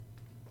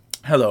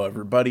Hello,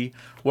 everybody.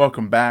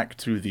 Welcome back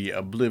to the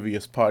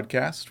Oblivious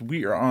Podcast.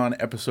 We are on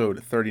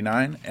episode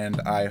 39,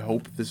 and I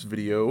hope this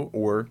video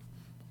or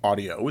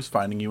audio is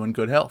finding you in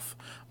good health.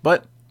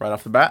 But, right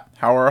off the bat,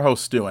 how are our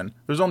hosts doing?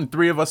 There's only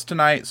 3 of us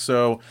tonight,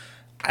 so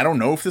I don't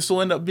know if this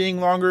will end up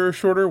being longer or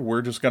shorter.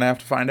 We're just going to have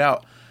to find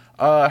out.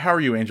 How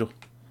are you, Angel?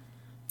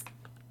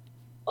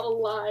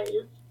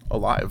 Alive.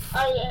 Alive.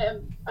 I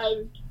am.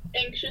 I'm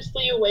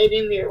anxiously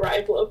awaiting the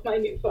arrival of my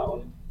new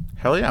phone.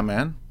 Hell yeah,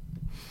 man.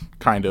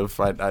 Kind of.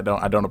 I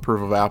don't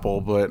approve of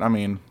Apple, but I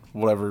mean,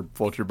 whatever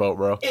floats your boat,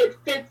 bro. It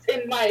fits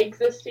in my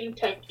existing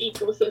tech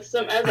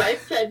ecosystem, as I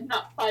said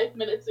not 5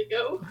 minutes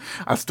ago.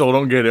 I still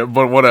don't get it,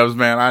 but whatevs,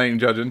 man. I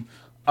ain't judging.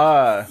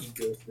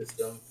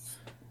 Ecosystem.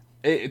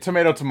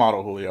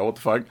 Tomato, Julio. What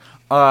the fuck?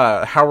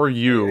 How are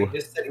you?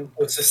 Just said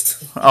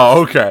ecosystem.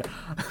 Oh, okay.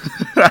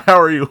 How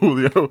are you,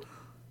 Julio?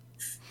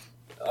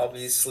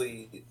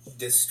 Obviously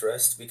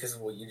distressed because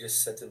of what you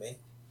just said to me.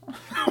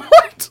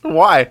 What?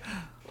 Why?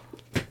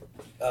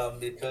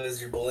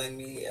 Because you're bullying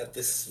me at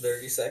this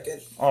very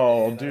second.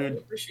 Oh, and dude. I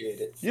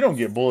appreciate it. You don't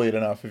get bullied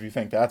enough if you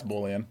think that's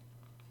bullying.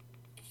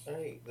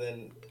 Alright,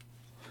 then.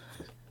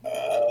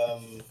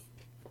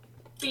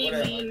 Be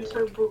Whatever. mean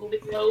to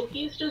Julio.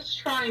 He's just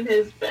trying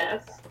his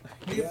best.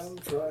 Yeah, I'm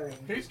trying.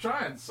 He's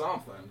trying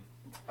something.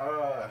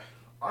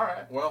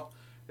 Alright. Well,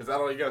 is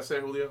that all you gotta say,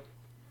 Julio?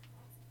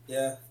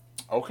 Yeah.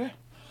 Okay.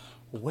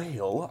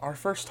 Well, our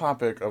first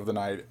topic of the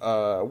night,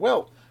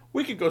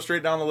 we could go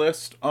straight down the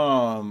list,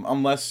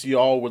 unless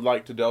y'all would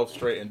like to delve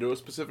straight into a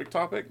specific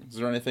topic. Is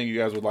there anything you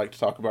guys would like to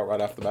talk about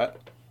right off the bat?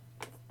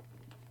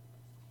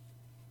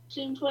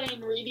 Gameplay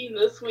and reading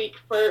this week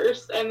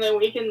first, and then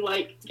we can,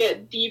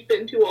 get deep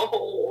into a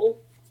hole.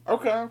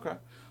 Okay.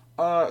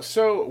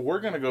 So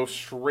we're gonna go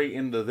straight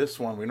into this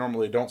one. We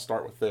normally don't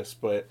start with this,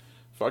 but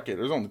fuck it,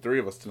 there's only 3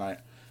 of us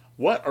tonight.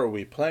 What are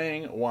we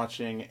playing,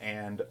 watching,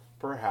 and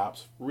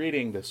perhaps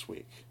reading this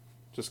week?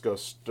 Just go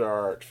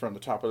start from the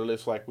top of the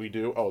list like we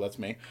do. Oh, that's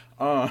me.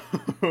 I've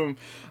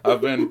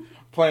been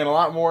playing a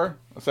lot more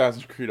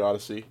Assassin's Creed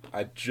Odyssey.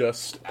 I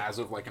just, as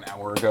of like an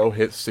hour ago,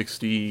 hit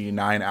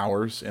 69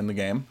 hours in the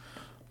game.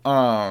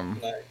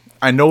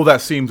 I know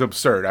that seems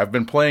absurd. I've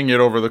been playing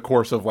it over the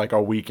course of like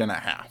a week and a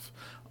half.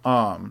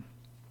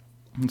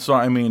 So,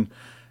 I mean,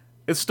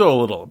 it's still a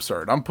little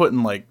absurd. I'm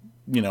putting like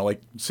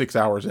 6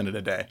 hours in it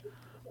a day.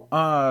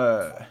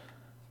 But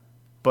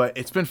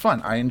it's been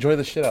fun. I enjoy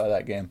the shit out of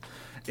that game.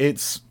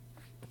 It's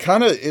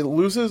it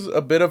loses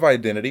a bit of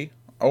identity,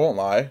 I won't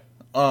lie,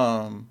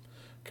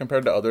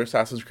 compared to other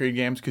Assassin's Creed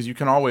games, because you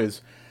can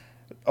always,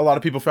 a lot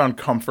of people found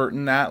comfort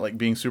in that, like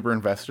being super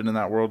invested in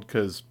that world,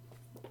 because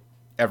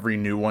every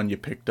new one you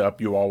picked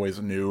up, you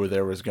always knew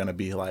there was going to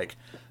be like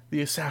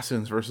the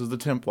Assassins versus the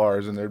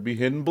Templars, and there'd be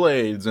hidden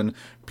blades, and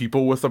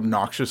people with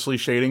obnoxiously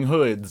shading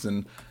hoods,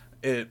 and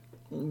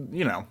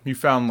you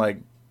found like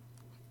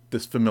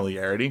this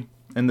familiarity,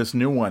 and this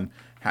new one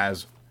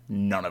has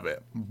none of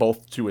it,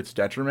 both to its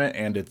detriment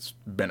and its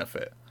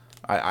benefit.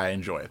 I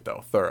enjoy it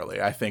though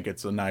thoroughly. I think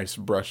it's a nice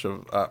breath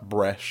of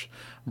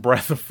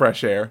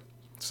fresh air.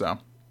 So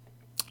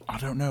I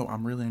don't know.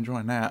 I'm really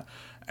enjoying that,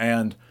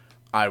 and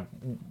I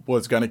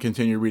was gonna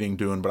continue reading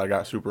Dune, but I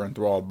got super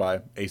enthralled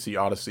by AC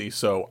Odyssey,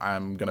 so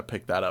I'm gonna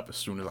pick that up as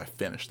soon as I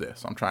finish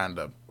this. I'm trying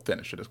to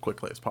finish it as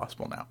quickly as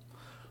possible now.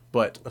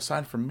 But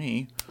aside from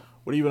me,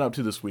 what have you been up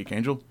to this week,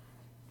 Angel?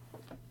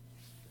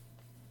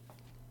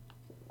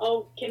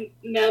 Oh,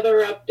 another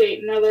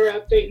update.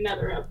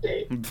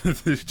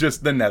 It's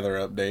just the Nether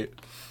update.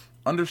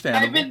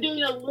 Understandable. I've been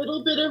doing a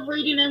little bit of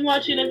reading and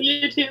watching of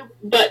YouTube,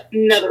 but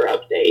another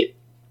update.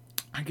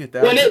 I get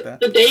that.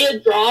 The day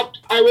it dropped,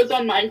 I was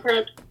on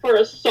Minecraft for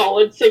a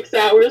solid 6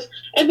 hours,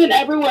 and then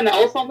everyone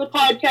else on the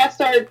podcast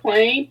started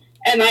playing,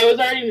 and I was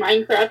already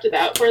Minecrafted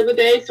out for the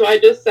day, so I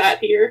just sat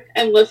here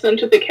and listened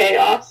to the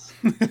chaos.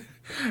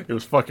 It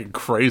was fucking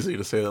crazy,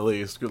 to say the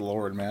least. Good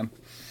lord, man.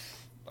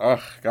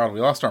 Ugh, God,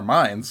 we lost our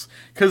minds.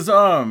 Because,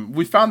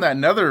 we found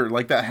that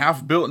that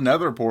half-built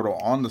nether portal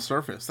on the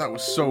surface. That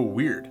was so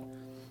weird.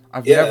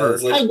 I've never...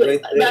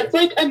 That's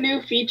like a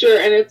new feature,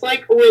 and it's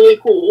like really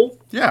cool.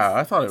 Yeah,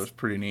 I thought it was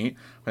pretty neat.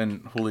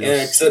 And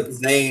Yeah, except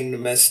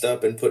Zane messed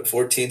up and put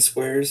 14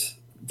 squares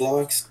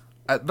blocks.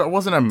 That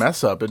wasn't a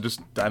mess up. I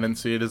didn't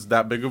see it as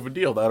that big of a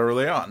deal that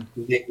early on.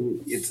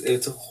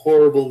 It's a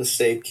horrible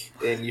mistake,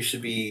 and you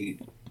should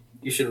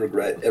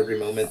regret every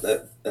moment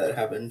that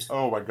happened.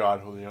 Oh my God,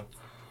 Julio.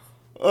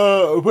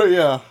 But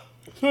yeah,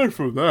 aside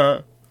from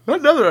that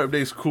Nether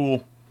update's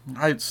cool.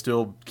 I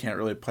still can't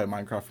really play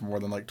Minecraft for more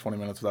than like 20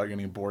 minutes without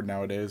getting bored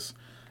nowadays.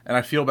 And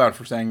I feel bad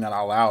for saying that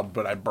out loud,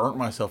 but I burnt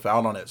myself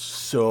out on it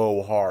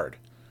so hard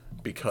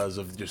because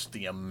of just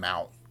the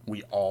amount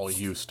we all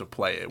used to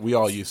play it. We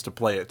all used to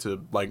play it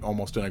to like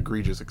almost an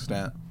egregious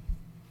extent.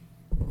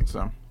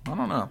 So, I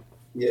don't know.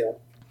 Yeah.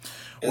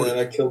 And then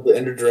I killed the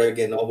Ender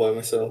Dragon all by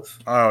myself.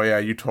 Oh, yeah,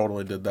 you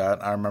totally did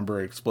that. I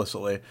remember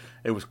explicitly.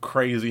 It was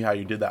crazy how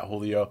you did that,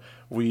 Julio.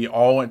 We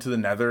all went to the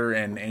Nether,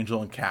 and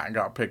Angel and Kat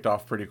got picked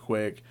off pretty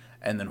quick.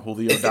 and then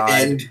Julio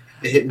died.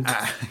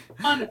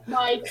 On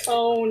my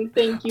phone,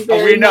 thank you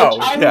very much.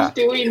 I was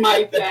doing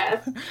my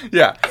best.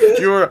 Yeah,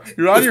 you're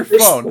on your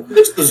phone.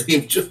 This was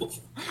Angel.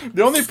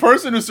 The only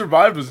person who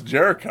survived was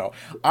Jericho.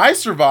 I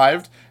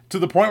survived to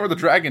the point where the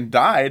dragon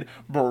died,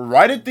 but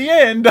right at the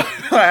end,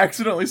 I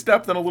accidentally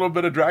stepped in a little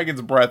bit of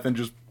dragon's breath and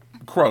just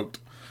croaked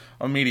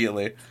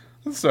immediately.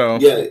 So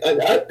yeah,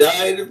 I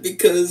died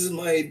because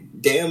my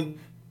damn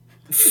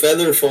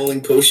feather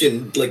falling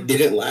potion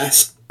didn't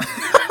last.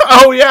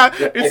 Oh yeah,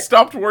 it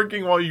stopped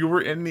working while you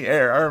were in the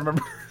air. I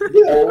remember.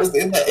 Yeah, I was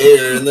in the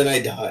air and then I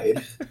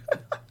died.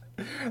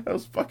 That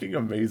was fucking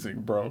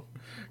amazing, bro.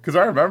 Because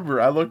I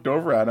remember I looked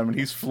over at him and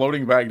he's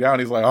floating back down.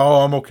 He's like,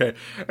 "Oh, I'm okay,"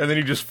 and then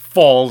he just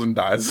falls and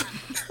dies.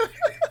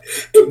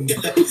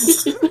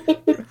 It's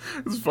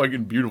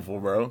fucking beautiful,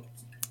 bro.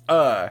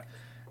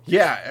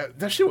 Yeah,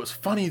 that shit was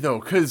funny though,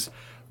 because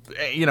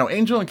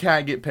Angel and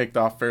Kat get picked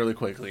off fairly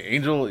quickly.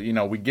 Angel,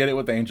 we get it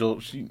with Angel.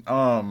 She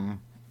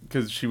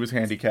because she was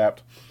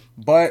handicapped,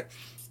 but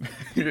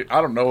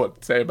I don't know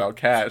what to say about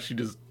Kat.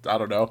 I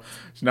don't know.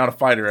 She's not a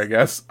fighter, I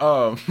guess.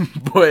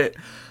 But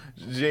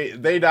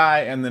they die,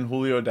 and then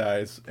Julio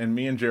dies, and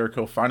me and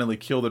Jericho finally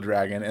kill the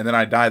dragon, and then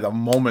I die the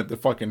moment the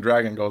fucking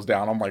dragon goes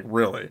down. I'm like,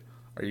 really?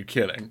 Are you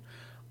kidding?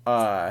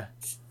 And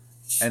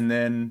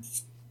then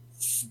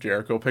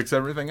Jericho picks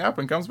everything up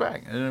and comes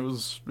back, and it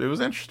was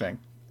interesting.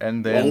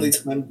 And then the only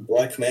time the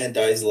black man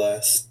dies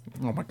last.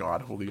 Oh my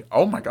god, Julio!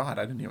 Oh my god,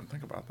 I didn't even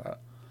think about that.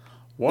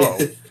 Whoa.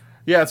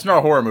 Yeah, it's not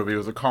a horror movie. It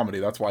was a comedy.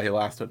 That's why he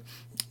lasted.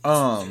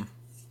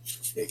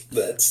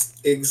 That's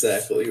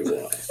exactly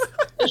why.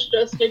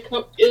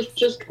 It's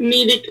just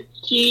comedic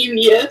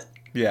genius.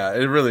 Yeah,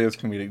 it really is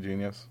comedic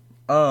genius.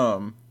 I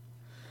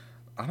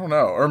don't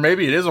know. Or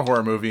maybe it is a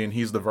horror movie and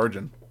he's the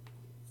virgin.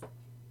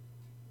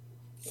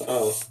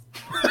 Oh.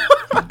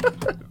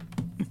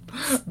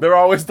 They're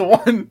always the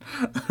one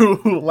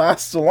who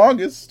lasts the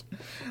longest.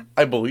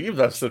 I believe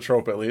that's the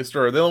trope, at least.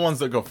 Or they're the ones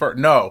that go first.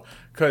 No,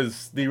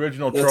 because the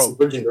original trope...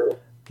 The virgin girl.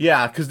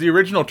 Yeah, because the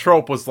original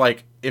trope was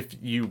like, if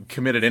you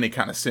committed any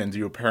kind of sins,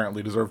 you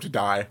apparently deserve to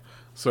die.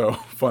 So,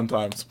 fun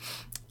times.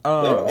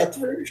 No, I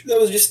thought that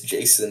was just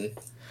Jason.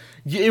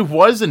 It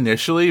was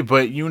initially,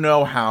 but you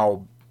know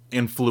how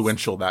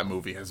influential that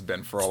movie has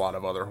been for a lot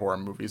of other horror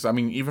movies. I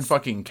mean, even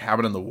fucking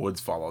Cabin in the Woods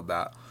followed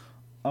that.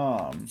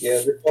 Yeah,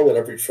 they followed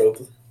every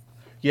trope.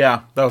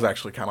 Yeah, that was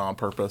actually kind of on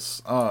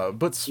purpose.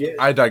 But yeah.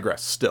 I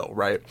digress still,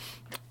 right?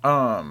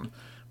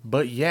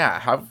 But yeah,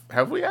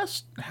 have we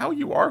asked how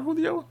you are,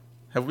 Julio?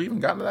 Have we even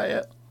gotten to that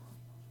yet?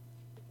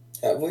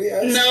 Have we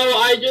asked? No,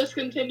 I just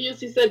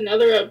continuously said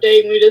another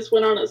update, and we just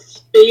went on a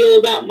spiel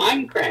about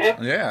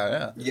Minecraft.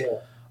 Yeah. Yeah.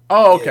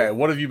 Oh, okay. Yeah.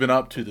 What have you been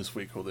up to this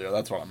week, Julio?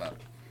 That's what I meant.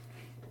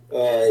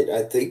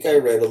 I think I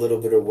read a little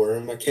bit of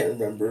Worm. I can't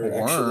remember,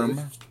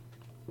 Worm?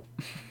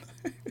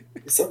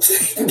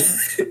 Something.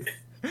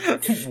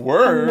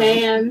 Worm?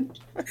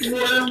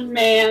 Worm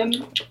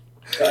man.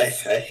 I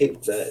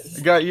hate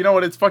that. God, you know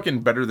what? It's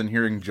fucking better than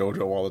hearing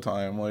JoJo all the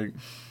time. Like,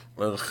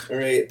 ugh.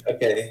 Alright,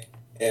 okay.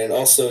 And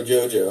also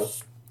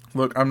JoJo.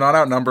 Look, I'm not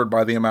outnumbered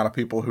by the amount of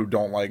people who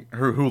don't like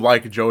who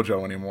like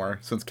JoJo anymore,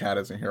 since Kat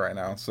isn't here right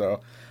now.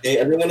 So, hey,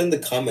 everyone in the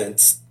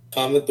comments,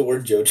 comment the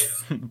word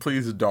JoJo.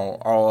 Please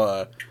don't.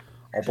 I'll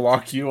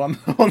block you on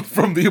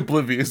from the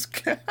Oblivious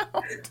account.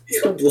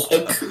 You'll block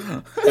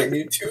on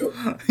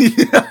YouTube?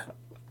 Yeah.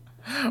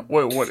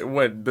 What?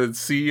 The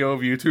CEO of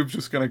YouTube's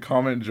just gonna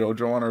comment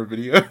JoJo on our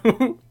video?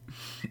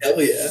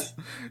 Hell yeah.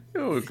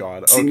 Oh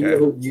god. Okay.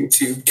 CEO of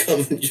YouTube,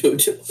 comment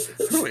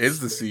JoJo. Who is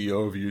the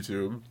CEO of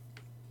YouTube?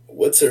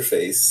 What's her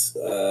face?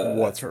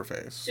 What's her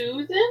face?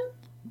 Susan?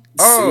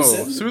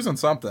 Oh, Susan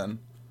something.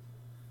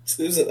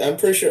 Susan. I'm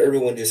pretty sure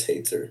everyone just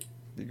hates her.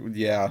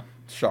 Yeah.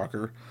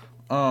 Shocker.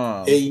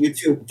 Hey,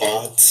 YouTube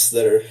bots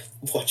that are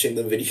watching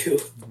the video.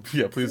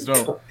 Yeah, please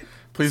don't.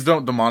 Please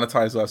don't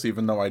demonetize us,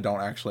 even though I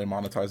don't actually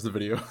monetize the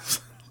videos.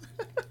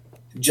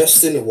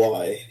 Justin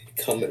Y.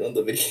 Comment on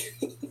the video.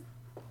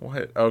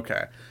 What?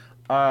 Okay.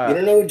 You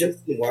don't know who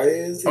Justin Y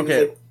is? He okay.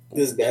 was like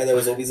this guy that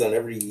was always on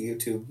every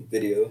YouTube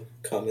video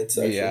comment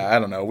section. Yeah, I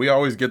don't know. We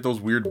always get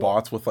those weird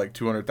bots with like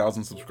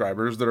 200,000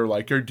 subscribers that are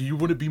like, "Do you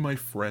want to be my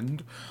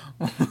friend?"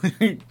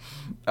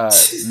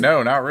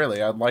 No, not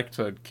really. I'd like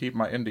to keep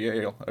my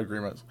NDA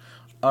agreements.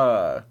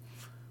 But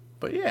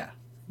yeah.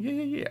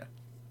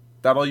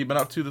 That all you've been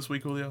up to this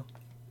week, Julio?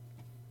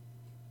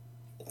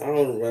 I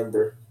don't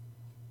remember.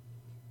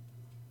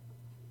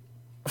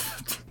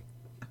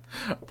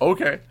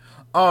 Okay.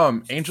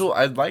 Angel,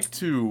 I'd like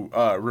to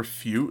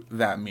refute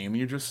that meme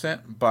you just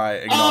sent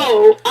by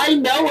Oh, I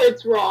know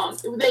it's wrong.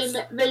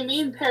 They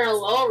mean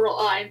parallel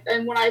lines,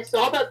 and when I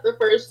saw that the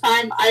first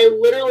time, I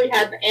literally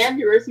had an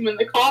aneurysm in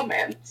the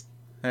comments.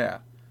 Yeah.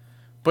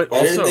 But why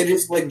also, didn't they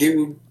just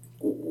do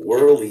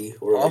whirly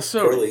or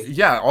also curly?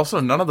 Yeah, also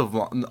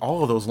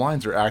all of those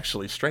lines are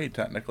actually straight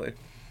technically.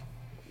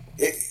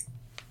 It's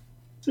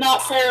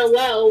not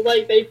parallel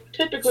like they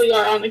typically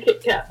are on the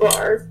Kit Kat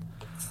bar.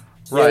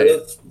 Right. Yeah,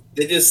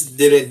 they just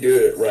didn't do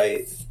it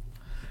right.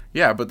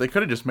 Yeah, but they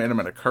could have just made them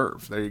in a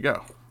curve. There you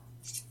go.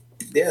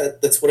 Yeah,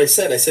 that's what I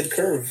said. I said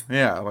curve.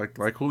 Yeah,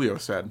 like Julio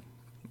said.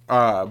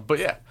 But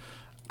yeah,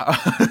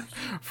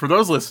 for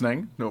those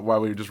listening, why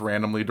we just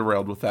randomly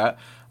derailed with that,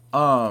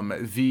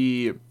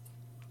 the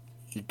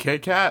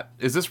Kit Kat,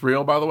 is this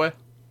real, by the way?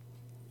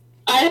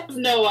 I have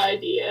no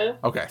idea.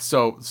 Okay,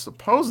 so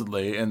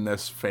supposedly in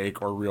this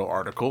fake or real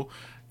article,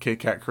 Kit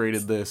Kat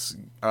created this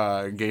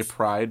gay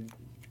pride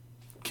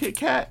Kit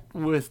Kat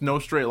with no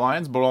straight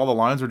lines, but all the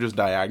lines are just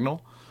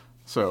diagonal.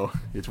 So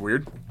it's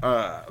weird.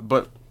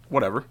 But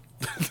whatever.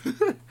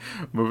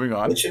 Moving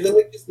on. It should have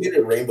like just made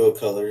a rainbow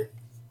color.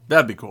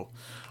 That'd be cool.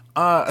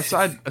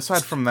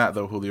 Aside from that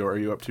though, Julio, are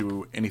you up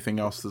to anything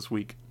else this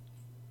week?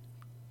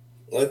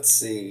 Let's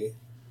see.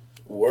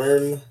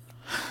 Worm.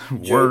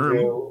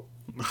 Worm.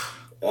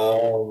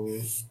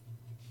 JoJo.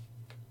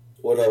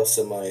 What else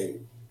am I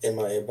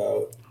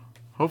about?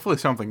 Hopefully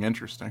something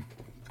interesting.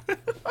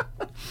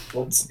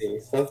 Let's see.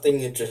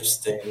 Something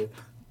interesting.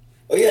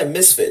 Oh yeah,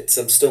 Misfits.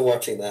 I'm still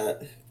watching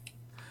that.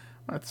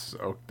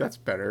 That's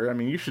better. I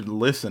mean, you should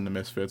listen to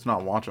Misfits,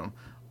 not watch them.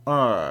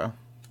 No.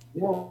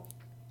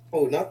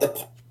 Oh, not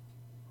the.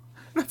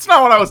 That's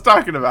not what I was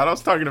talking about. I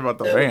was talking about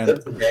the band.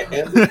 The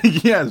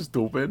band? Yeah,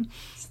 stupid.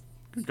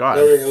 Good God.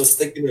 No, I was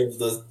thinking of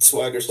the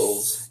Swagger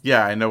Souls.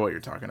 Yeah, I know what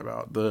you're talking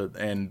about.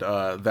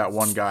 That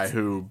one guy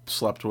who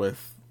slept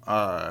with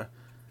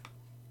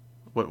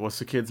what's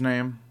the kid's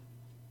name?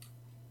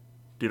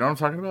 Do you know what I'm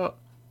talking about?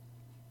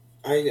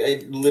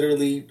 I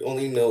literally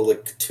only know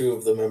like two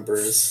of the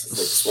members,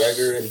 like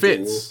Swagger and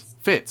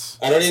Fitz.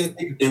 I don't even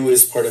think Do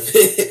is part of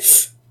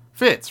it.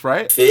 Fitz,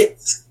 right?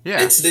 Fitz? Yeah.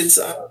 Fitz did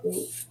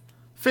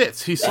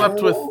Fitz. He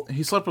slept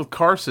with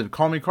Carson.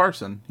 Call Me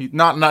Carson. He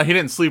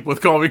didn't sleep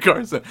with Call Me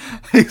Carson.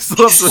 He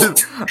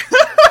slept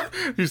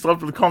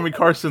with Call Me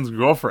Carson's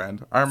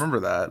girlfriend. I remember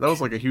that. That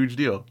was like a huge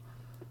deal.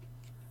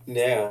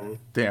 Damn,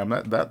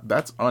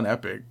 that's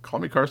unepic. Call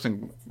Me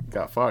Carson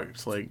got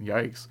fucked. Like,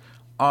 yikes.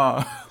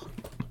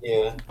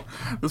 Yeah.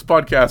 This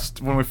podcast,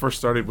 when we first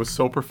started, was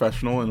so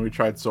professional and we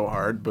tried so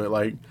hard, but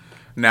like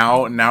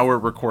now we're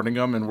recording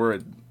them and we're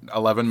at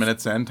 11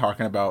 minutes in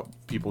talking about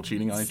people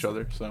cheating on each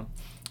other. So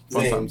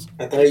fun times.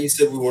 I thought you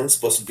said we weren't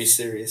supposed to be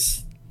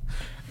serious.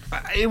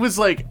 It was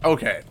like,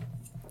 okay,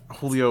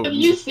 Julio. Have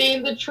you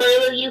seen the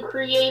trailer you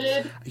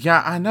created?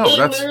 Yeah, I know. It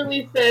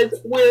literally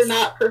says we're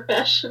not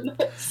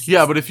professionals.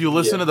 Yeah, but if you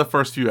listen to the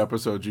first few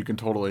episodes, you can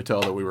totally tell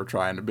that we were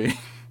trying to be.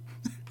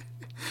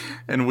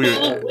 And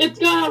it's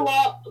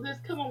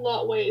come a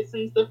lot way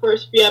since the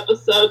first few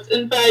episodes.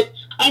 In fact,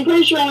 I'm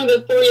pretty sure only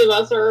the three of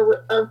us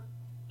are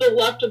the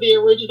left of the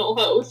original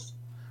hosts.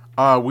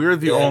 We're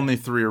the only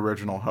three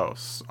original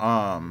hosts.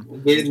 We're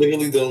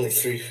literally the only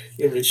three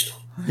original.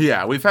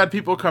 Yeah, we've had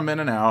people come in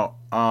and out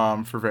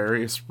for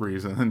various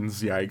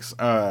reasons. Yikes.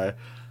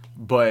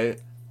 But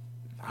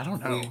I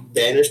don't know. We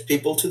banished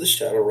people to the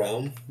Shadow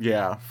Realm.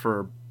 Yeah,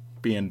 for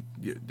being.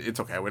 It's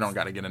okay. We don't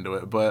got to get into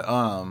it. But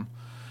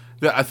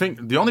I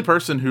think the only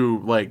person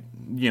who, like,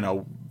 you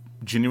know,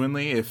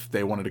 genuinely, if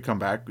they wanted to come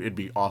back, it'd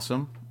be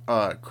awesome.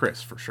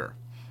 Chris, for sure.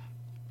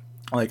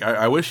 Like,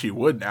 I wish he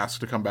would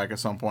ask to come back at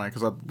some point,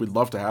 because we'd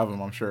love to have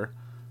him, I'm sure.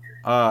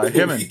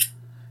 Him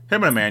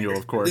and Emmanuel,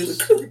 of course.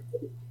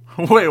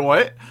 Wait,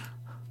 what?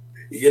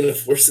 You're gonna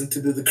force him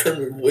to do the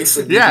Kermit voice.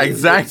 Yeah,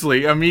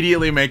 exactly.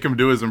 Immediately make him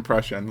do his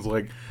impressions.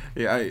 Like,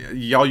 yeah,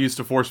 y'all used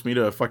to force me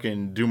to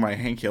fucking do my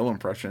Hank Hill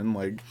impression.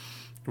 Like,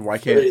 why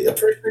can't... A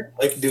person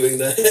like doing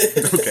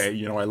that. Okay,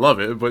 you know, I love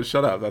it, but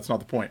shut up. That's not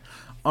the point.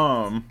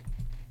 I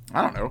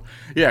don't know.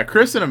 Yeah,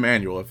 Chris and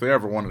Emmanuel, if they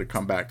ever wanted to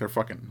come back, they're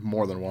fucking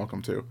more than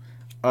welcome to.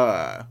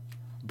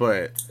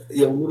 But...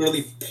 You'll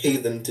literally pay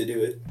them to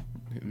do it.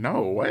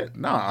 No, what?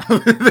 Nah.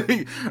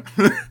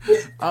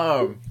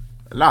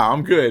 Nah,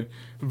 I'm good.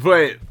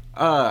 But,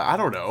 I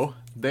don't know.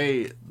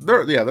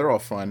 They're all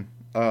fun.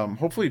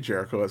 Hopefully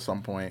Jericho at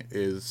some point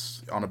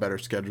is on a better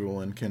schedule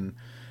and can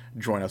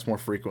join us more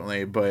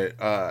frequently. But,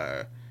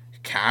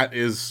 Kat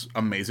is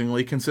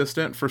amazingly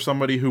consistent for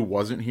somebody who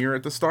wasn't here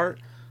at the start.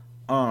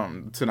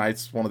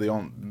 Tonight's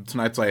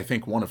I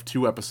think one of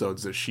two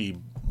episodes that she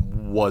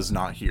was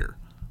not here.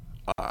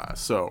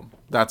 So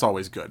that's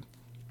always good.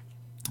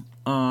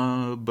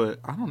 But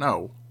I don't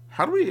know.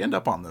 How do we end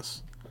up on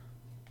this?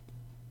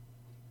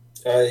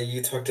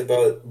 You talked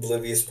about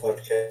Oblivion's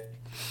podcast.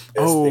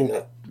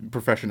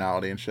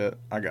 Professionality and shit.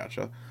 I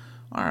gotcha.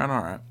 All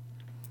right.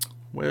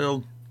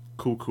 Well,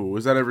 cool.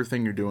 Is that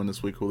everything you're doing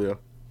this week, Julio?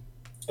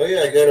 Oh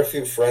yeah, I got a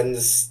few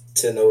friends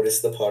to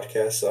notice the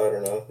podcast, so I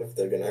don't know if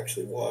they're gonna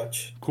actually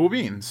watch. Cool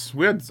beans.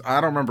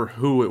 I don't remember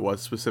who it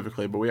was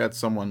specifically, but we had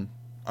someone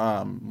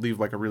leave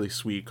like a really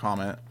sweet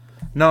comment.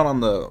 Not on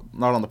the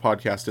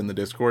podcast, in the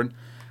Discord.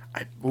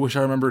 I wish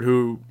I remembered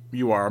who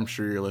you are. I'm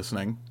sure you're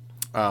listening.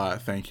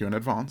 Thank you in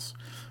advance.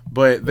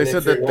 But they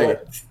said that they...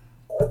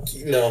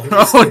 No.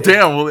 Oh,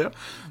 damn, Julio.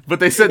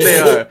 But they said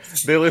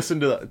they listen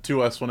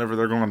to us whenever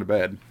they're going to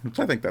bed, which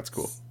I think that's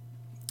cool.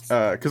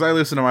 Because I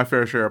listen to my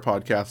fair share of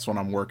podcasts when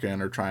I'm working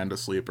or trying to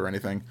sleep or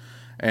anything.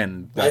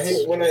 And I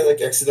hate when I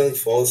accidentally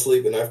fall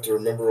asleep and I have to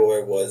remember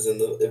where I was in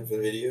the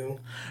video.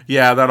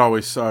 Yeah, that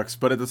always sucks.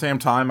 But at the same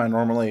time, a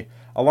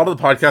lot of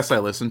the podcasts I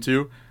listen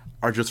to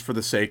are just for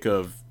the sake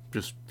of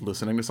just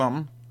listening to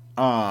something.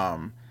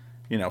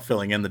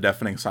 Filling in the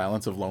deafening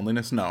silence of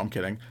loneliness. No, I'm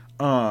kidding.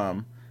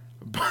 But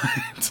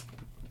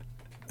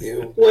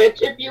Ew.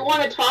 Which, if you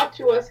want to talk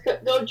to us,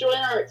 go join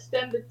our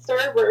extended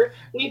server.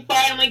 We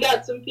finally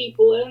got some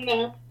people in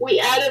there.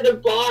 We added a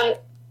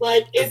bot.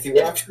 If you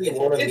actually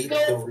want to it's meet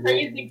going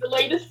crazy.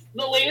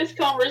 The latest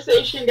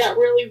conversation got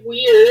really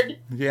weird.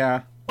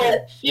 yeah.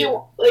 But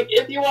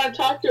if you want to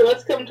talk to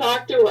us, come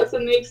talk to us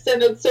in the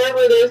extended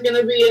server. There's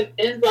going to be an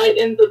invite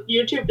in the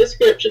YouTube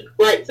description,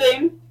 right,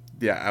 Zane?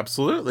 Yeah,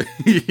 absolutely.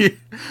 If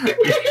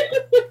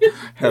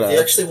you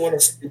actually want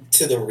to speak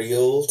to the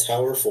real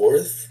Tower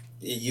Fourth,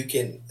 you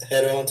can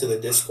head on to the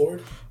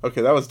Discord.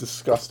 Okay, that was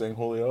disgusting,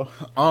 Julio.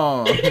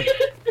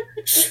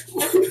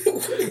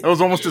 That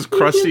was almost as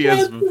crusty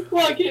as.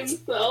 Plug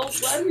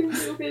himself. Let him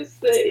do his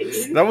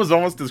thing. That was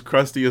almost as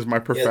crusty as my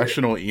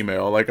professional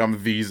email. Like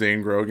I'm the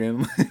Zane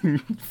Grogan.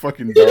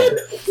 Fucking dumb.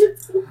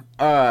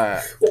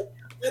 That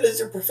is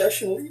your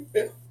professional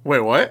email. Wait,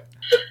 what?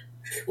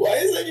 Why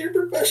is that your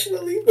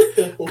professional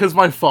email? Because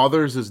my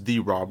father's is the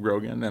Rob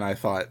Grogan, and I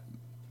thought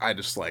I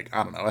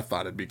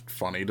thought it'd be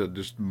funny to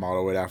just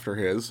motto it after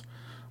his.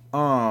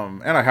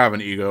 And I have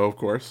an ego, of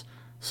course.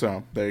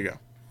 So there you go.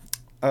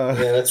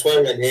 Yeah, that's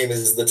why my name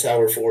is the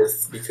Tower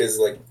Fourth,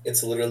 because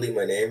it's literally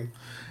my name.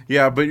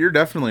 Yeah, but you're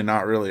definitely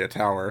not really a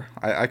tower.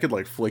 I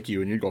could flick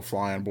you and you'd go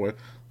flying, boy.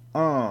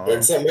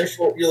 It's not my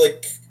fault. You're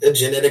a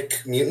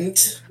genetic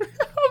mutant.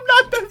 I'm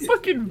not that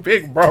fucking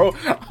big, bro.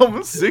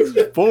 I'm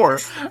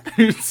 6'4".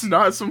 It's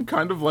not some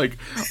kind of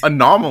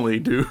anomaly,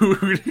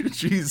 dude.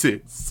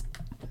 Jesus.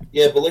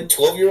 Yeah, but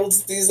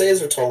 12-year-olds these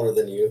days are taller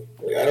than you.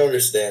 I don't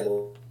understand.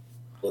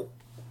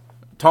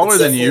 Taller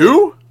than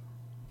you?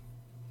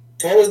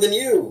 Taller than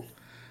you.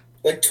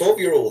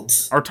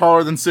 12-year-olds. Are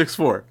taller than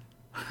 6'4".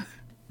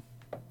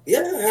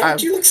 Yeah, how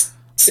do you look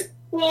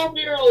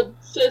 12-year-old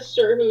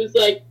sister who's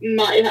my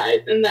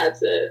height, and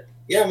that's it.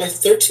 Yeah, my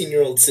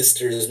 13-year-old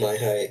sister is my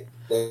height.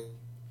 The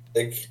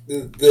next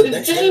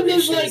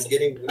generation is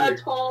getting weird. A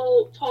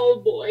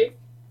tall boy.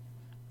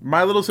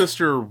 My little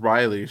sister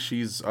Riley,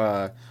 she's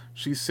 6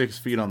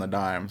 feet on the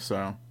dime,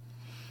 so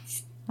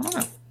I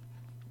don't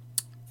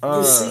know.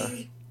 You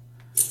see?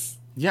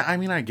 Yeah, I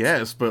mean, I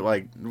guess, but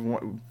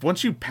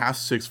once you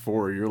pass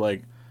 6'4", you're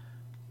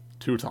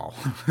too tall.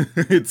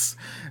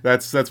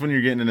 That's when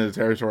you're getting into the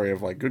territory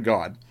of good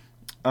God.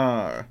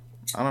 I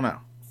don't know.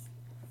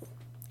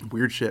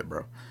 Weird shit,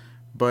 bro.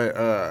 But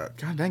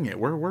God dang it,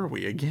 where were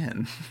we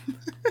again?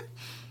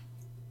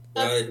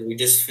 We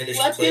just finished.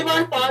 Let's give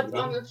our thoughts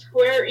on the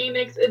Square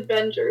Enix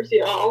Avengers,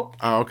 y'all.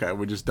 Oh, okay.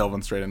 We're just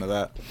delving straight into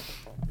that.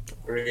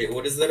 Great.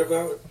 What is that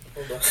about?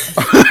 Hold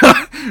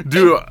on.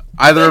 Do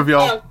either of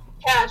y'all?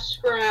 Cash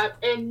scrap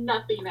and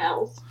nothing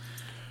else.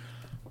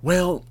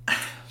 Well,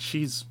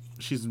 she's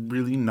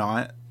really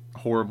not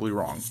horribly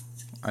wrong.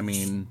 I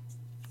mean,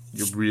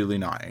 you're really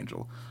not,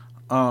 Angel.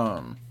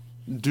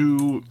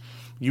 Do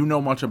you know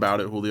much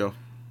about it, Julio?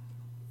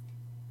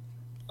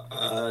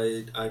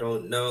 I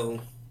don't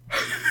know.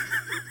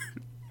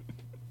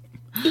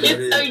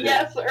 It's a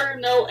yes or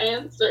no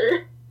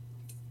answer.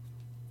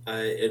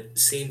 It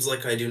seems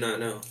like I do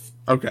not know.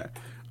 Okay.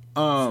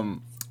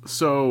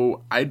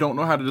 So I don't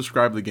know how to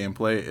describe the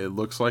gameplay. It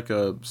looks like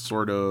a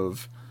sort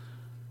of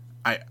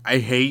my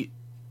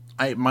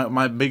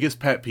biggest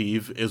pet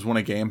peeve is when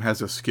a game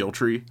has a skill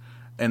tree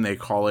and they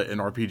call it an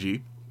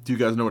RPG. Do you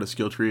guys know what a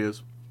skill tree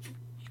is?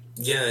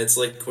 Yeah, it's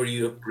where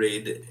you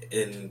upgrade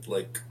and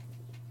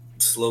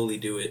slowly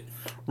do it.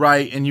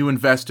 Right, and you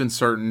invest in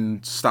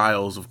certain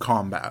styles of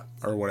combat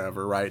or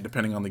whatever, right?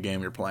 Depending on the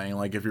game you're playing.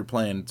 If you're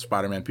playing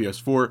Spider-Man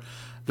PS4,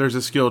 there's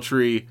a skill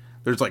tree.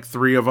 There's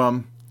 3 of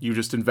them. You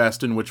just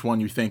invest in which one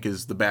you think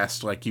is the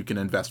best. You can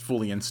invest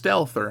fully in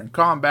stealth or in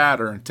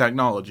combat or in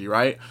technology,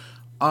 right?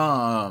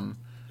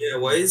 Yeah,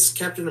 why does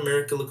Captain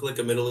America look like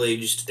a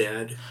middle-aged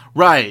dad?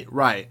 Right.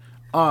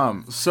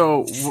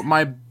 So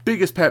my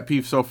biggest pet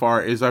peeve so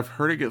far is I've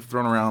heard it get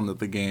thrown around that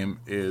the game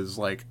is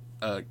a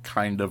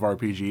kind of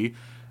RPG.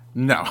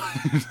 No,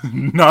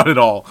 not at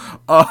all.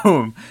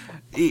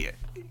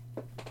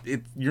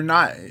 You're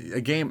not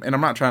a game, and I'm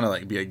not trying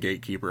to be a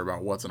gatekeeper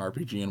about what's an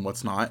RPG and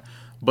what's not,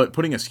 but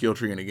putting a skill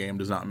tree in a game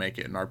does not make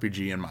it an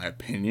RPG in my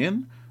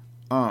opinion.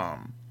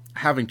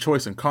 Having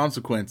choice and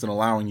consequence and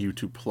allowing you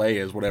to play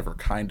as whatever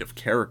kind of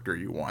character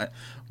you want,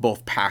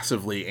 both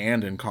passively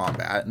and in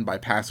combat, and by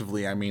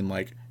passively I mean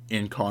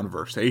in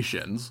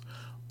conversations,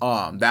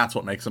 that's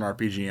what makes an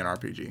RPG an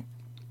RPG.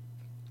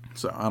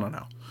 So I don't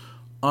know.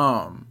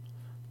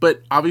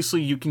 But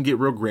obviously you can get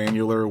real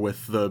granular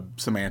with the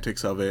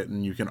semantics of it,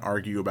 and you can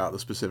argue about the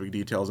specific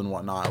details and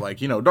whatnot.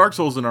 Dark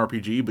Souls is an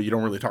RPG, but you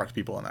don't really talk to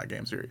people in that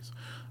game series.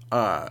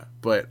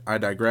 But I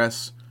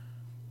digress.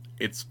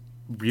 It's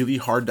really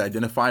hard to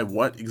identify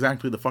what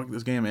exactly the fuck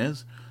this game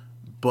is,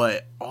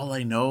 but all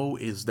I know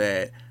is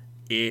that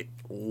it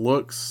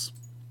looks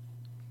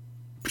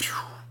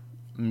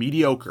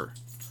mediocre.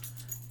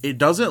 it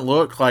doesn't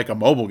look like a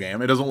mobile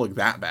game. It doesn't look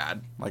that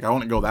bad. Like, I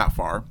wouldn't go that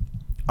far.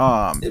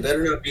 It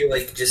better not be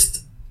like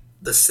just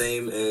the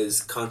same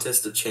as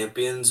Contest of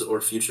Champions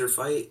or Future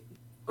Fight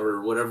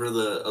or whatever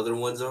the other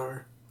ones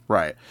are.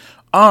 Right.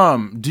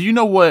 Do you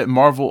know what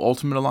Marvel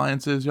Ultimate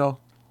Alliance is, y'all?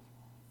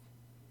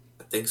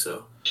 I think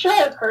so. Sure,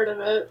 I've heard of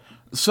it.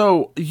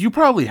 So, you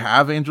probably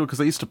have, Angel,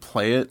 because I used to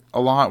play it a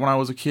lot when I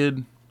was a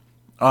kid.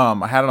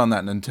 I had it on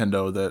that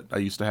Nintendo that I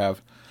used to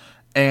have.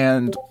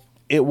 And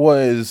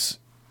it's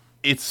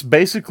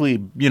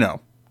basically, you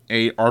know,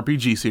 a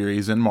RPG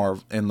series in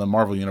the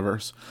Marvel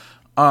universe.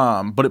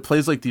 But it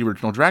plays like the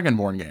original Dragon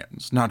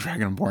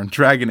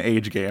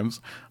Age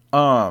games.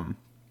 The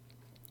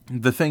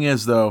thing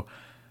is, though,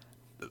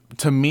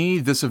 to me,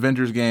 this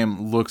Avengers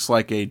game looks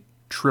like a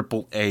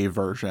AAA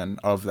version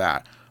of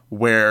that,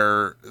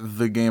 where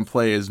the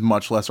gameplay is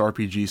much less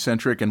RPG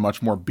centric and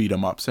much more beat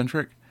 'em up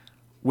centric,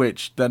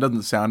 which that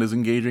doesn't sound as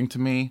engaging to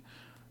me.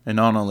 And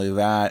not only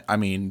that, I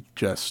mean,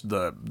 just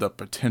the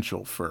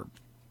potential for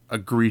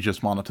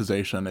egregious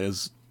monetization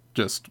is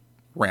just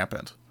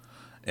rampant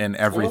in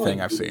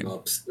everything I've seen.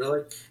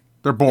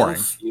 They're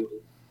boring.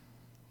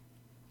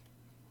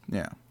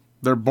 Yeah,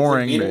 they're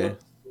boring.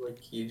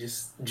 Like you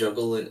just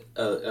juggle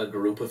a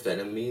group of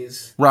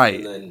enemies, right?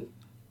 And then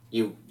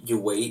you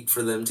wait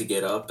for them to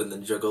get up, and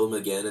then juggle them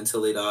again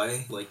until they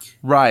die. Like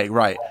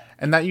right.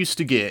 And that used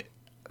to get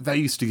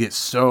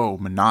so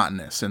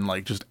monotonous and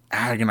like just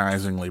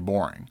agonizingly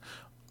boring.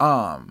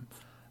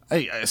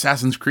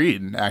 Assassin's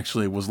Creed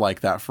actually was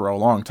like that for a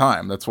long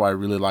time. That's why I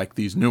really like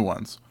these new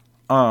ones.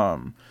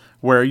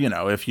 Where, you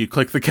know, if you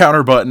click the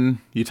counter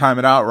button, you time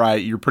it out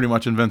right, you're pretty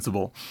much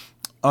invincible.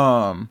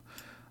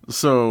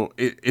 So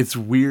it's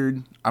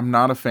weird. I'm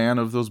not a fan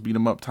of those beat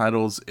 'em up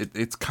titles.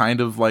 It's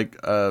kind of like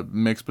a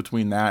mix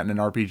between that and an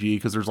RPG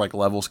because there's like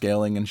level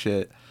scaling and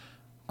shit.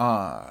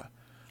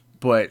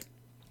 But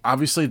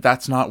obviously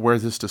that's not where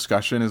this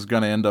discussion is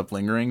going to end up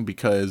lingering,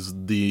 because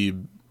the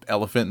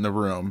elephant in the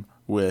room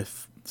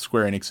with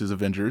Square Enix's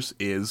Avengers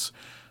is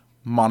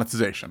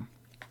monetization.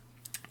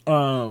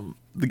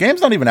 The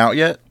game's not even out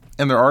yet,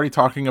 and they're already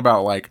talking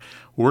about like,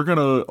 we're going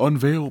to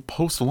unveil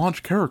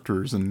post-launch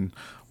characters and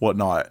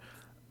whatnot.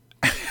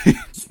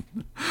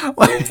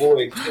 Oh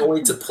boy, can't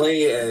wait to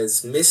play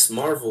as Miss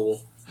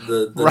Marvel,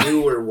 the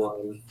newer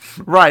one.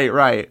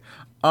 Right.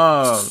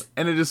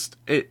 And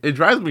it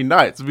drives me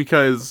nuts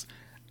because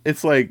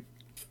it's like,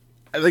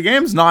 the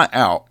game's not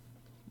out,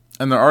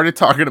 and they're already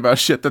talking about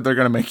shit that they're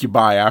going to make you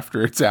buy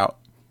after it's out.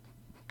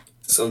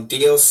 Some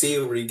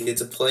DLC where you get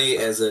to play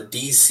as a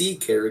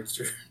DC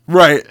character.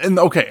 Right, and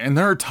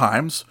there are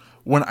times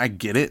when I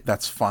get it,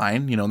 that's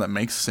fine, you know, that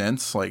makes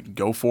sense, like,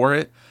 go for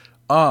it.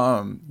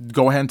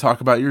 Go ahead and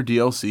talk about your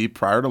DLC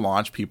prior to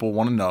launch. People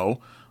want to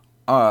know.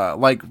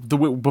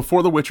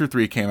 Before The Witcher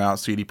 3 came out,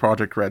 CD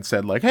Projekt Red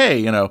said, like, hey,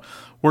 you know,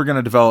 we're going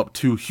to develop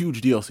 2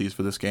 huge DLCs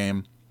for this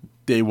game.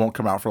 They won't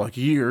come out for like a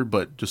year,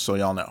 but just so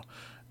y'all know.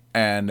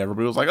 And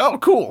everybody was like, oh,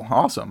 cool,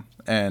 awesome.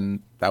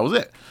 And that was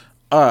it.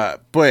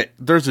 But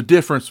there's a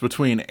difference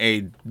between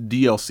a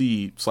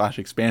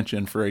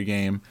DLC/expansion for a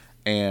game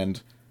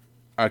and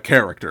a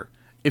character.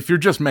 If you're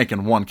just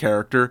making one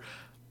character,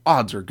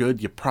 odds are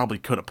good you probably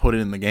could have put it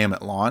in the game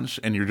at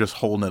launch, and you're just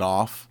holding it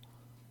off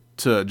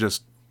to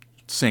just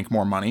sink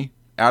more money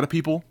out of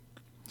people.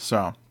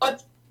 So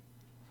what's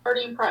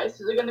starting price?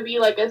 Is it going to be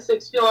like a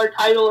 $60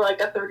 title or like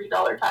a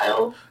 $30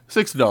 title?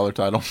 $60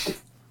 title.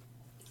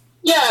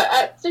 Yeah,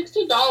 at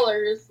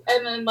 $60,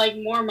 and then like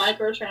more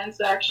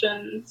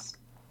microtransactions.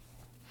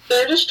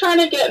 They're just trying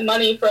to get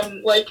money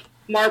from like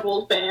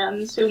Marvel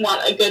fans who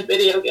want a good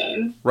video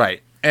game.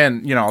 Right.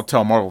 And, you know, I'll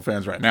tell Marvel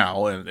fans right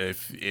now, and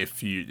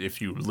if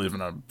you live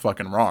in a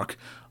fucking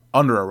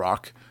under a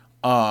rock,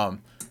 I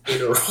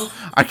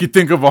could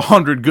think of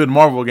 100 good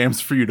Marvel games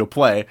for you to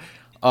play,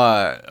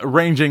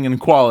 ranging in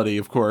quality,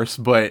 of course.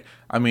 But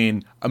I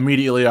mean,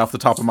 immediately off the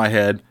top of my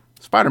head,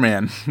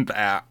 Spider-Man,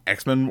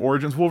 X-Men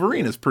Origins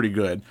Wolverine is pretty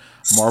good.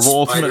 Marvel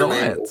Ultimate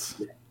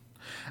Alliance.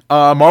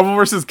 Marvel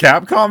vs.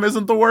 Capcom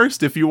isn't the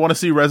worst. If you want to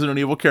see Resident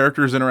Evil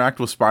characters interact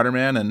with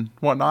Spider-Man and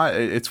whatnot,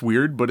 it's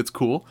weird, but it's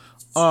cool.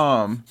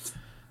 I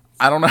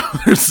don't know.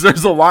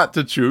 There's a lot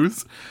to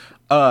choose.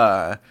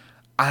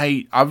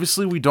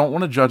 Obviously we don't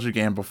want to judge a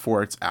game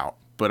before it's out,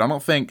 but I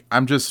don't think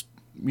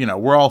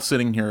we're all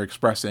sitting here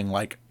expressing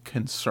like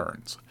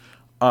concerns,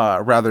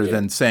 rather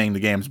than saying the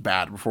game's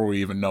bad before we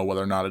even know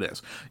whether or not it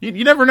is.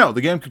 You never know.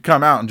 The game could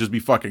come out and just be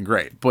fucking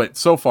great, but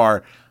so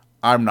far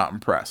I'm not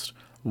impressed.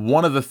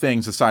 One of the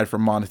things, aside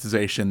from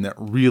monetization, that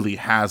really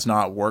has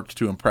not worked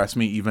to impress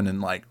me, even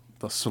in like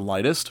the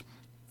slightest,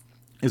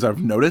 is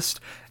I've noticed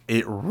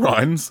it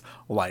runs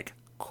like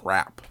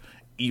crap.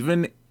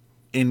 Even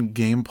in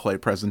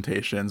gameplay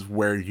presentations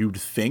where you'd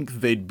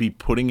think they'd be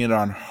putting it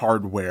on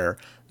hardware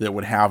that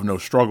would have no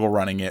struggle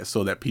running it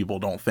so that people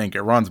don't think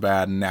it runs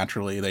bad, and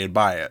naturally they'd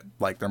buy it.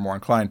 Like, they're more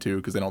inclined to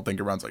because they don't think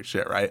it runs like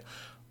shit, right?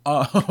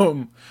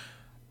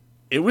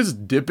 It was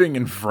dipping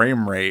in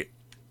frame rate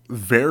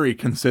very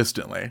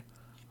consistently.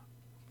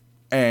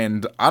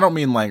 And I don't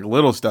mean like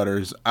little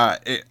stutters. I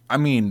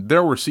mean,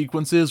 there were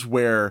sequences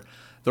where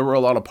there were a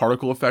lot of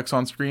particle effects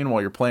on screen while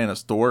you're playing a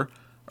store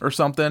or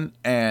something,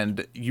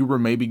 and you were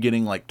maybe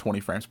getting like 20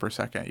 frames per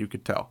second. You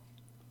could tell.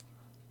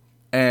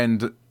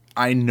 And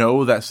I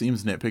know that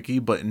seems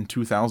nitpicky, but in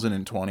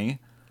 2020,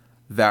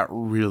 that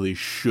really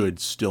should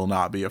still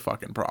not be a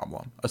fucking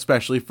problem,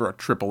 especially for a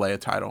AAA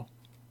title,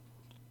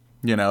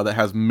 you know, that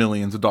has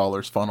millions of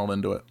dollars funneled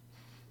into it.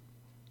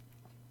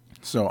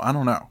 So I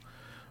don't know.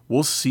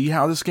 We'll see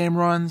how this game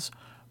runs,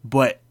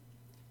 but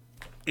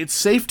it's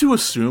safe to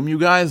assume, you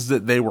guys,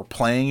 that they were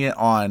playing it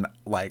on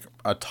like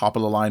a top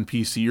of the line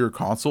PC or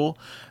console.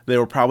 They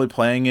were probably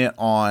playing it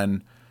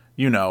on,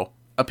 you know,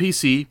 a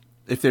PC.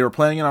 If they were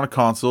playing it on a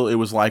console, it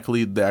was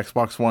likely the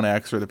Xbox One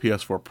X or the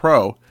PS4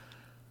 Pro.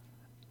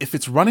 If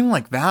it's running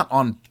like that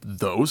on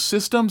those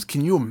systems,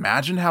 can you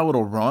imagine how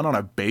it'll run on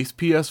a base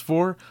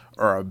PS4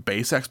 or a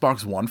base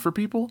Xbox One for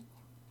people?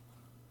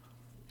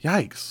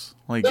 Yikes.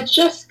 Like, it's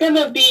just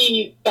gonna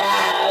be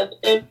bad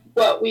if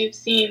what we've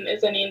seen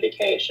is any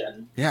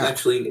indication. Yeah. It's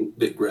actually in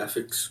 8-bit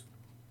graphics.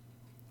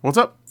 What's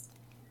up?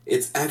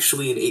 It's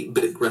actually in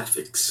 8-bit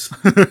graphics.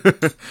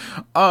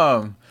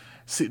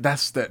 See,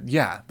 that's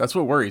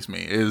what worries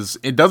me, is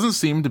it doesn't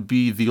seem to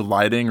be the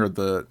lighting or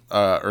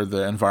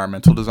the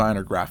environmental design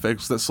or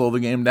graphics that slow the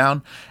game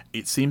down.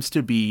 It seems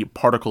to be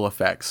particle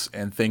effects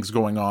and things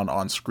going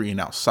on screen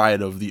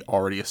outside of the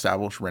already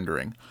established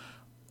rendering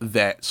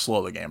that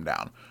slow the game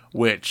down,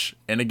 which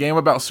in a game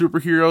about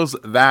superheroes,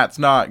 that's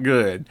not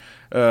good.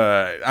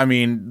 I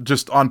mean,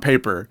 just on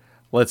paper,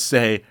 let's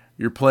say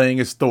you're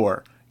playing as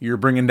Thor, you're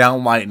bringing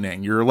down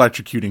lightning, you're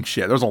electrocuting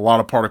shit. There's a lot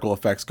of particle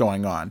effects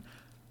going on.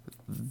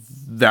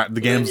 That the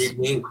game's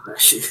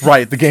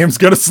right. The game's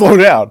gonna slow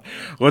down.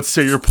 Let's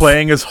say you're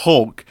playing as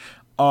Hulk.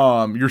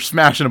 You're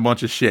smashing a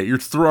bunch of shit. You're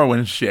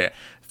throwing shit.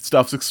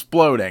 Stuff's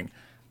exploding.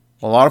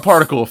 A lot of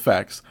particle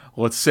effects.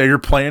 Let's say you're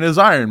playing as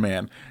Iron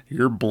Man.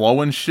 You're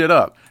blowing shit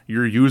up.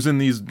 You're using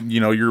these, you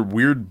know, your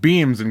weird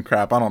beams and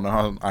crap. I don't know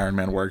how Iron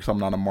Man works. I'm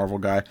not a Marvel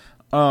guy.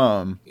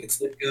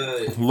 It's like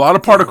a lot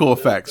of particle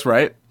effects,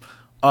 right?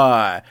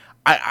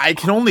 I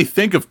can only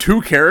think of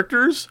 2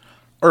 characters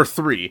or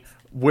 3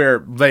 where,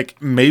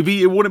 like,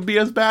 maybe it wouldn't be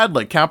as bad.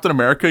 Like Captain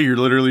America, you're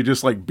literally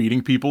just like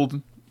beating people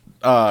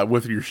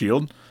with your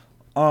shield.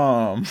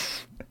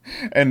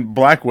 And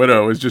Black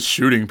Widow is just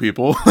shooting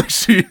people. Like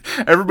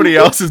everybody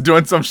else is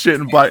doing some shit,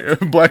 and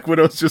Black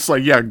Widow's just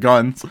like, yeah,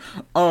 guns.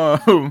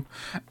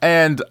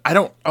 And I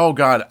don't. Oh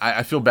god,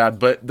 I feel bad.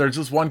 But there's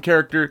this one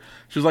character.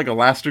 She's like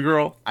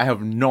Elastigirl. I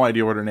have no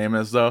idea what her name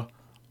is though.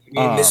 You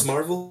mean Miss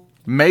Marvel?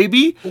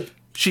 Maybe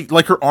she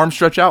like her arms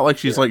stretch out like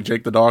she's like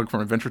Jake the dog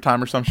from Adventure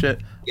Time or some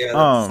shit.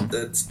 Yeah,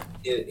 that's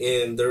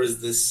and there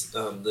was this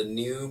the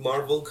new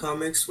Marvel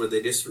comics where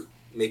they just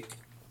make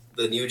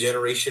the new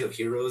generation of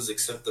heroes,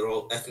 except they're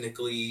all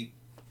ethnically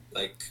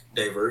like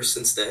diverse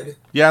instead.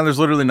 Yeah, and there's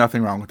literally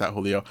nothing wrong with that,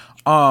 Julio.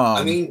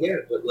 I mean, yeah,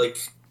 but like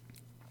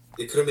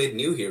they could have made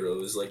new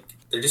heroes. Like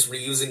they're just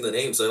reusing the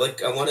names. I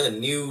want a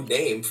new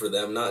name for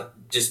them, not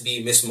just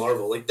be Miss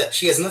Marvel. Like that,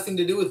 she has nothing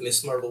to do with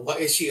Miss Marvel. Why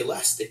is she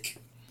elastic?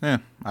 Yeah,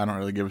 I don't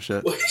really give a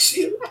shit. Why is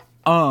she?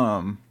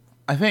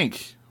 I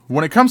think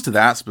when it comes to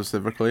that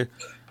specifically,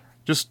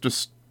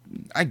 just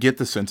I get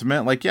the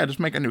sentiment. Like, yeah, just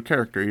make a new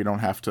character. You don't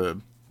have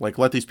to like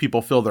let these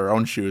people fill their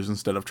own shoes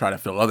instead of trying to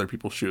fill other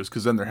people's shoes,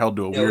 because then they're held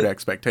to a weird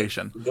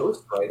expectation.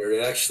 Ghost Rider,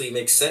 it actually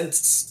makes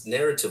sense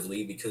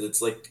narratively because it's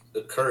like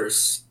a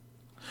curse.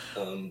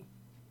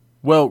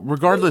 Well,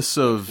 regardless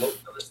of,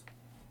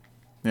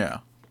 yeah,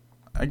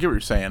 I get what you're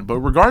saying, but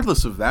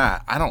regardless of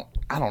that, I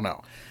don't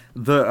know.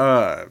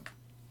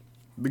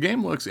 The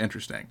game looks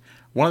interesting.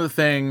 One of the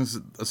things,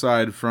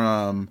 aside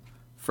from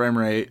frame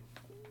rate,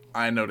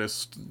 I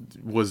noticed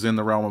was in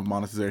the realm of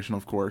monetization,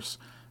 of course.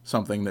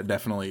 Something that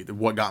definitely,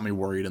 what got me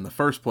worried in the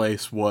first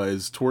place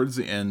was towards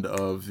the end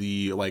of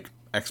the like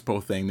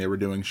expo thing they were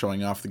doing,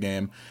 showing off the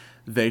game,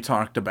 they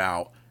talked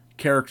about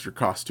character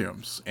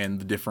costumes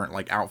and the different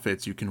like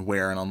outfits you can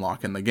wear and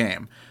unlock in the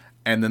game.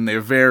 And then they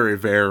very,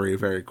 very,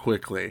 very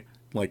quickly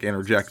like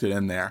interjected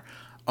in there,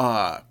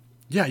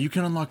 yeah, you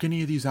can unlock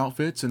any of these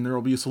outfits, and there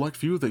will be a select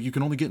few that you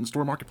can only get in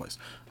store marketplace.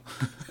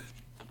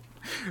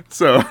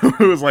 So it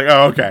was like,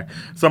 oh, okay.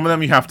 Some of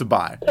them you have to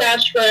buy.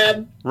 Cash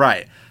grab.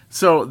 Right.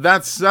 So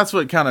that's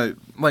what kind of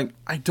like,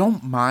 I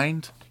don't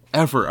mind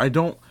ever.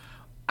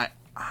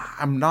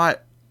 I'm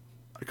not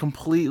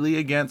completely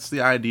against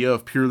the idea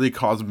of purely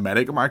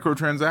cosmetic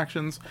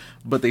microtransactions,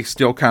 but they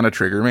still kind of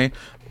trigger me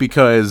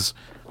because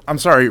I'm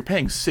sorry, you're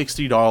paying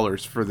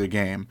 $60 for the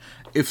game.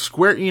 If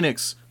Square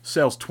Enix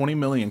sells 20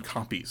 million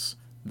copies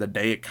the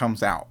day it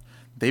comes out,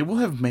 they will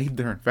have made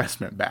their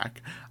investment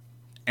back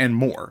and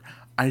more.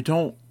 I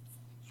don't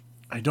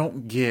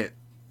get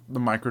the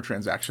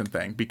microtransaction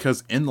thing,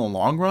 because in the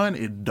long run,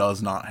 it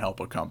does not help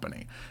a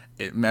company.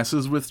 It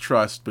messes with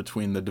trust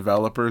between the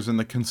developers and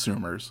the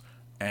consumers,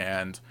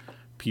 and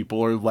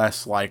people are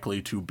less likely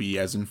to be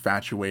as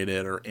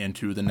infatuated or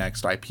into the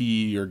next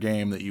IP or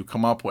game that you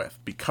come up with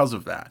because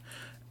of that.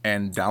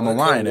 And down the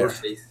line,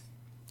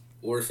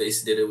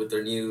 Warface did it with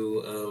their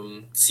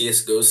new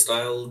CS:GO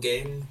style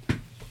game.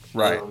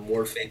 Right.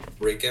 Warface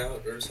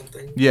Breakout or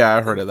something. Yeah,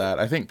 I heard of that.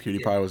 I think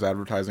PewDiePie was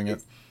advertising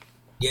it.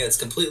 Yeah, it's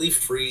completely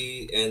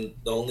free, and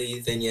the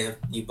only thing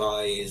you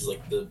buy is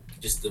like the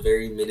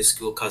very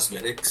minuscule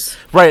cosmetics.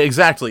 Right,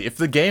 exactly. If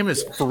the game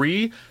is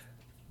free,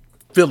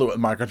 fill it with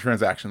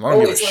microtransactions. I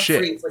don't give a shit.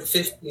 Free. It's like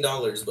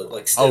 $15, but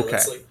like still, Okay.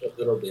 it's like a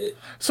little bit.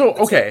 So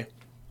okay,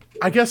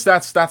 I guess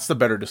that's the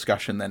better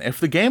discussion then. If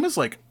the game is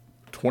like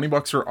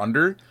 $20 or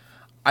under,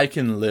 I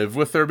can live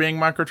with there being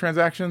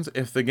microtransactions.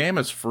 If the game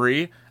is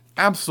free,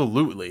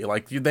 absolutely.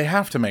 Like they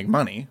have to make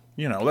money.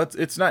 You know,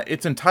 it's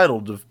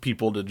entitled of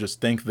people to just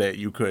think that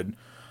you could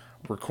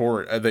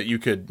record that you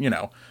could,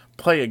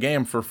 play a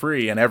game for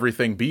free and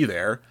everything be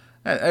there.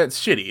 It's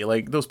shitty.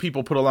 Like those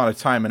people put a lot of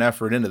time and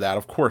effort into that.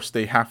 Of course,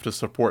 they have to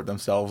support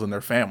themselves and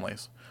their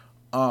families.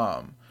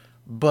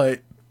 But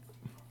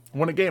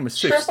when a game is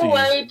 $60,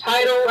 AAA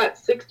title at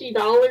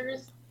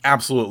 $60.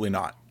 Absolutely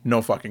not.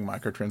 No fucking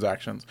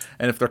microtransactions.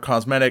 And if they're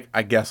cosmetic,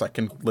 I guess I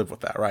can live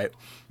with that, right?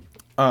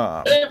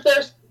 If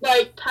there's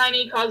like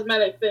tiny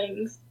cosmetic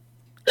things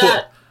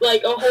that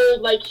like a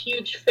whole like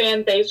huge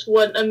fan base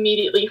would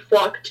immediately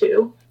flock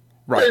to.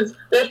 Right. Because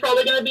there's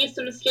probably going to be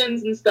some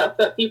skins and stuff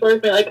that people are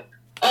going to be like,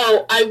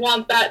 oh, I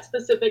want that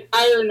specific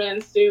Iron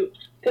Man suit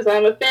because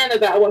I'm a fan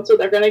of that one, so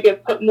they're going to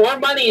put more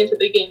money into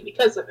the game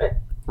because of it.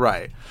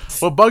 Right.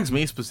 What bugs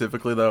me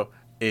specifically, though,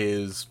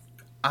 is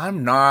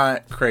I'm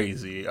not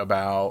crazy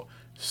about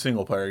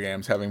single-player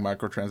games having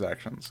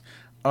microtransactions.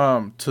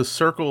 To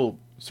circle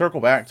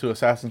back to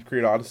Assassin's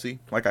Creed Odyssey,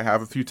 like I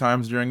have a few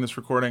times during this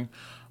recording,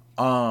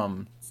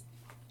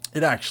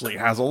 it actually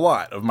has a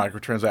lot of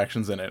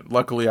microtransactions in it.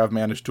 Luckily, I've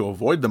managed to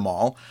avoid them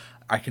all.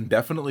 I can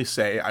definitely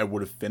say I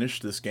would have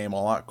finished this game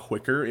a lot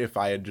quicker if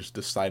I had just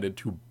decided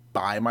to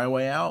buy my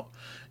way out.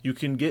 You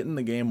can get in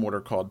the game what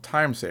are called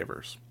time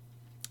savers.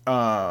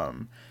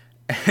 And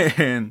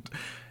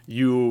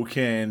you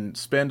can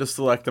spend a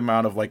select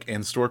amount of like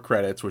in-store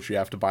credits, which you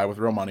have to buy with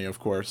real money, of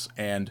course,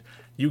 and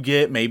you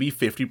get maybe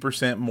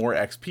 50% more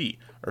XP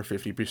or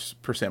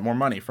 50% more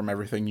money from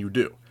everything you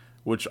do,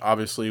 which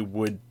obviously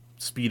would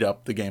speed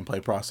up the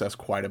gameplay process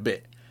quite a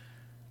bit.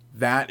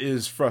 That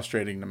is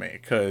frustrating to me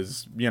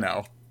because,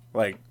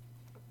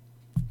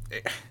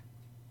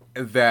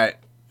 that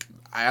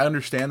I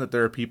understand that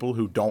there are people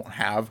who don't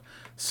have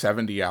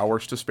 70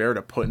 hours to spare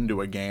to put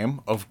into a game,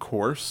 of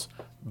course,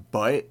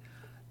 but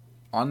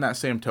on that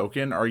same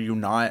token, are you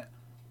not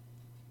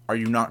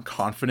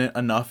confident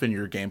enough in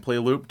your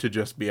gameplay loop to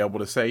just be able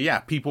to say, yeah,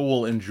 people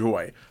will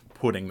enjoy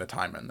putting the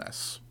time in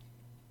this?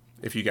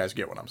 If you guys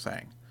get what I'm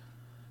saying.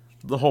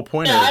 The whole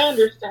point Yeah, I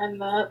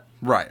understand that.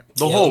 Right.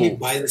 Let me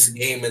buy this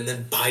game and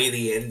then buy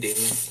the ending.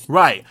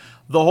 Right.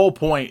 The whole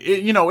point,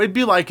 it'd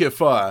be like if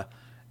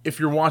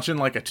you're watching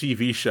like a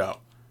TV show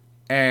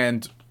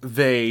and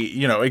they,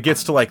 it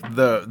gets to like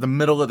the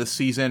middle of the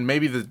season,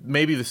 maybe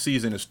the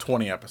season is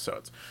 20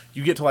 episodes.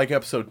 You get to like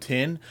episode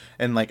 10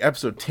 and like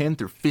episode 10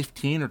 through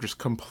 15 are just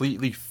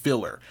completely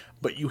filler,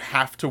 but you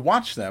have to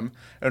watch them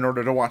in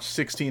order to watch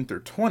 16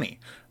 through 20.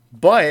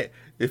 But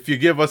if you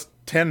give us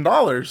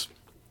 $10,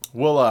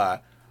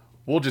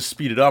 we'll just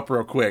speed it up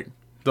real quick.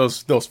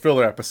 Those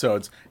filler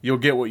episodes, you'll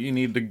get what you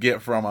need to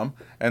get from them,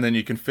 and then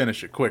you can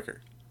finish it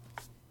quicker.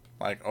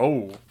 Like,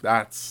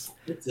 it's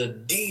a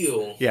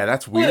deal. Yeah,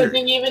 that's Well, weird. do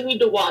you even need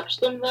to watch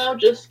them though?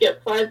 Just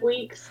skip 5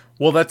 weeks.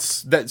 Well,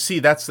 that's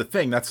the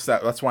thing.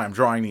 That's why I'm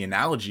drawing the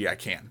analogy. I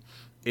can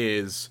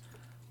is,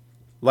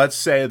 let's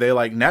say they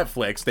like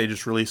Netflix. They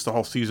just release the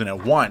whole season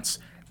at once,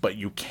 but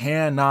you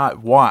cannot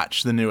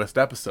watch the newest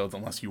episodes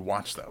unless you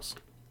watch those.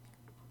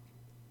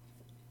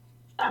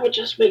 That would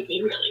just make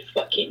me really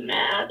fucking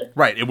mad.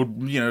 Right. It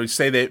would,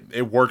 say that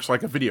it works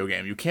like a video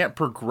game. You can't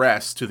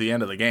progress to the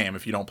end of the game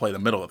if you don't play the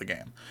middle of the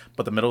game.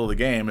 But the middle of the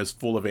game is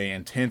full of an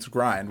intense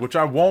grind, which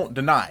I won't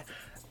deny.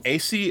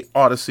 AC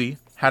Odyssey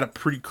had a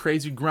pretty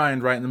crazy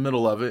grind right in the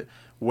middle of it,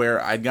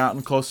 where I'd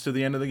gotten close to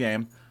the end of the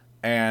game,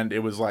 and it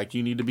was like,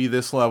 you need to be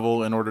this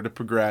level in order to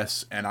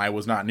progress, and I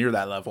was not near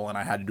that level, and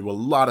I had to do a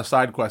lot of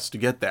side quests to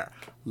get there.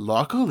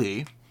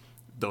 Luckily,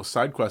 those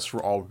side quests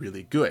were all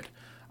really good.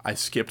 I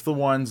skipped the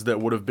ones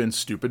that would have been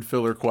stupid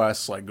filler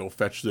quests, like go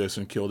fetch this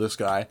and kill this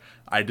guy.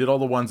 I did all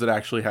the ones that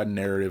actually had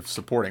narrative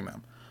supporting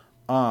them.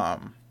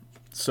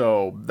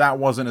 So that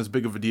wasn't as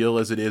big of a deal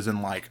as it is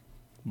in, like,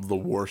 the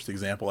worst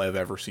example I've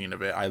ever seen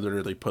of it. I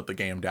literally put the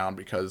game down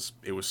because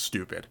it was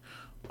stupid.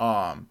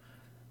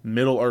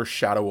 Middle-earth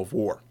Shadow of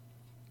War.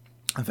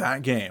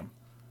 That game,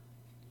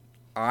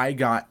 I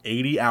got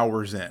 80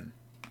 hours in,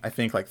 I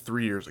think, like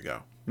 3 years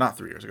ago. Not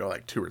 3 years ago,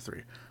 like 2 or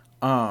 3.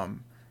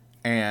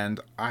 And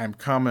I'm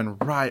coming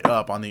right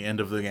up on the end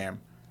of the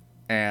game,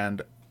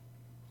 and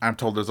I'm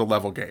told there's a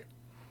level gate.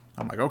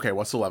 I'm like, okay,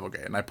 what's the level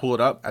gate? And I pull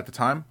it up. At the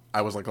time,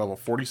 I was like level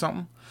 40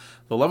 something.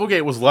 The level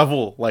gate was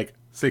level like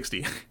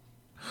 60.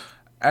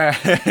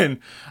 And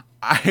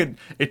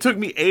it took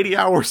me 80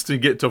 hours to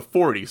get to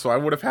 40, so I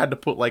would have had to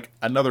put like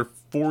another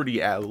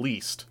 40 at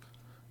least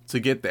to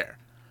get there.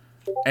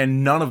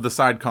 And none of the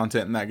side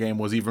content in that game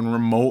was even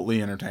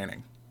remotely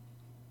entertaining.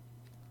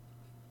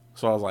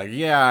 So I was like,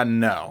 yeah,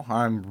 no,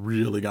 I'm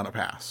really gonna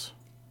pass.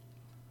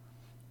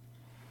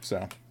 So,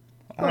 I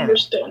don't know.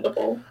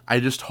 Understandable. I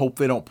just hope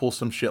they don't pull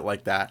some shit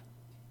like that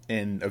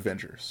in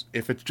Avengers.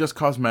 If it's just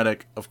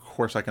cosmetic, of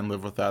course I can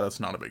live with that. That's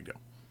not a big deal.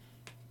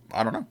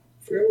 I don't know.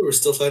 I forgot we were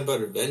still talking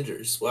about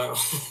Avengers. Wow.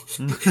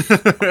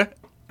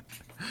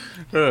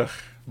 Ugh.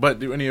 But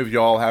do any of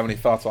y'all have any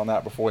thoughts on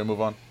that before we move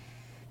on?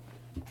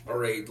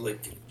 Alright,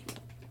 like,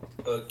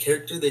 a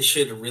character they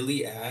should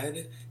really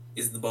add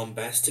is the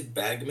bombastic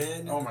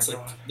bagman. Oh my it's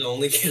God. Like the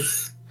only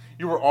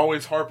You were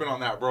always harping on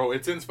that, bro.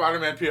 It's in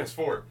Spider-Man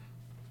PS4.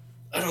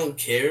 I don't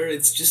care.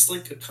 It's just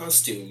like a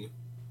costume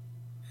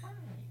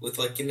with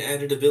like an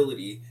added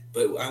ability,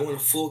 but I want a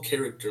full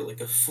character, like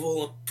a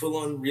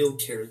full-on real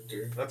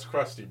character. That's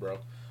crusty, bro.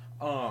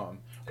 What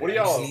do I just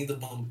y'all need the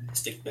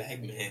bombastic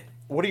bagman.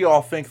 What do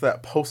y'all think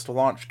that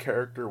post-launch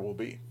character will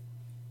be?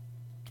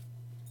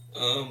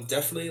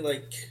 Definitely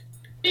like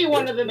Be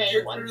one of the main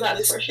character ones, that's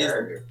list for is sure.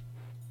 there?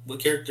 What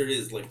character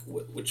is like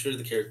which are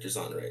the characters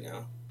on right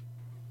now?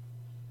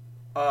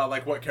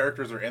 Like what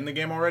characters are in the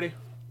game already?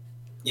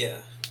 Yeah.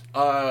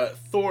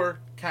 Thor,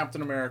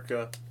 Captain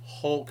America,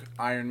 Hulk,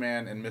 Iron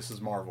Man, and Mrs.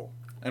 Marvel.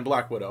 And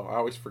Black Widow. I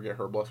always forget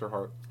her, bless her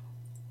heart.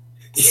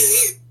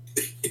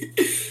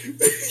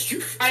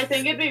 I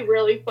think it'd be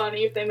really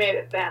funny if they made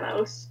it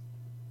Thanos.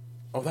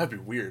 Oh, that'd be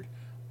weird.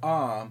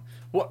 Well,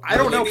 I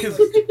don't know, because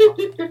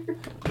Maybe,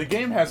 the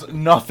game has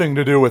nothing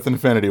to do with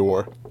Infinity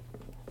War.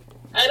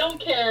 I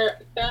don't care.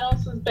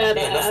 Thanos is Yeah,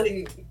 badass.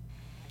 nothing.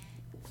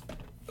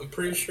 I'm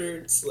pretty sure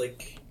it's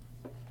like.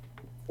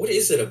 What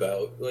is it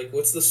about? Like,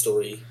 what's the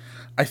story?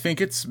 I think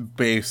it's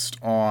based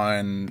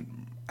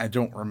on... I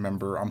don't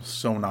remember. I'm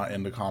so not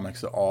into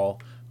comics at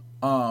all.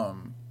 I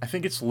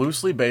think it's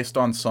loosely based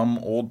on some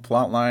old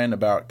plotline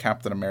about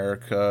Captain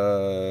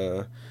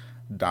America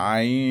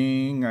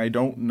dying. I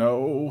don't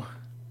know.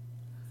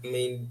 I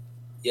mean,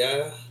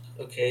 yeah,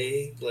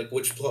 okay. Like,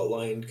 which plot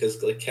line?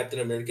 Because, like, Captain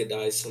America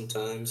dies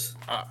sometimes.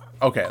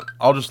 Okay,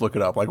 I'll just look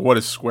it up. Like, what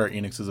is Square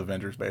Enix's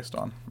Avengers based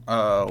on?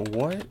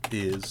 What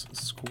is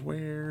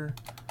Square...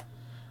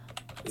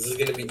 This is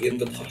gonna be in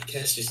the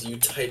podcast, just you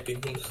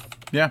typing.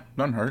 Yeah,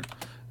 none hurt.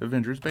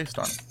 Avengers based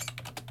on.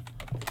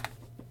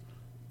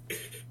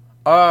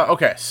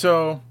 Okay,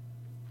 so...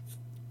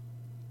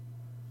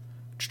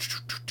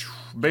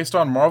 Based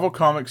on Marvel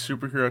Comics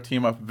superhero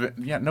team-up...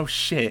 Yeah, no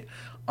shit.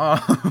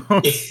 Okay,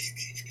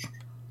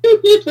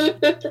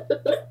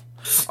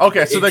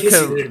 so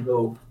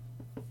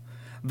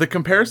the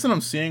comparison I'm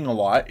seeing a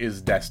lot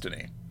is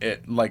Destiny.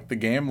 Like, the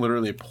game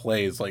literally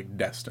plays like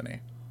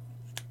Destiny.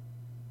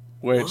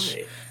 Which,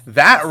 Why?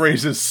 that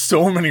raises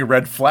so many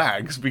red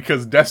flags,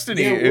 because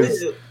Destiny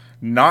is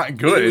not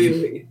good.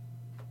 Wait.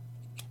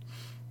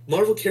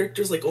 Marvel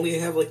characters, like, only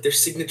have, like, their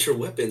signature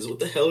weapons. What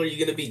the hell are you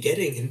gonna be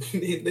getting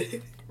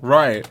in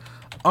Right.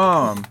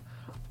 I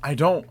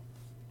don't...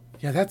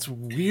 Yeah, that's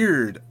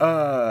weird.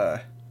 Oh,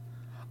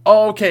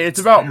 okay,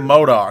 it's about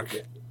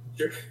MODOK.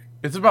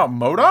 It's about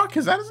MODOK?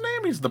 Is that his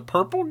name? He's the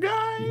purple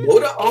guy?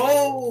 MODOK?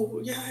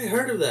 Oh, yeah, I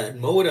heard of that.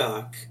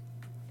 MODOK.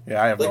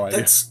 Yeah, I have no Like,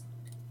 idea.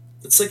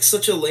 that's like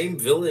such a lame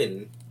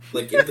villain.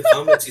 Like, in the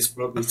comics, he's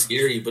probably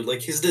scary, but,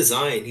 like, his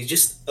design, he's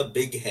just a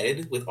big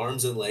head with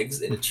arms and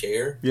legs in a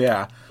chair.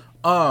 Yeah.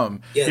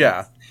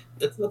 Yeah.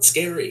 That's not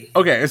scary.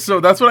 Okay,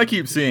 so that's what I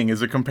keep seeing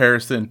is a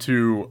comparison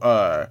to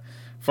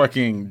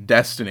fucking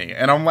Destiny.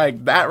 And I'm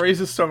like, that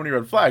raises so many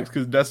red flags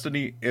because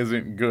Destiny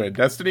isn't good.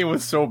 Destiny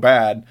was so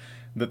bad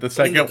that the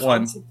second the one...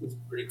 concept is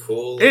pretty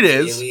cool. It Like,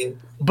 is, alien,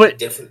 but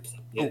different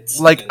planets,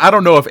 like, and- I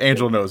don't know if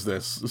Angel knows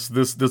this.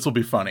 This will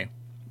be funny.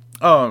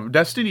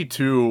 Destiny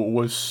 2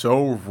 was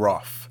so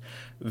rough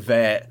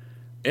that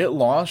it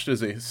launched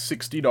as a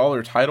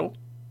 $60 title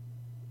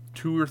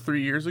 2 or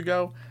 3 years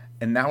ago,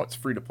 and now it's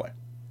free to play.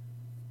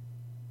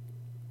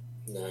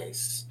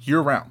 Nice. Year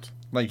round.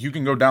 Like, you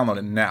can go download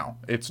it now.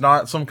 It's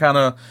not some kind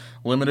of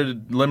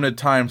limited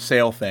time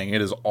sale thing.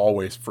 It is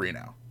always free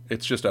now.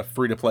 It's just a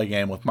free to play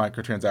game with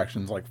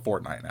microtransactions like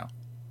Fortnite now.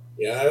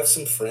 Yeah, I have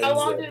some friends. How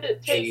long that did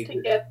it take paid-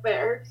 to get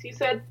there? 'Cause you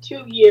said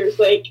 2 years.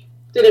 Like,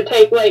 did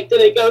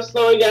it go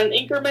slowly down in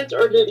increments,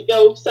 or did it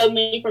go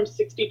suddenly from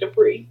 60 to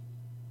free?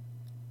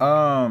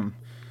 I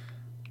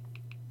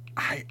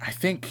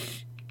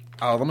think...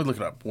 let me look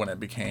it up when it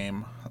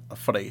became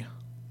free.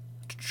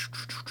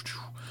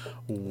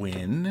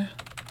 When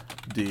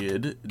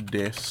did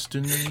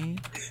Destiny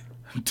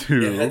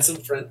 2... Yeah, I had some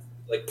friends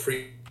like what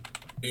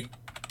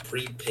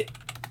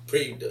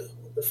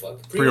the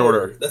fuck?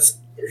 Pre-order. That's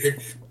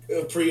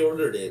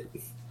pre-ordered it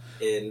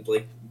and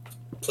like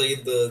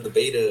played the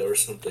beta or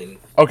something.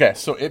 Okay,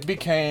 so it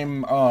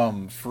became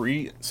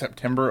free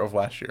September of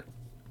last year.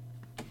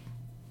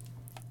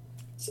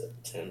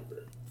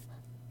 September.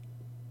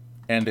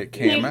 And it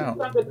came out.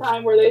 From the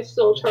time where they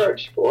still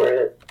charge for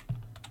it.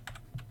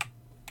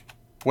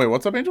 Wait,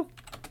 what's up, Angel?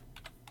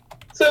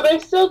 So they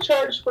still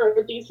charge for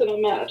a decent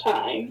amount of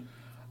time.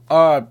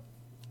 No?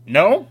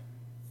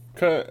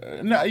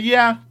 No,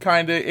 yeah,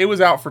 kinda. It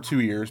was out for 2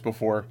 years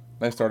before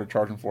they started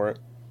charging for it.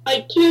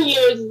 Like, 2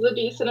 years is a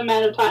decent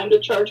amount of time to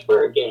charge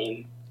for a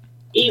game.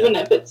 even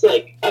if it's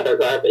like utter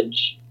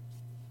garbage.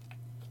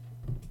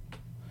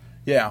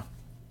 Yeah.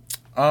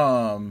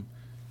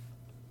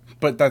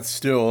 But that's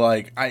still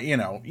like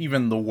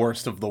even the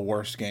worst of the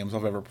worst games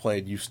I've ever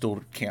played, you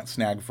still can't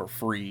snag for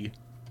free,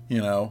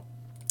 you know.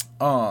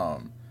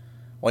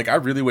 Like I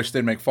really wish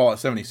they'd make Fallout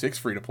 76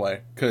 free to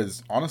play,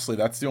 because honestly,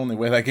 that's the only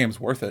way that game's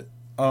worth it.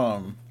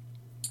 So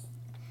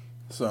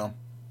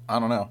I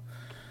don't know.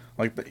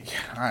 Like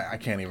I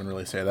can't even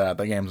really say that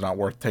game's not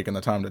worth taking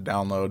the time to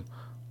download.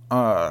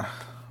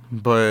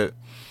 But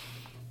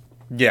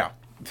yeah.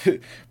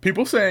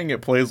 People saying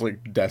it plays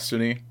like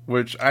Destiny,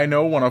 which I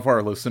know one of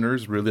our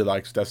listeners really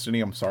likes Destiny.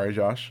 I'm sorry,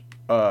 Josh.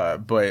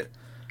 But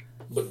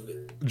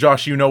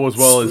Josh, you know as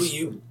well as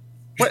you.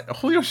 What?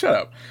 Julio, shut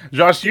up.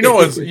 Josh, you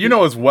know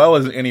as well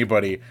as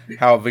anybody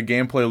how the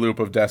gameplay loop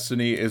of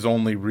Destiny is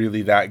only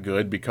really that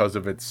good because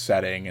of its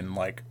setting and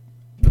like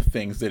the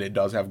things that it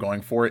does have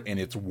going for it in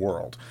its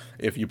world.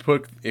 If you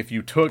took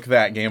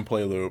that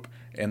gameplay loop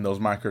and those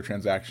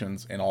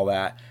microtransactions and all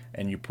that,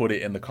 and you put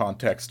it in the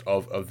context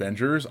of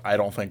Avengers, I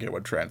don't think it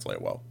would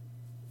translate well.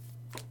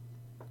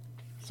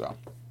 So,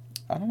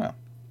 I don't know.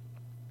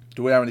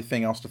 Do we have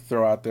anything else to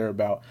throw out there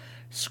about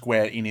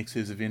Square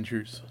Enix's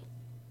Avengers?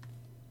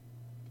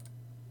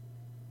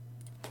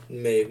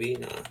 Maybe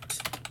not.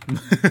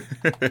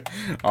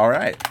 All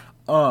right.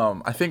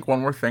 I think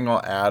one more thing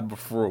I'll add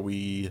before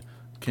we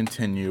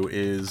continue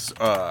is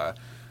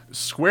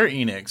Square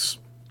Enix.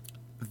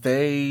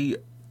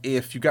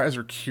 If you guys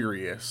are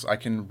curious, I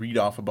can read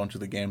off a bunch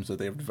of the games that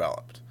they've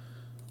developed.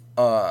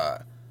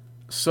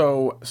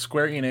 So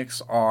Square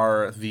Enix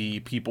are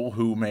the people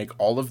who make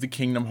all of the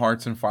Kingdom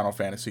Hearts and Final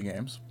Fantasy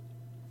games.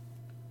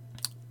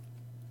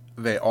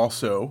 They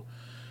also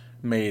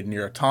made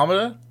Nier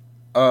Automata.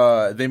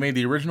 They made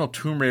the original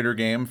Tomb Raider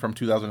game from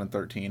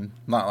 2013.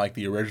 Not like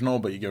the original,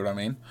 but you get what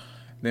I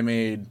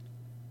mean.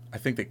 I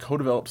think they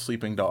co-developed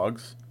Sleeping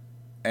Dogs.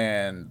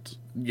 And,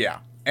 yeah.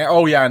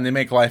 And they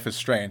make Life is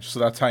Strange, so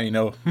that's how you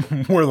know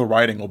where the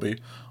writing will be.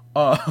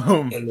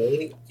 And the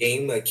only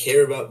game I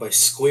care about by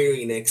Square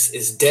Enix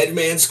is Dead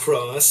Man's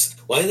Cross.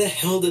 Why the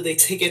hell did they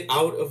take it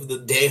out of the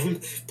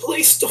damn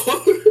Play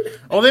Store?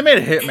 Oh, they made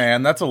a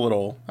Hitman. That's a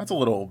little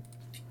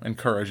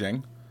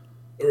encouraging.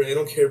 Alright, I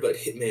don't care about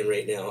Hitman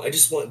right now. I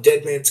just want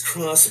Dead Man's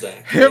Cross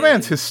back.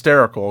 Hitman's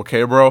hysterical,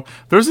 okay, bro?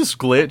 There's this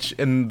glitch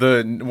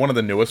in one of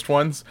the newest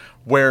ones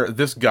where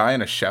this guy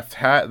in a chef's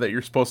hat that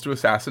you're supposed to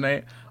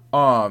assassinate,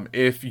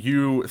 if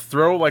you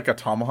throw like a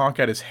tomahawk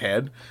at his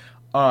head,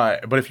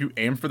 but if you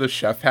aim for the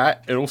chef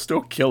hat, it'll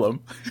still kill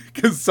him.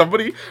 Because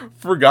somebody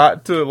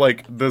forgot to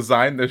like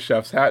design the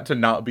chef's hat to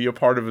not be a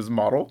part of his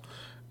model.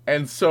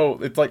 And so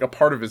it's like a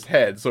part of his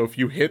head. So if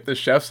you hit the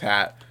chef's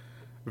hat,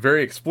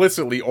 very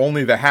explicitly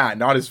only the hat,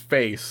 not his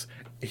face,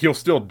 he'll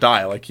still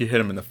die like you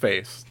hit him in the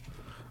face.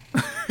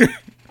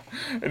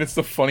 And it's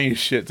the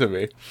funniest shit to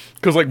me.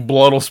 Because like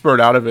blood will spurt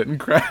out of it and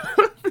crap.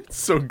 It's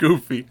so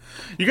goofy.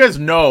 You guys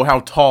know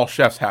how tall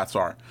chef's hats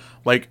are.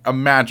 Like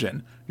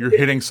imagine you're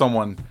hitting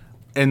someone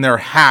in their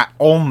hat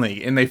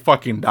only and they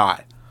fucking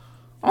die.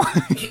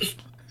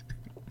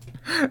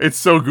 It's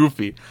so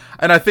goofy.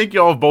 And I think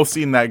y'all have both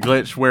seen that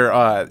glitch where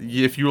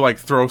if you like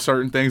throw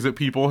certain things at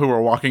people who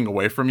are walking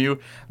away from you,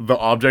 the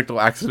object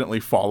will accidentally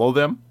follow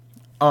them.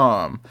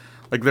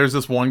 Like there's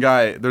this one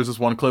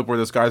clip where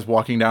this guy's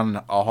walking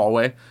down a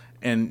hallway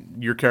and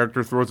your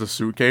character throws a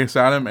suitcase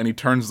at him and he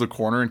turns the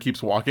corner and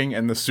keeps walking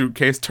and the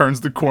suitcase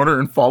turns the corner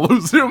and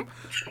follows him.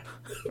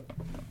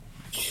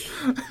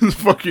 It's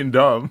fucking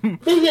dumb.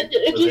 Does it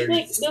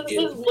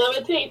just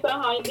levitate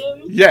behind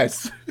him?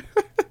 Yes.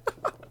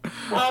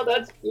 Oh,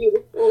 that's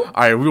beautiful.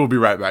 Alright, we will be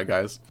right back,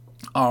 guys.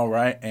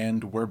 Alright,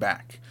 and we're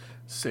back.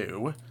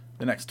 So,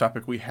 the next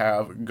topic we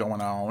have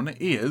going on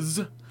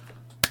is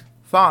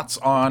thoughts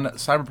on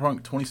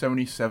Cyberpunk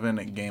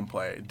 2077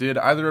 gameplay. Did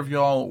either of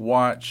y'all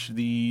watch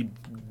the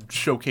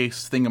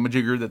showcase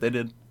thingamajigger that they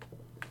did?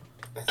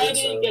 I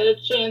didn't get a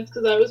chance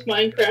because I was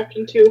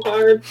Minecrafting too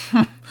hard.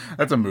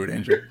 That's a mood,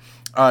 Angel.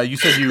 You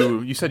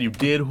said you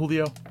did,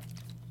 Julio?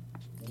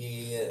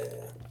 Yeah.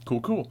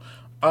 Cool.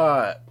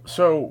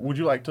 So would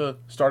you like to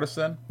start us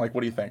then? Like,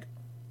 what do you think?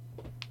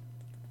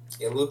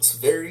 It looks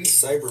very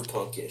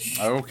cyberpunkish.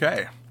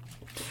 Okay.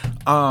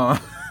 I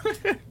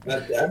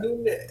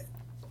mean,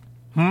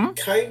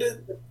 kind of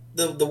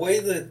the way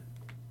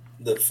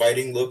the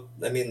fighting looked.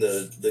 I mean,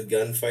 the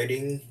gun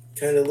fighting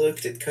kind of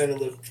looked. It kind of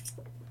looked,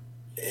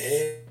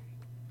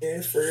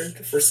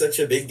 for such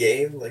a big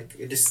game. Like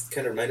it just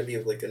kind of reminded me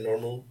of like a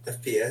normal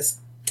FPS.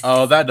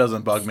 Oh, that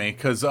doesn't bug me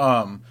because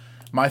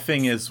my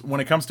thing is, when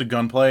it comes to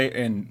gunplay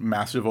and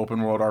massive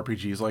open world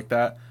RPGs like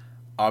that,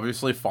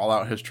 obviously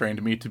Fallout has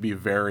trained me to be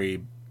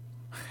very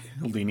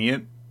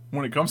lenient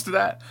when it comes to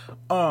that.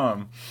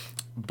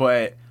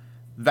 But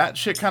that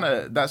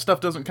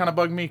stuff doesn't kind of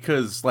bug me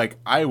because, like,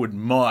 I would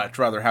much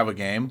rather have a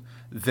game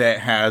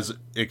that has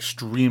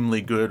extremely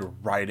good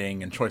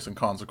writing and choice and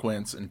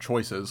consequence and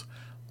choices,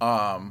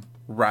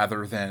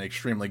 rather than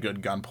extremely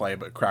good gunplay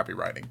but crappy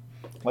writing.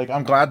 Like,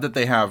 I'm glad that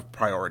they have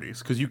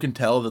priorities, because you can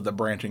tell that the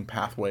branching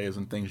pathways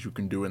and things you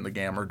can do in the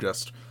game are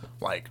just,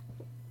 like,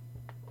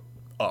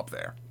 up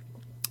there.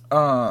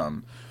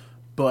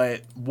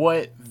 But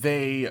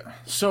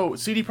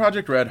CD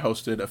Projekt Red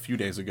hosted a few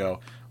days ago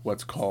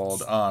what's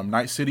called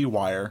Night City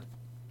Wire.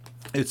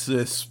 It's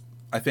this,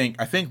 I think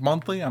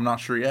monthly, I'm not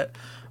sure yet,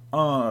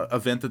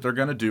 event that they're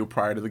going to do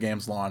prior to the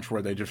game's launch,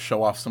 where they just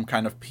show off some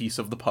kind of piece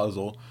of the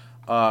puzzle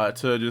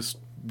to just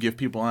give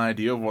people an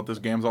idea of what this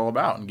game's all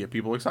about and get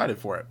people excited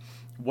for it.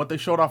 What they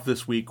showed off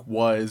this week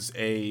was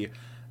a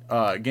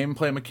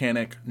gameplay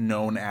mechanic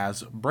known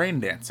as brain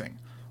dancing.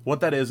 What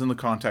that is in the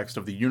context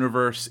of the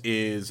universe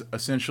is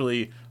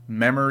essentially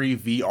memory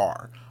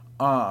VR.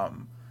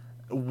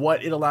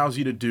 What it allows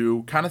you to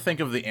do, kind of think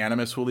of the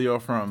Animus, Julio,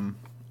 from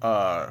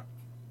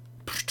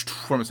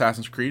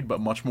Assassin's Creed,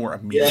 but much more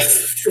immediate.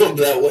 Yeah, from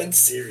that one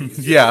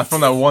series. Yeah, from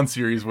that one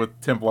series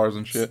with Templars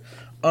and shit.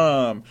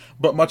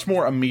 But much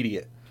more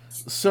immediate.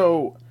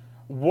 So,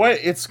 what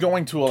it's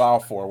going to allow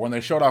for, when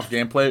they showed off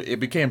gameplay, it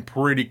became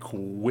pretty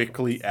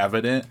quickly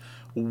evident.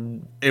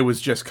 It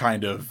was just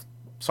kind of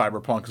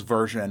Cyberpunk's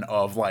version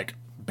of, like,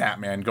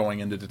 Batman going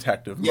into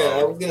detective mode. Yeah,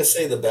 I was going to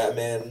say the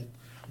Batman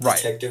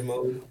detective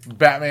mode.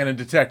 Batman in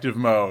detective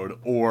mode,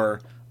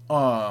 or,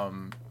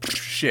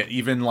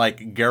 even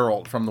like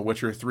Geralt from The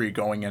Witcher 3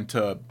 going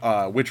into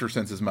Witcher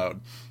Senses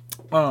mode.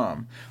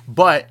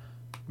 But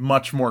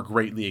much more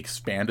greatly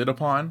expanded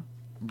upon.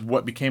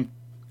 What became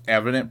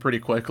evident pretty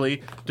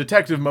quickly,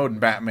 detective mode in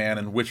Batman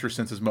and Witcher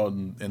Senses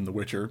mode in The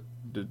Witcher.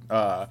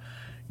 The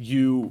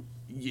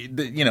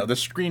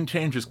screen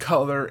changes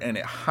color and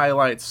it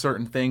highlights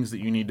certain things that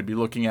you need to be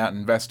looking at and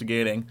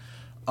investigating.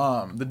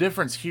 The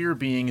difference here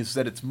being is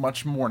that it's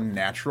much more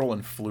natural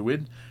and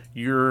fluid.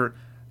 You're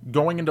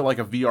going into like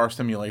a VR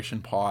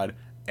simulation pod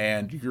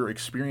and you're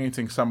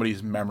experiencing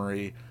somebody's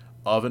memory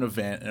of an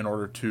event in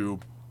order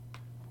to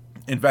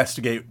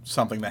investigate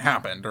something that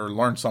happened or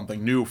learn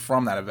something new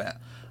from that event.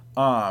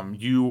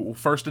 You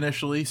first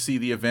initially see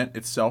the event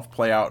itself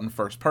play out in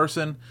first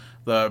person.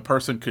 The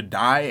person could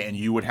die and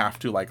you would have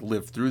to like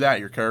live through that.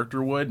 Your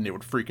character would, and it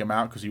would freak him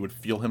out because he would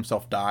feel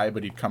himself die,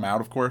 but he'd come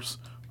out, of course.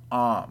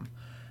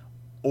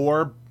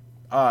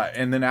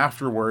 And then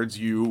afterwards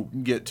you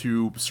get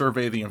to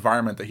survey the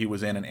environment that he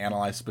was in and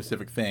analyze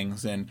specific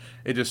things, and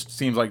it just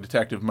seems like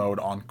detective mode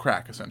on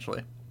crack,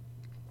 essentially.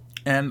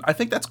 And I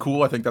think that's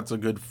cool. I think that's a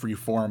good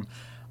freeform,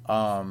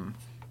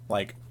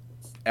 like,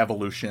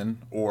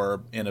 evolution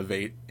or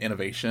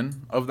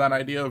innovation of that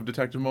idea of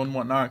detective mode and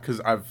whatnot,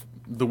 because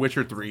The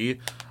Witcher 3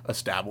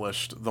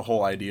 established the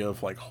whole idea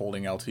of like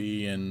holding LT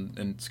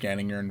and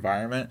scanning your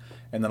environment,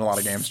 and then a lot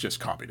of games just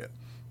copied it.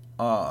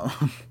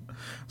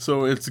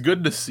 So it's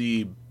good to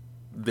see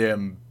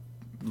them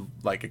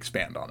like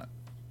expand on it.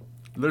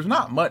 There's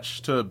not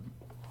much to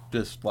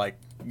just like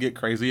get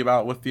crazy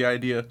about with the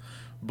idea,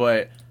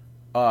 but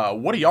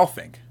what do y'all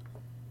think?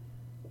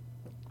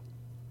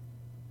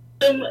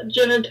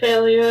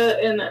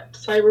 Genitalia in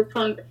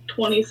Cyberpunk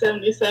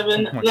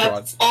 2077. Oh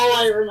That's all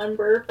I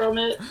remember from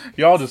it.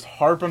 Y'all just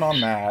harping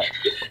on that.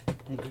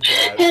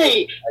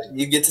 Hey!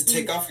 You get to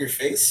take off your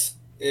face?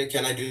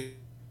 Can I do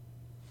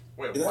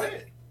Wait, that?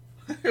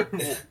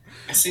 what?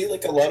 I see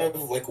like a lot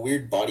of like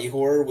weird body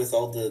horror with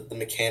all the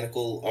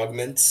mechanical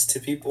augments to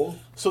people.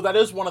 So that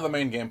is one of the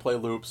main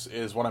gameplay loops,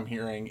 is what I'm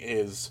hearing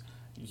is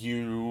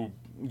you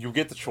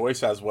get the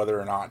choice as whether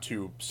or not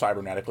to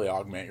cybernetically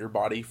augment your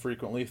body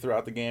frequently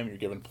throughout the game. You're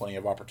given plenty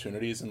of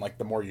opportunities, and like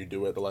the more you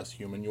do it, the less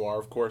human you are,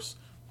 of course.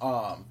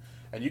 And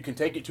you can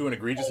take it to an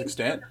egregious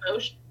extent.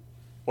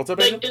 What's up,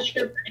 Agent? Like, does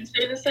your brain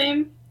stay the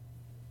same?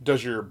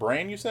 Does your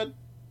brain, you said?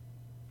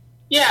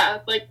 Yeah,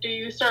 like, do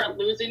you start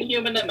losing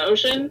human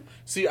emotion?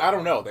 See, I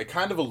don't know. They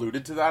kind of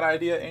alluded to that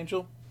idea,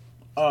 Angel.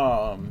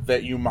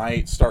 That you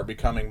might start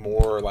becoming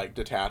more like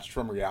detached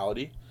from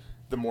reality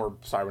the more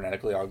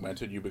cybernetically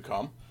augmented you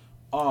become.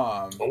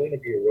 I want to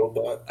be a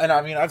robot. And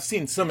I mean, I've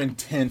seen some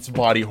intense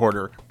body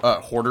horror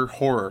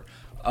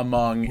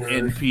among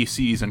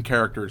NPCs and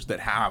characters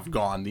that have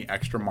gone the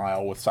extra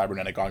mile with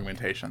cybernetic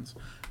augmentations.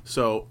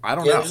 So I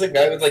don't know. There's a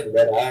guy with like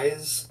red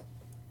eyes.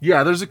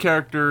 Yeah, there's a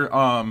character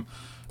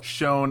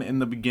shown in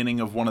the beginning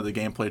of one of the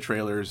gameplay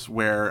trailers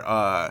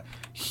where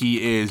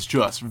he is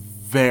just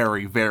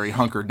very, very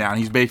hunkered down.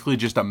 He's basically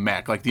just a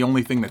mech. Like, the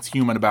only thing that's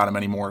human about him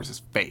anymore is his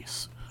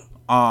face.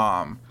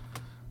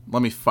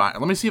 Let me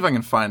see if I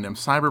can find him.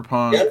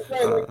 Cyberpunk. Yeah,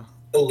 like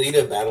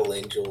Alita Battle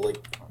Angel.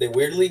 Like, they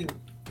weirdly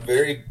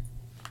very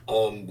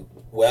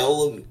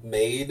well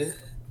made,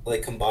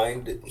 like,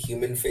 combined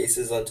human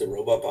faces onto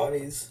robot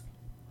bodies.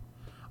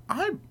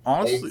 I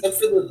honestly,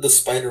 except for the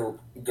spider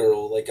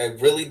girl, like I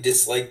really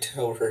disliked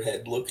how her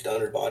head looked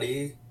on her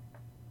body.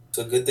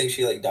 So good thing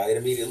she like died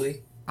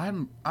immediately.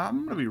 I'm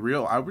gonna be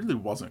real. I really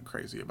wasn't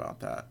crazy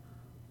about that.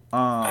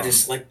 I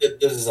just like the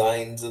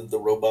designs of the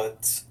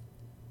robots.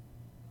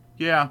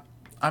 Yeah,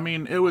 I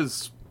mean it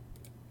was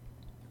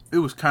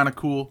kind of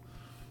cool.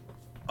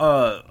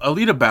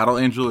 Alita Battle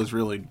Angel is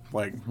really,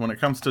 like, when it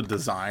comes to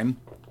design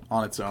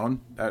on its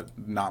own,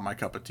 not my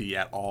cup of tea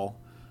at all.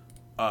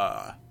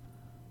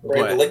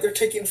 Right, but like they're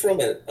taking from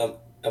a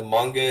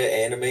manga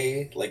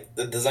anime, like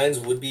the designs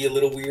would be a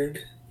little weird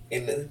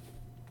in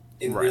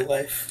real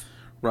life.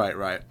 Right,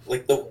 right.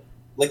 Like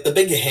the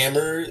big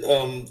hammer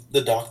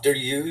the doctor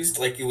used,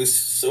 like it was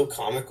so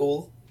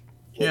comical.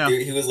 Like Yeah.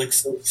 he was like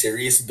so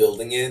serious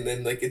building it, and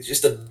then like it's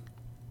just a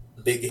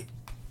big.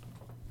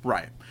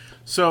 Right.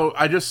 So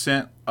I just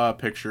sent a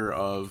picture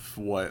of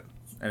what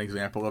an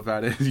example of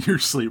that is. Your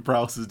sleep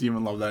paralysis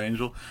demon, love that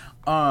angel.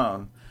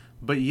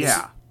 But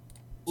yeah.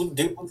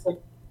 Dude looks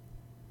like,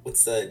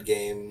 what's that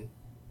game?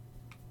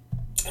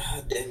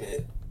 Ah, damn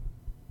it.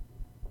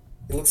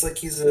 It looks like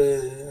he's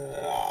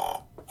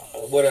a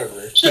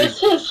whatever.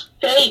 Just his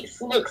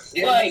face looks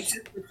like.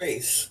 Just the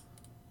face.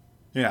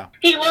 Yeah.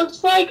 He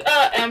looks like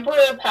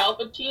Emperor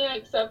Palpatine,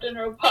 except in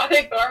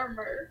robotic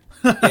armor.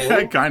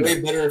 Yeah, Kind way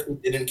of. better if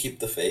he didn't keep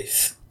the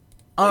face.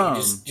 Like,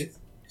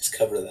 just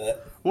cover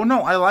that. Well,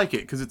 no, I like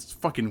it because it's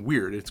fucking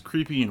weird. It's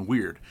creepy and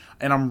weird,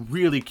 and I'm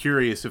really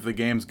curious if the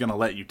game's gonna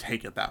let you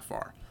take it that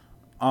far.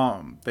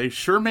 They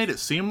sure made it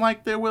seem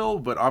like they will,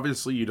 but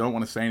obviously you don't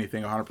want to say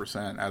anything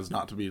 100% as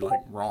not to be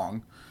like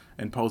wrong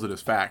and pose it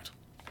as fact.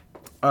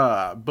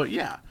 But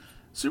yeah,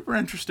 super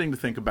interesting to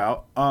think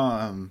about.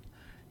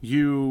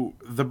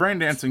 The brain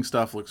dancing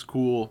stuff looks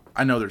cool.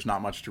 I know there's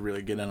not much to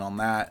really get in on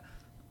that.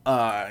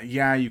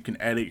 Yeah, you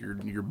can edit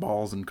your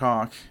balls and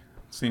cock.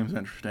 Seems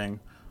interesting.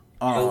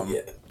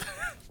 Yeah.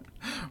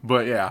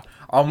 But yeah,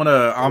 I'm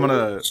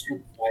gonna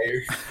Shoot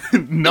fire.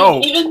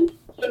 no. Even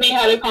we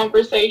had a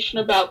conversation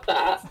about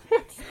that.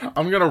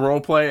 I'm gonna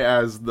roleplay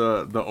as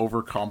the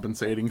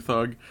overcompensating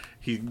thug.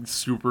 He's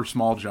super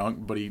small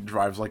junk, but he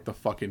drives like the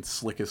fucking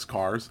slickest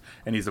cars,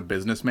 and he's a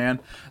businessman.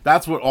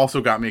 That's what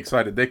also got me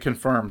excited. They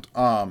confirmed,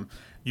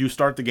 you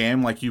start the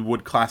game like you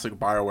would classic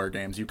BioWare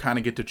games. You kind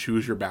of get to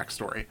choose your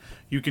backstory.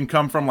 You can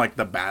come from like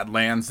the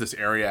Badlands, this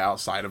area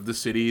outside of the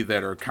city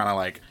that are kind of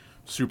like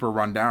super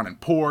rundown and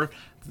poor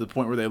to the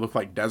point where they look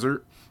like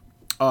desert.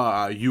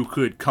 You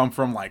could come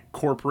from like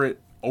corporate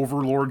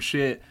overlord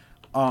shit,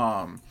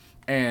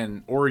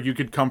 or you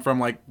could come from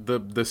like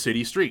the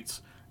city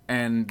streets,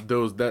 and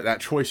that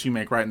choice you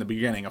make right in the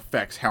beginning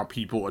affects how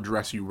people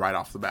address you right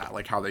off the bat,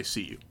 like how they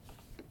see you.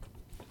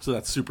 So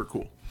that's super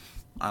cool.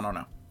 I don't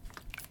know.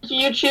 Do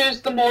you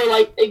choose the more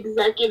like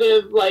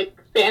executive, like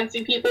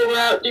fancy people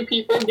route? Do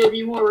people give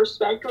you more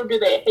respect, or do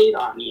they hate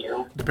on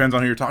you? Depends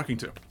on who you're talking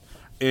to.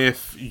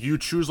 If you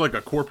choose like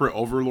a corporate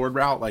overlord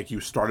route, like you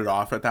started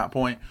off at that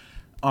point,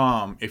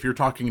 if you're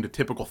talking to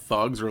typical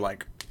thugs or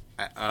like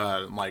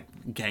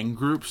gang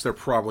groups, they're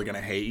probably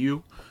gonna hate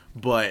you.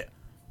 But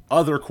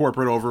other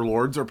corporate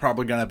overlords are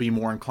probably gonna be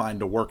more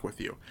inclined to work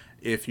with you.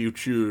 If you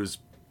choose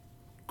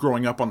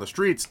growing up on the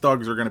streets,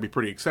 thugs are gonna be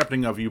pretty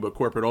accepting of you, but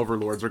corporate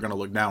overlords are gonna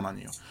look down on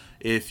you.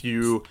 If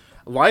you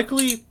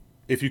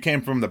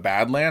came from the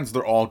Badlands,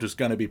 they're all just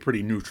gonna be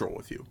pretty neutral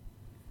with you.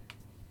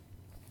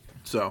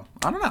 So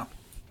I don't know.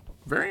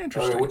 Very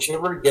interesting.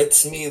 Whichever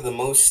gets me the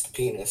most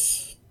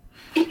penis.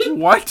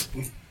 What?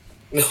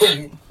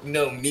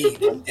 No, me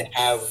to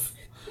have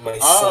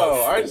myself.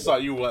 Oh, I just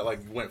thought you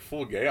went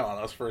full gay on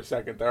us for a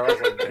second there. I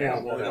was like,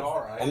 damn, well, all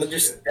right. I'm gonna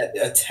just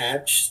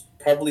attach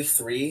probably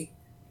 3,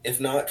 if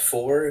not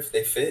 4, if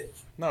they fit.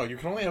 No, you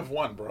can only have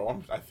 1,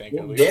 bro. I think.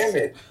 At least. Damn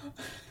it!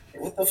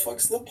 What the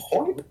fuck's the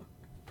point?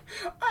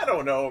 I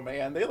don't know,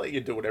 man. They let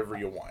you do whatever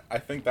you want. I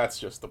think that's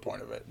just the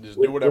point of it. Just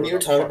do whatever. When you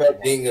were talking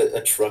about being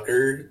a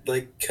trucker,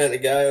 like kind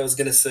of guy, I was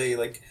gonna say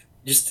like.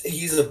 Just,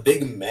 he's a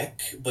big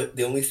mech, but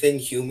the only thing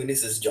human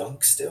is his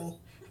junk still.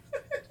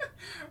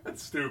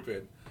 That's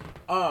stupid.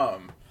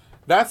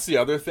 That's the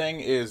other thing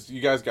is you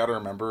guys got to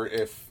remember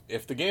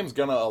if the game's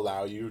gonna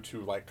allow you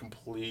to like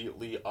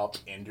completely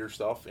up-end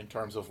yourself in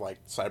terms of like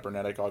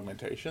cybernetic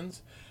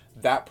augmentations,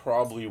 that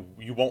probably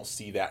you won't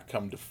see that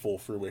come to full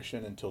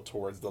fruition until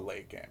towards the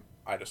late game,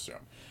 I'd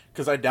assume,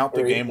 because I doubt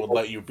the game would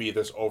let you be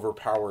this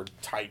overpowered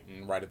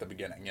titan right at the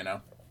beginning, you know.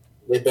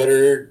 They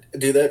better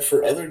do that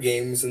for other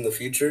games in the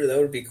future. That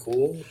would be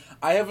cool.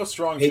 I have a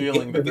strong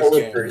feeling that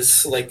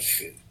this game... like...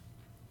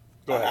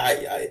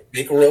 I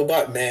make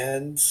robot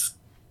mans.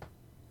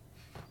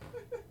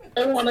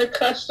 I want to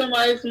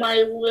customize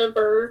my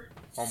liver.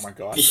 Oh my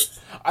god!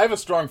 I have a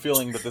strong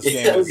feeling that this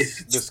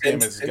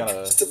game is gonna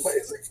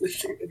customize the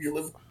shape of your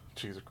liver.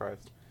 Jesus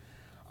Christ!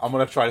 I'm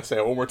gonna try to say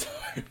it one more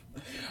time.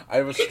 I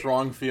have a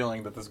strong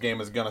feeling that this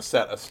game is gonna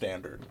set a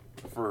standard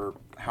for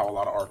how a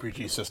lot of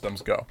RPG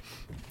systems go.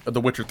 The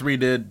Witcher 3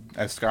 did,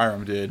 as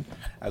Skyrim did,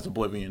 as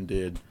Oblivion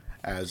did,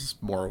 as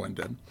Morrowind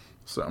did.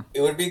 So it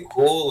would be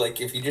cool,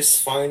 like if you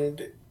just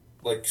find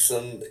like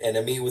some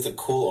enemy with a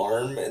cool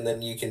arm and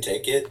then you can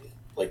take it.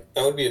 Like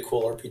that would be a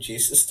cool RPG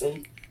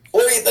system.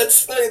 Oh wait,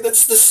 that's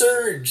the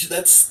Surge.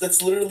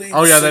 That's literally.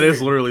 Oh yeah, that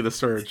is literally the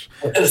Surge.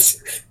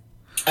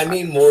 I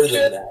mean more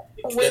than that.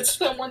 Whip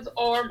someone's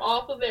arm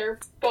off of their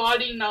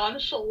body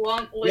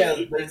nonchalantly. Yeah,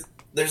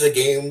 there's a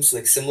games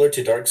like similar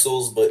to Dark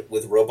Souls, but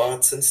with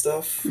robots and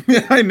stuff.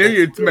 Yeah, I knew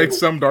you'd make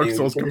some Dark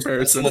Souls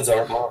comparison. Someone's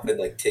arm off and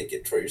like take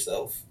it for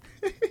yourself.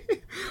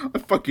 I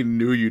fucking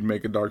knew you'd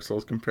make a Dark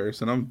Souls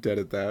comparison. I'm dead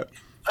at that.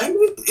 I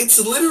mean, it's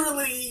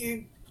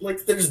literally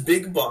like there's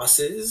big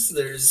bosses,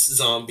 there's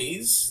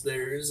zombies,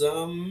 there's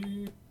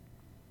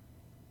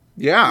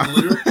Yeah.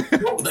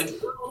 Literally, like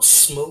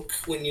smoke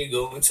when you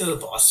go into the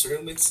boss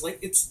room. It's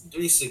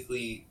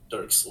basically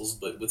Dark Souls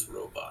but with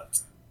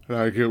robots.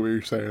 I get what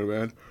you're saying,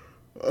 man.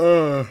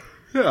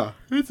 Yeah,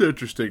 it's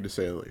interesting to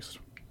say the least.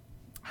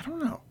 I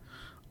don't know.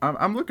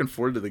 I'm looking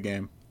forward to the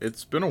game.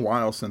 It's been a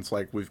while since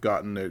like we've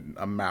gotten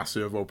a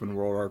massive open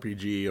world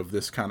RPG of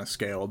this kind of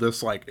scale,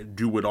 this like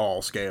do it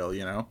all scale,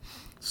 you know.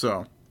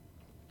 So,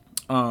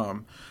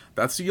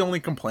 that's the only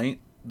complaint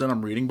that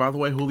I'm reading. By the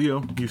way,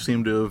 Julio, you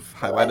seem to have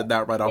highlighted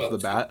that right off the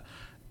bat.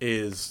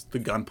 Is the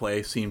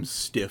gunplay seems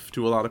stiff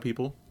to a lot of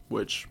people,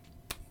 which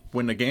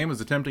when the game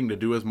is attempting to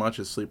do as much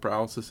as sleep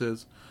paralysis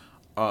is,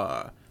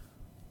 I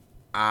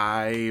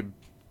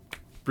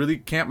really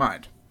can't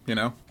mind, you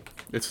know?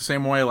 It's the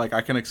same way, like,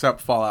 I can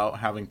accept Fallout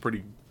having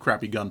pretty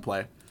crappy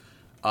gunplay.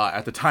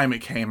 At the time it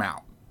came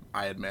out,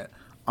 I admit.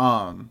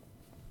 Like,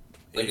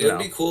 it would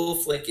be cool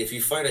if, like, if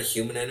you fight a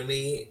human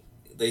enemy,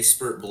 they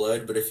spurt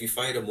blood, but if you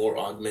fight a more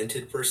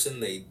augmented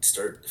person, they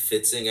start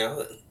fizzing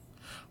out.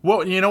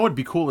 Well, you know what would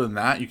be cooler than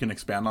that? You can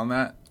expand on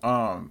that.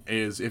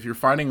 Is if you're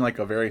fighting, like,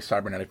 a very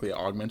cybernetically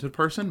augmented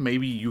person,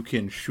 maybe you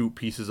can shoot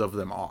pieces of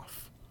them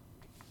off.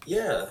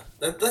 Yeah,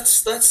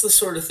 that's the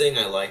sort of thing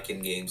I like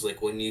in games.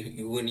 Like when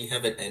you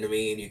have an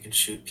enemy and you can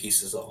shoot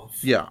pieces off.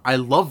 Yeah, I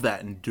love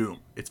that in Doom.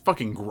 It's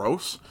fucking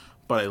gross,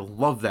 but I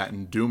love that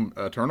in Doom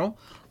Eternal.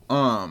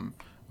 One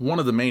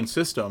of the main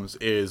systems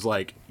is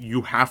like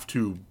you have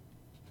to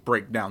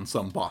break down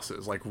some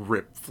bosses, like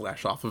rip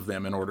flesh off of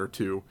them in order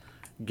to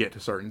get to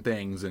certain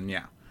things, and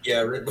yeah.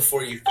 Yeah, right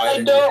before you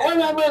fight. I don't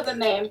remember the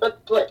name,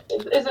 but like,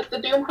 is it the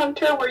Doom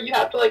Hunter where you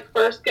have to like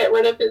first get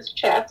rid of his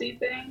chassis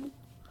thing?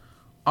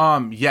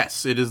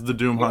 Yes, it is the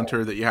Doom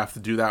Hunter that you have to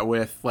do that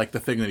with, like the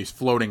thing that he's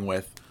floating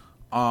with.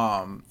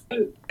 And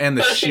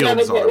the First shields you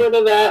gotta get rid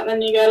of that, and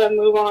then you gotta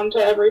move on to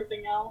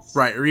everything else.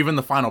 Right, or even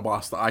the final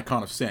boss, the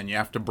Icon of Sin. You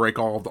have to break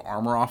all of the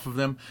armor off of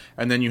them,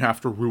 and then you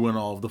have to ruin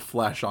all of the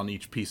flesh on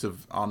each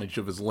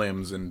of his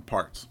limbs and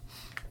parts.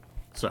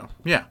 So,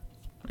 yeah.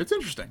 It's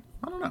interesting.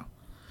 I don't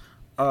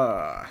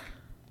know.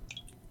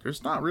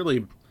 There's not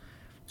really...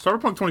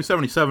 Cyberpunk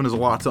 2077 is a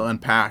lot to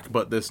unpack,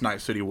 but this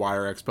Night City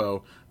Wire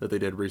Expo that they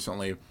did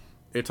recently,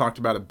 it talked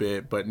about a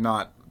bit, but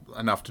not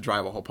enough to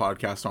drive a whole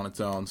podcast on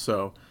its own.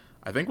 So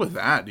I think with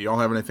that, do y'all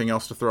have anything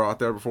else to throw out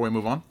there before we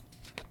move on?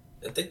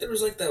 I think there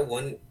was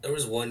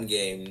one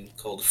game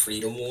called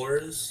Freedom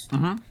Wars,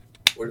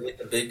 where like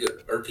a big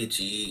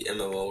RPG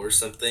MMO or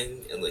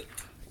something, and like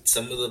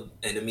some of the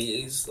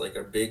enemies like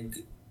are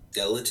big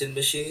skeleton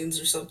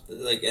machines or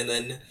something, like, and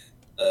then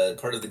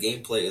part of the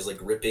gameplay is like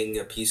ripping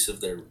a piece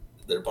of their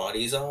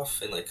bodies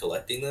off and like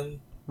collecting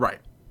them, right?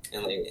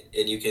 And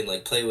you can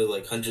like play with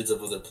like hundreds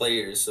of other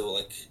players, so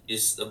like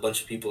just a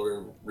bunch of people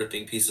are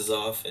ripping pieces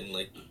off and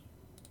like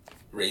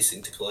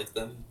racing to collect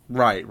them.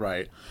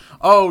 Right.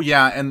 Oh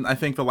yeah, and I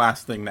think the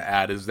last thing to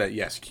add is that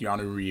yes,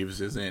 Keanu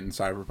Reeves is in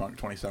Cyberpunk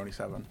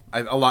 2077.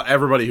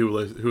 Everybody who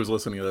is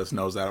listening to this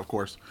knows that, of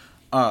course.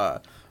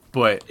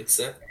 But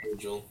except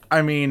Angel.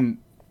 I mean,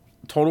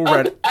 total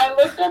red. I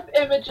looked up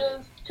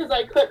images because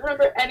I couldn't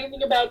remember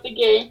anything about the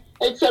game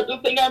except the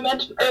thing I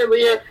mentioned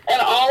earlier,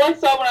 and all I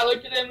saw when I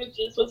looked at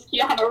images was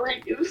Keanu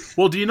Reeves.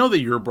 Well, do you know the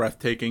 "You're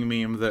Breathtaking"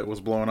 meme that was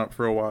blowing up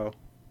for a while?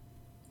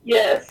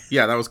 Yes.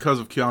 Yeah, that was because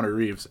of Keanu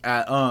Reeves.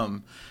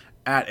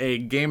 At a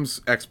games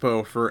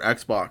expo for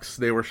Xbox,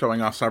 they were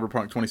showing off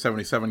Cyberpunk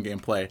 2077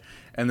 gameplay,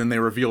 and then they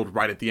revealed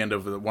right at the end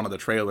of one of the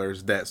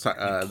trailers that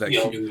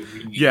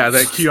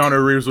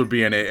Keanu Reeves would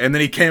be in it. And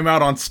then he came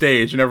out on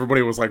stage, and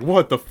everybody was like,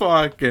 "What the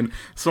fuck?" And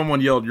someone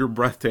yelled, "You're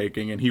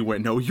breathtaking," and he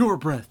went, "No, you're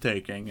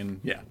breathtaking."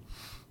 And yeah,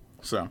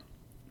 so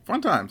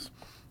fun times.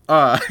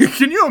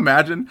 Can you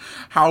imagine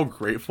how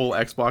grateful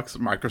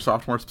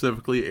Microsoft more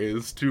specifically,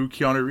 is to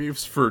Keanu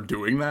Reeves for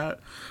doing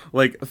that?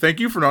 Like, thank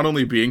you for not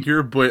only being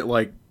here, but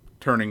like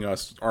turning our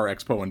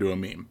expo into a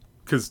meme.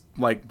 Because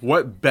like,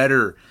 what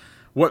better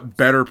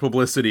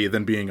publicity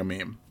than being a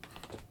meme?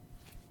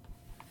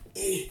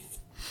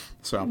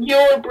 So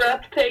you're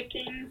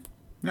breathtaking.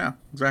 Yeah,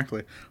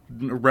 exactly.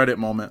 Reddit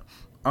moment.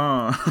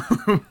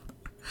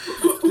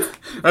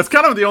 That's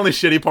kind of the only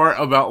shitty part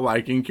about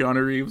liking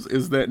Keanu Reeves,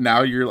 is that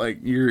now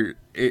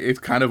it's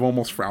kind of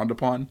almost frowned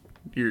upon.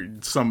 You're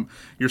some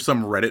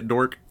Reddit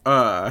dork.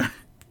 But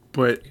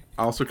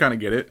I also kind of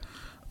get it.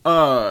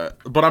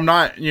 But I'm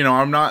not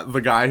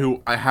the guy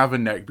who, I have a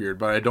neck beard,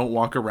 but I don't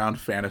walk around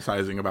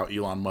fantasizing about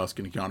Elon Musk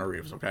and Keanu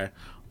Reeves, okay?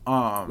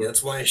 Yeah,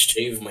 that's why I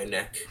shave my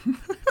neck.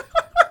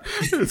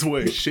 That's why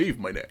I shave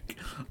my neck.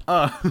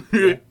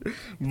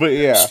 But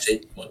yeah.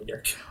 Shave my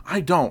neck.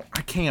 I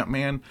can't,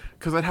 man,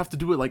 because I'd have to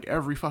do it like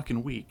every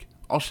fucking week.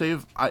 I'll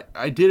shave.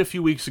 I did a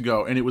few weeks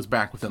ago, and it was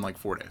back within like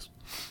 4 days.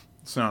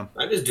 So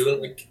I just do it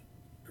like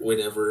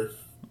whenever,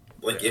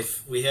 like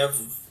if we have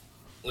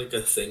like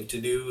a thing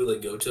to do,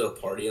 like go to a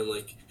party, I'm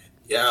like,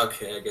 yeah,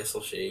 okay, I guess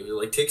I'll shave. It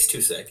like takes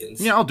 2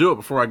 seconds. Yeah, I'll do it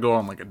before I go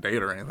on like a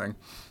date or anything.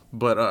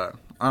 But I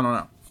don't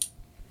know.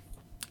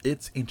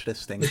 It's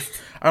interesting.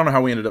 I don't know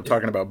how we ended up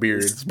talking about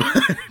beards, but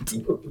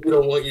You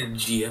don't want your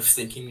GFs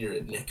thinking you're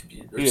a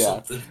neckbeard or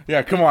something.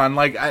 Yeah, come on.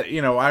 Like, I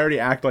already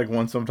act like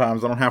one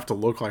sometimes. I don't have to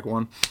look like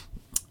one.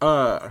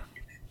 Get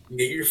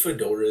your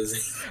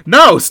fedoras.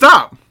 No,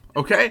 stop!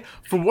 Okay?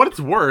 For what it's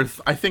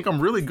worth, I think I'm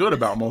really good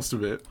about most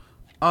of it.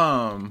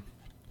 I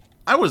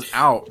was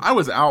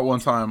out one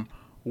time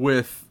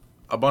with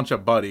a bunch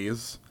of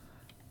buddies,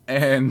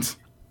 and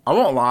I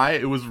won't lie,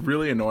 it was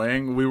really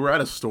annoying. We were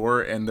at a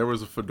store, and there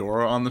was a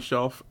fedora on the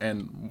shelf,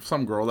 and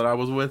some girl that I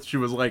was with, she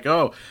was like,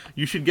 "Oh,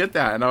 you should get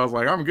that," and I was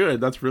like, "I'm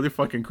good. That's really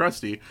fucking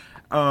crusty."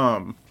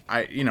 I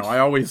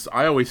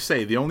always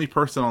say the only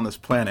person on this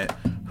planet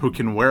who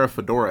can wear a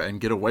fedora and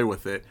get away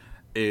with it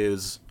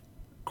is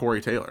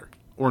Corey Taylor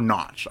or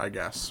Notch, I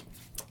guess.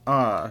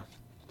 But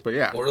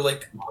yeah, or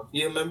like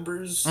mafia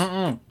members.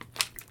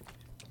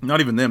 Not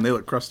even them. They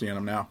look crusty in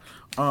them now.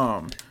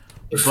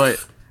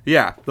 But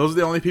yeah, those are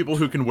the only people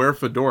who can wear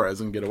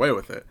fedoras and get away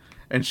with it.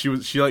 And she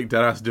like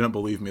deadass didn't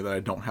believe me that I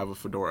don't have a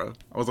fedora.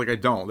 I was like, I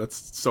don't.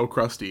 That's so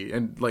crusty.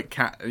 And like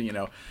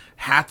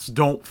hats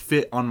don't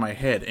fit on my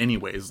head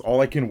anyways. All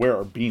I can wear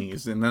are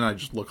beanies, and then I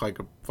just look like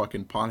a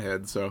fucking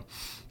pothead. So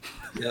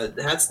yeah,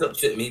 the hats don't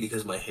fit me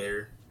because of my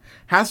hair.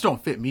 Hats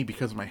don't fit me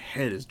because my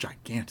head is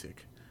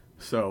gigantic.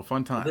 So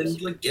fun times. Then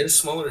you like get a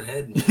smaller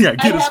head. Yeah,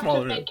 get a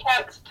smaller head. I head. have to make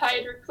hats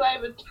tighter because I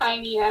have a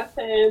tiny ass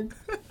head.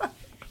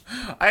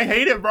 I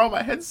hate it, bro.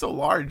 My head's so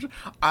large. When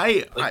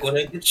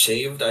I get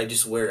shaved, I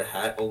just wear a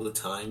hat all the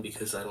time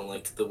because I don't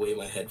like the way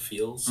my head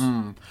feels.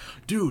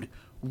 Dude,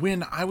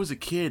 when I was a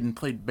kid and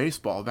played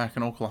baseball back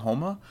in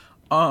Oklahoma,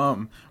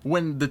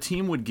 when the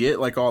team would get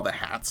like all the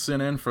hats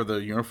sent in for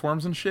the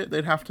uniforms and shit,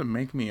 they'd have to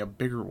make me a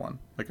bigger one,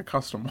 like a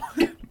custom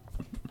one.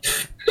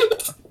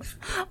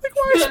 Like,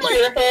 why is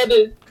your head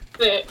is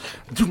thick?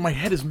 Dude, my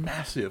head is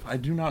massive. I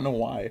do not know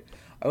why.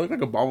 I look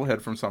like a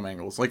bobblehead from some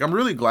angles. Like, I'm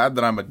really glad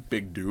that I'm a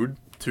big dude,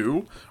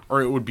 too,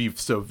 or it would be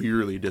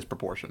severely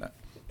disproportionate.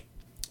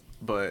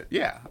 But,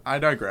 yeah, I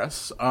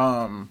digress.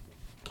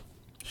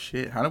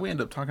 Shit, how did we end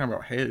up talking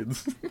about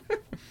heads?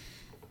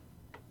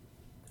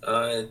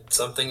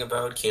 Something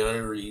about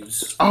Keanu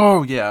Reeves.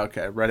 Oh, yeah,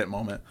 okay, Reddit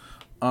moment.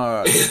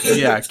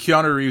 Yeah,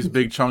 Keanu Reeves'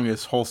 big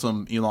chungus,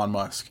 wholesome Elon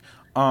Musk.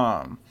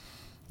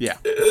 Yeah.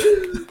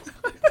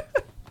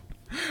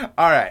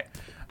 Alright.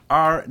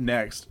 Our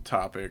next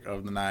topic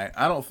of the night.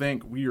 I don't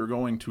think we are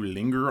going to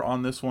linger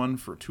on this one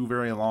for too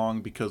very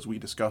long because we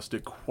discussed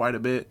it quite a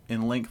bit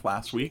in length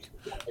last week.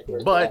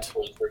 But,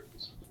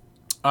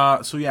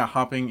 so yeah,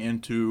 hopping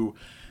into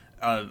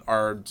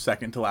our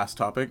second to last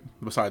topic,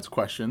 besides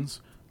questions,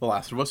 The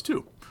Last of Us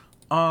 2.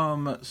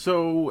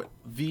 So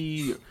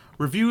the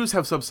reviews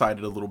have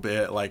subsided a little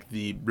bit, like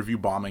the review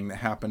bombing that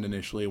happened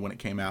initially when it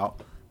came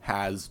out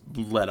has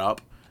let up,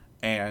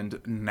 and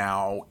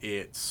now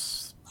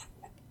it's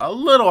a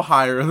little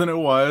higher than it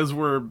was.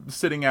 We're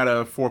sitting at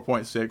a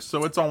 4.6,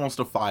 so it's almost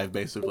a 5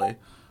 basically.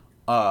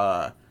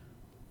 So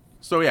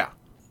yeah.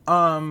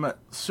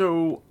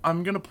 So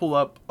I'm gonna pull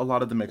up a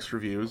lot of the mixed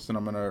reviews and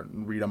I'm gonna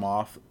read them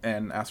off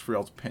and ask for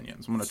y'all's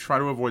opinions. I'm gonna try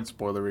to avoid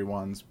spoilery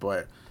ones,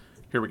 but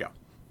here we go.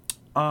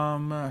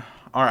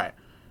 Alright.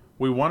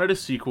 We wanted a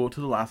sequel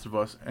to The Last of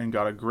Us and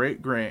got a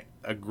great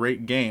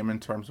game in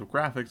terms of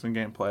graphics and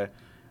gameplay,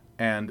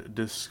 and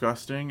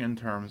disgusting in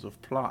terms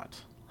of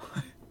plot.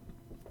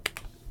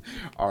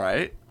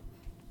 Alright.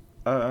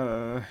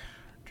 I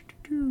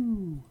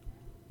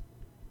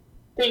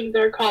think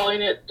they're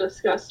calling it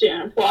disgusting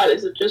and plot.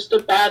 Is it just a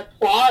bad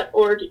plot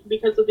or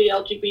because of the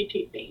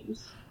LGBT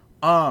themes?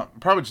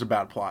 Probably just a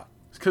bad plot.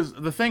 Because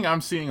the thing I'm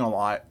seeing a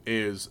lot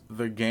is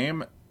the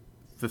game,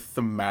 the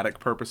thematic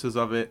purposes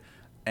of it,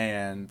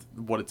 and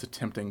what it's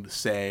attempting to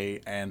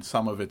say, and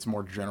some of its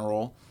more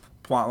general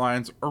plot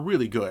lines are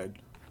really good.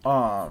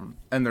 And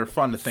they're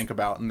fun to think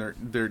about, and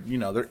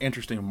they're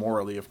interesting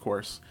morally, of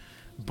course.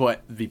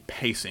 But the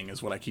pacing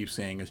is what I keep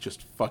seeing is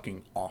just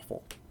fucking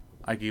awful.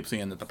 I keep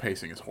seeing that the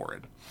pacing is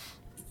horrid.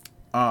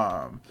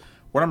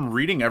 What I'm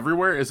reading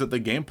everywhere is that the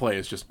gameplay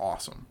is just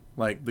awesome.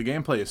 Like, the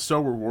gameplay is so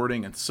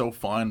rewarding and so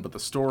fun, but the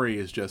story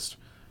is just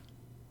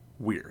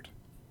weird.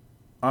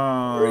 You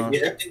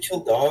have to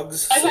kill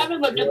dogs. I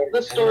haven't looked at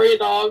the story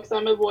dogs.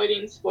 I'm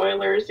avoiding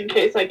spoilers in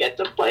case I get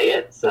to play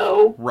it,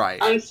 so right.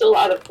 I'm still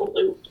out of the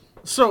loop.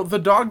 So, the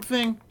dog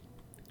thing,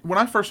 when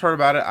I first heard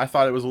about it, I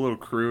thought it was a little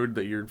crude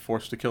that you're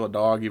forced to kill a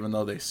dog, even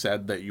though they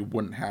said that you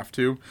wouldn't have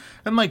to.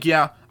 And, like,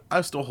 yeah, I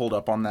still hold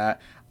up on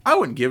that. I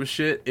wouldn't give a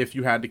shit if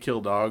you had to kill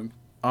a dog,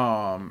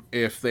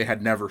 if they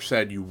had never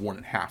said you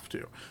wouldn't have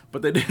to.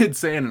 But they did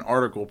say in an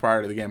article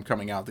prior to the game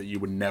coming out that you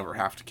would never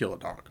have to kill a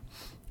dog.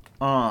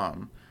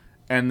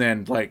 And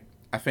then, like,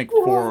 I think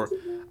 4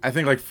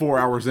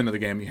 hours into the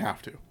game, you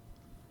have to.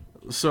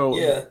 So,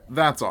 yeah.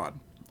 That's odd.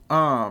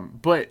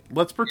 But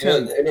let's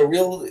pretend. Yeah, and a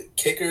real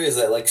kicker is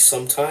that, like,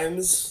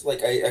 sometimes,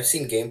 like, I've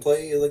seen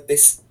gameplay, like, they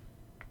say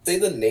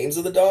the names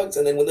of the dogs,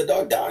 and then when the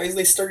dog dies,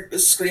 they start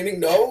screaming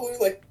no,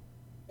 like.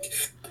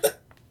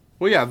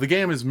 Well, yeah, the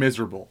game is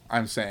miserable.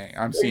 I'm seeing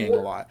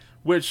a lot,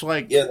 which,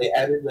 like. Yeah, they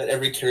added that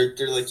every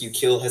character, like, you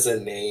kill has a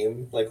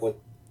name, like when.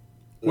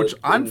 which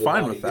I'm the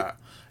fine body. with that.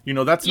 You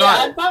know, that's Yeah,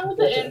 not... I'm fine with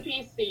the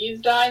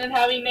NPCs dying and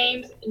having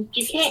names.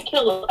 You can't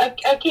kill I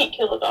can't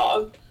kill a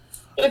dog.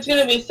 It's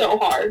gonna be so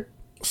hard.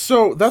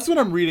 So, that's what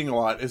I'm reading a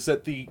lot, is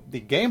that the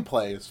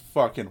gameplay is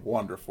fucking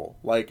wonderful.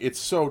 Like, it's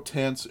so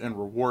tense and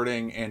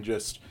rewarding, and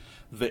just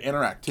the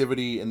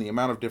interactivity and the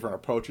amount of different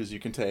approaches you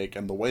can take,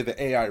 and the way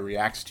the AI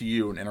reacts to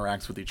you and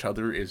interacts with each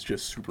other is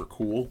just super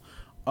cool.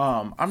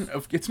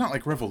 It's not,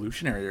 like,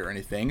 revolutionary or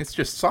anything. It's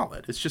just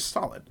solid. It's just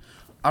solid.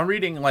 I'm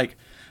reading, like,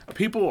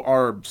 people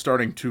are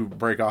starting to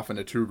break off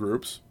into two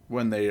groups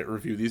when they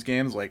review these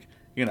games. Like,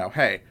 you know,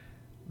 hey,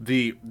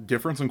 the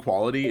difference in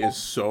quality is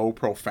so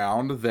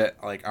profound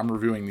that, like, I'm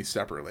reviewing these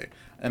separately.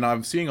 And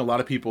I'm seeing a lot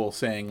of people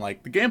saying,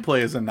 like, the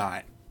gameplay is a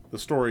 9. The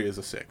story is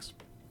a 6.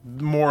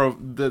 More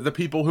of the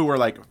people who are,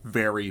 like,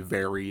 very,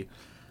 very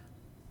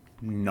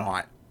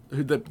not...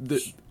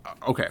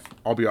 Okay,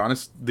 I'll be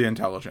honest, the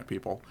intelligent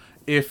people.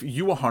 If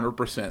you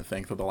 100%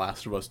 think that The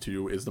Last of Us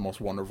 2 is the most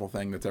wonderful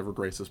thing that's ever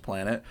graced this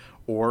planet,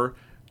 or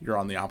you're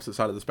on the opposite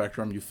side of the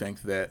spectrum, you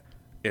think that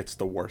it's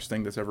the worst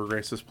thing that's ever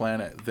graced this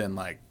planet, then,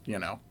 like, you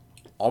know,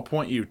 I'll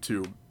point you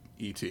to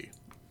E.T.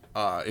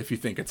 If you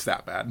think it's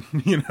that bad.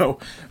 You know,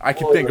 I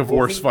can think of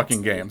worse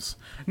fucking games.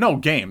 No,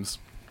 games.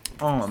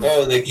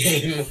 The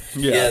game.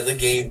 Yeah, the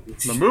game.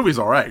 The movie's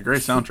alright.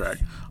 Great soundtrack.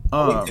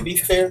 To be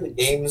fair, the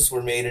games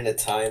were made in a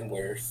time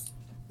where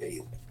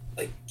they,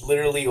 like,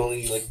 literally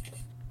only, like,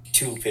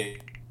 2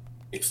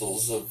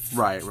 pixels of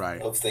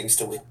right of things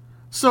to work.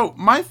 So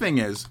my thing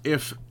is,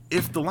 if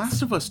The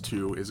Last of Us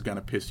 2 is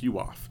gonna piss you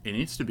off, it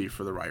needs to be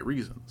for the right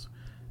reasons.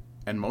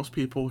 And most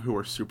people who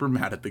are super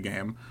mad at the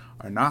game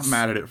are not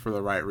mad at it for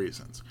the right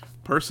reasons.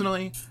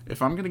 Personally,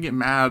 if I'm gonna get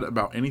mad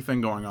about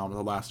anything going on with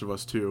The Last of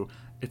Us 2,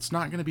 it's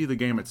not gonna be the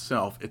game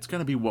itself, it's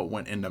gonna be what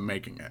went into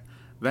making it.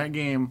 That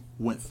game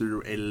went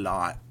through a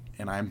lot,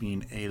 and I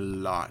mean a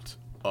lot,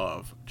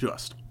 of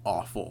just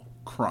awful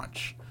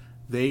crunch.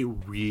 They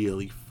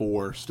really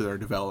forced their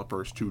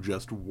developers to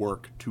just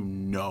work to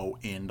no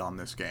end on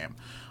this game.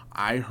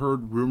 I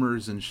heard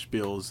rumors and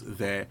spills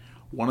that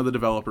one of the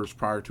developers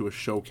prior to a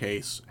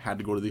showcase had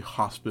to go to the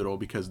hospital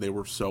because they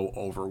were so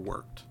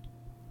overworked.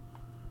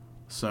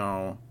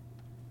 So...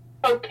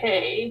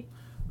 Okay.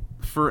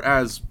 For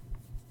as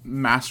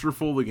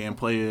masterful the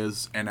gameplay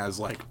is, and as,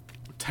 like,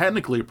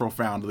 technically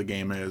profound the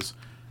game is,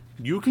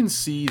 you can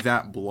see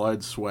that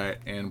blood, sweat,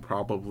 and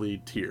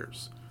probably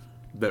tears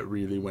that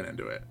really went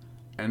into it.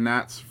 And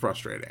that's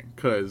frustrating,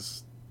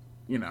 because,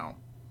 you know,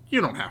 you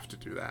don't have to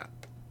do that.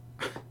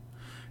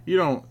 You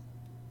don't...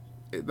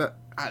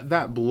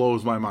 That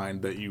blows my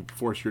mind that you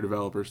force your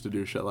developers to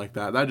do shit like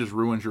that. That just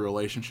ruins your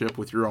relationship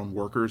with your own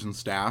workers and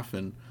staff,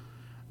 and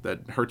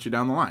that hurts you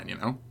down the line, you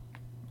know?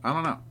 I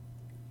don't know.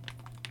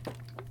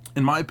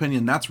 In my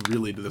opinion, that's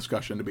really the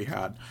discussion to be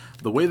had.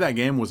 The way that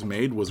game was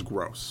made was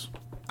gross.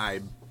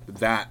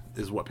 That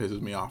is what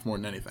pisses me off more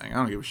than anything. I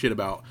don't give a shit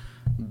about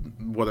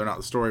whether or not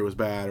the story was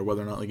bad or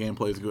whether or not the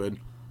gameplay is good.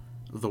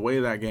 The way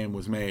that game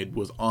was made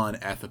was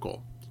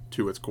unethical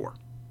to its core.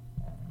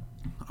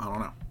 I don't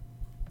know.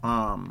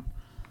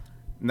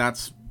 And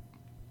that's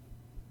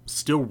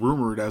still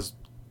rumored as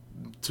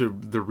to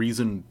the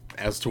reason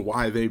as to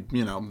why they,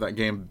 you know, that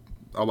game,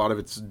 a lot of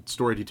its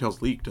story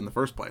details leaked in the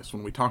first place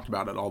when we talked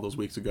about it all those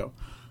weeks ago.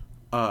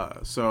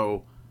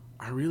 So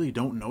I really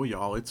don't know,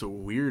 y'all. It's a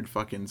weird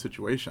fucking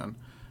situation.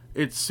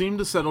 It seemed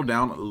to settle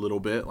down a little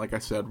bit. Like I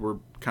said, we're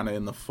kind of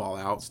in the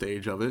fallout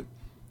stage of it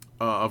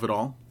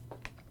all.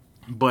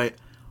 But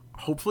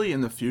hopefully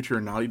in the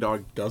future, Naughty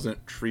Dog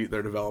doesn't treat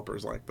their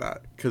developers like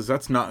that, because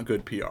that's not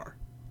good PR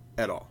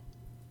at all.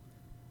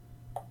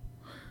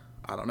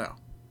 I don't know.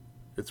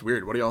 It's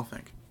weird. What do y'all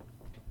think?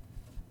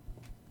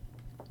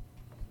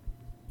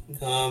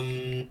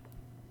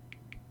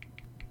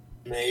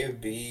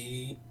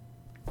 Maybe.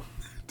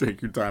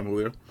 Take your time,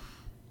 Julio.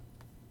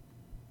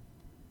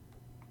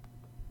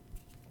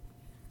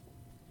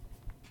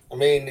 I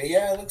mean,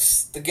 yeah,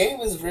 the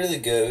game is really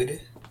good.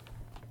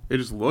 It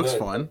just looks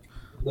fun.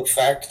 The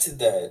fact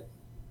that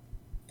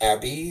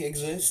Abby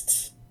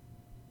exists.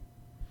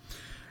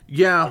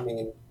 Yeah. I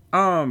mean,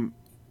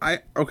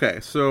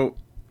 so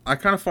I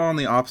kind of fall on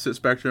the opposite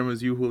spectrum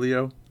as you,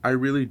 Julio. I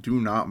really do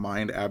not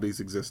mind Abby's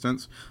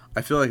existence.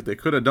 I feel like they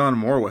could have done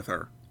more with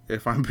her,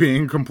 if I'm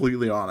being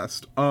completely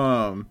honest.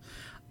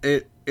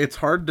 It's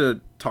hard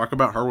to talk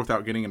about her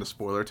without getting into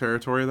spoiler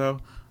territory,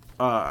 though.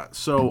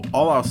 So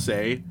all I'll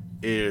say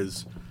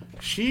is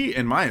she,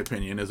 in my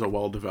opinion, is a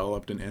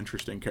well-developed and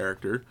interesting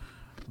character,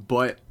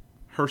 but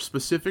her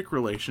specific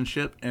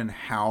relationship and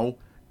how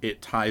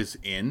it ties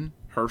in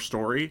her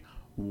story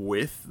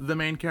with the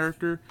main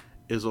character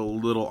is a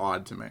little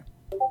odd to me.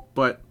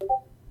 But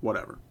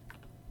whatever.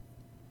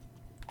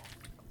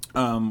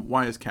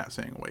 Why is Kat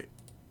saying wait?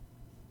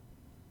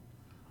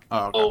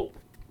 Okay. Oh.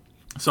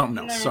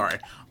 Something else, sorry.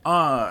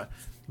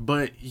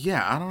 But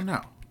yeah, I don't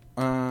know.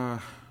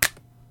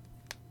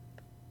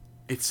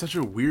 It's such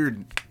a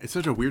weird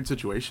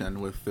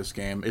situation with this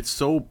game. It's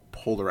so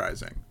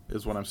polarizing,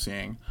 is what I'm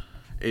seeing.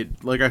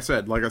 It, like I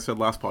said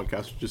last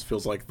podcast, it just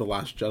feels like the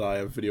Last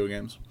Jedi of video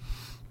games.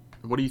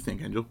 What do you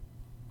think, Angel?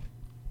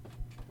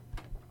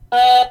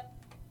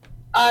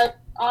 I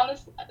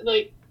honestly,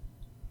 like,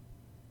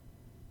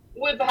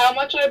 with how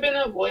much I've been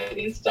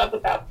avoiding stuff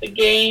about the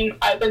game,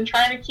 I've been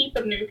trying to keep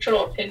a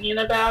neutral opinion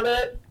about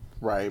it.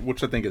 Right,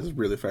 which I think is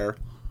really fair.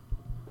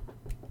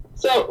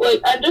 So,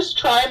 like, I just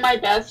try my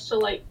best to,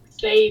 like,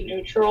 stay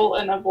neutral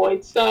and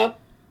avoid stuff.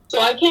 So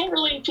I can't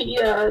really be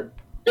a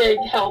big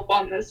help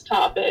on this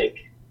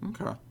topic.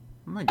 Okay.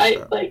 I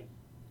get that. Like...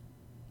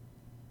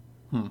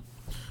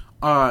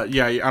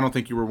 Yeah, I don't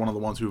think you were one of the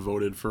ones who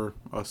voted for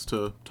us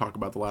to talk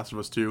about The Last of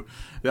Us 2.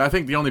 I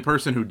think the only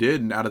person who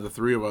did out of the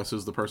three of us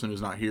is the person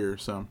who's not here,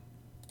 so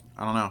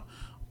I don't know.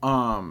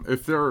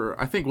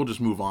 I think we'll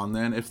just move on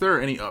then. If there are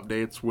any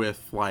updates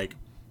with, like,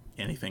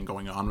 anything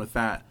going on with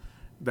that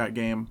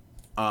game,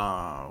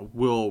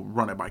 we'll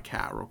run it by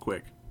Kat real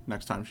quick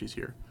next time she's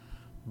here.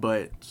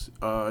 But,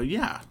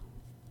 yeah.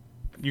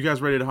 You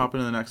guys ready to hop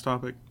into the next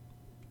topic?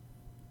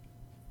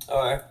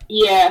 Alright.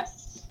 Yes.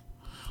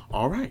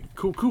 All right,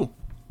 cool.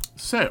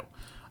 So,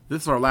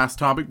 this is our last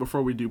topic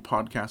before we do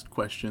podcast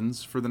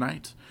questions for the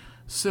night.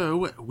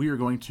 So, we are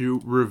going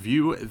to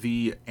review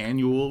the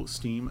annual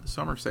Steam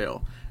Summer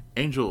Sale.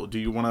 Angel, do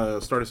you want to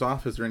start us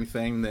off? Is there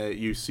anything that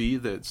you see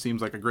that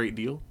seems like a great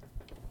deal?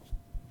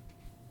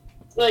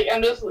 Like,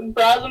 I'm just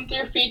browsing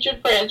through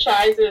featured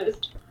franchises.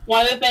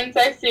 One of the things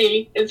I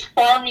see is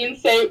Farming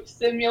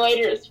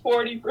Simulator is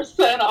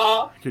 40%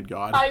 off. Good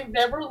God. I've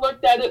never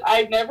looked at it.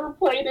 I've never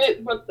played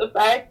it, but the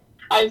fact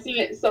I've seen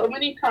it so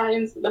many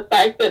times, the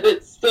fact that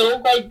it's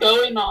still, like,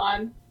 going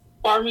on,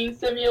 Farming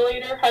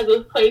Simulator has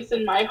a place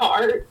in my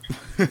heart.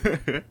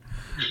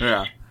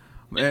 Yeah.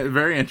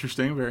 Very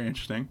interesting, very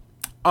interesting.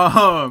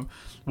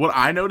 What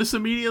I notice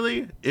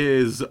immediately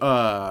is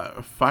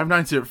Five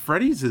Nights at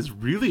Freddy's is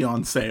really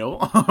on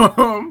sale.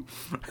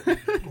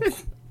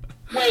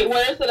 Wait,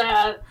 where is it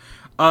at?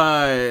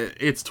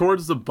 It's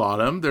towards the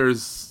bottom.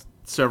 There's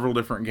several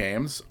different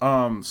games.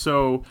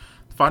 So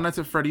Five Nights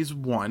at Freddy's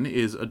 1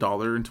 is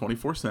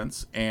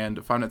 $1.24,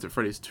 and Five Nights at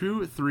Freddy's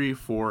 2, 3,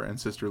 4, and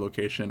Sister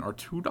Location are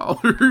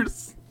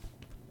 $2.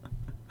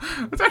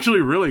 That's actually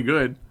really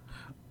good.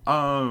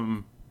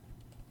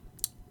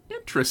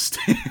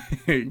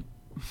 Interesting.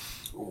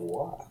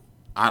 What?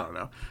 I don't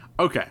know.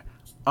 Okay.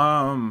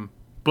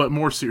 But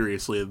more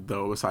seriously,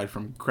 though, aside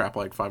from crap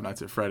like Five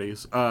Nights at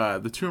Freddy's,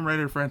 the Tomb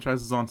Raider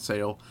franchise is on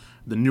sale.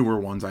 The newer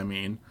ones, I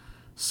mean.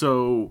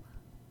 So,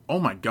 oh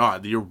my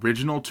god, the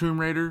original Tomb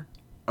Raider...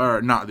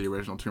 Or, not the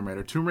original Tomb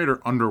Raider. Tomb Raider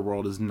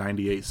Underworld is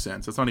 98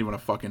 cents. That's not even a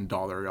fucking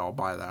dollar, y'all.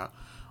 Buy that.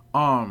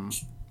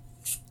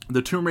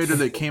 The Tomb Raider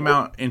that came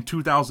out in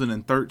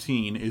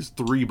 2013 is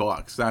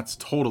 $3. That's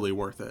totally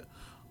worth it.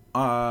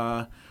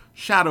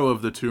 Shadow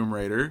of the Tomb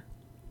Raider.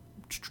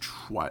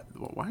 What?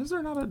 Why is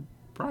there not a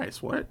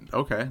price? What?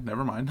 Okay,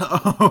 never mind.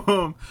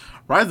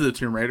 Rise of the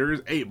Tomb Raider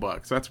is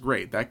 $8. That's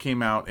great. That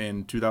came out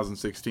in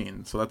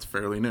 2016, so that's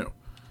fairly new.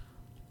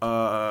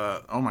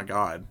 Oh my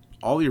god.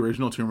 All the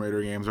original Tomb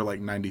Raider games are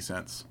like 90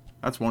 cents.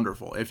 That's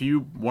wonderful. If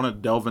you want to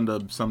delve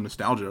into some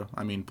nostalgia,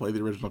 I mean, play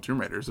the original Tomb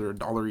Raiders. They're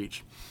 $1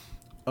 each.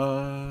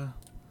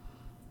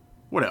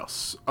 What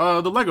else?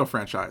 The Lego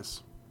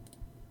franchise.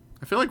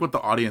 I feel like with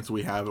the audience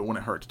we have, it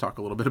wouldn't hurt to talk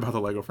a little bit about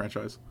the Lego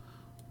franchise.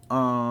 So...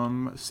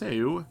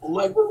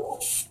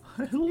 Legos.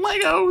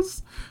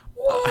 Legos!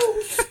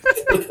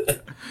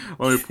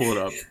 Let me pull it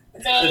up.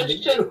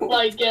 Managed to,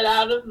 like, get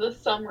out of the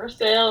summer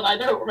sale, and I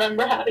don't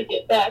remember how to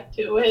get back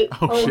to it.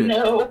 Oh shit.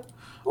 No.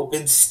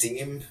 Open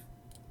Steam.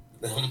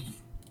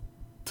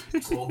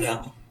 Scroll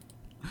down.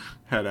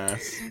 Head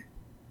ass.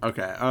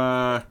 Okay,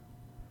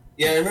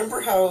 Yeah, I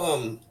remember how,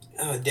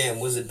 oh damn,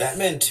 was it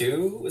Batman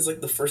 2? Was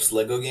like the first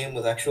Lego game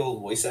with actual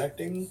voice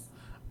acting?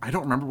 I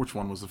don't remember which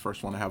one was the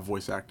first one to have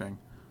voice acting.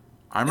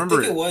 I think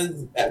it was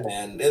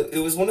Batman.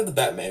 It was one of the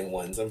Batman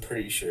ones, I'm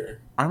pretty sure.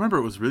 I remember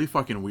it was really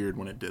fucking weird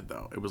when it did,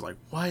 though. It was like,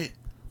 what?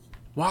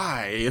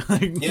 Why?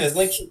 Yeah, it's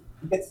like, you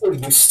get so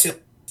used to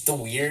the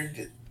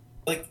weird,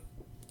 like,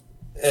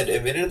 and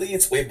admittedly,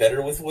 it's way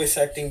better with voice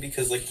acting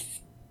because, like,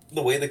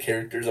 the way the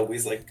characters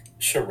always, like,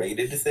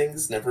 charaded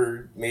things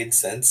never made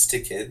sense to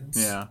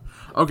kids. Yeah.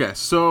 Okay,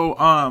 so,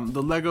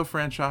 the Lego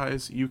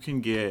franchise, you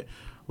can get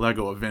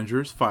Lego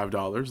Avengers,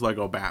 $5.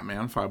 Lego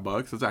Batman,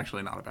 $5. That's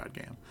actually not a bad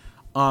game.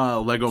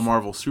 Lego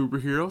Marvel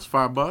Superheroes,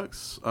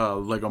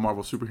 $5. Lego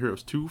Marvel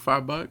Superheroes 2,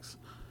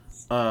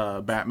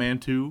 $5. Batman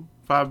 2,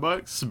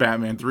 $5.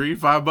 Batman 3,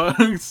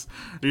 $5.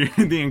 The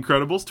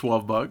Incredibles,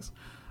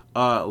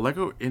 $12.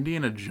 Lego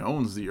Indiana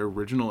Jones, the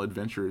original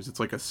adventures. It's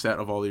like a set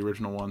of all the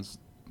original ones.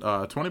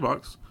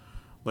 $20.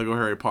 Lego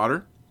Harry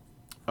Potter,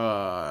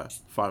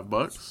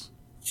 $5.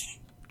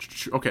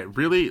 Okay,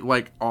 really,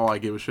 like, all I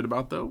give a shit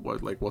about, though,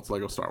 what's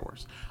Lego Star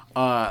Wars?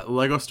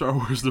 Lego Star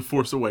Wars The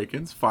Force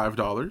Awakens,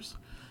 $5.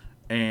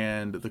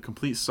 And the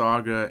Complete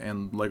Saga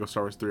and Lego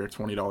Star Wars 3 are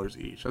 $20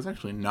 each. That's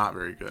actually not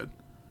very good.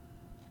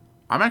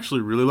 I'm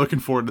actually really looking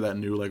forward to that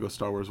new Lego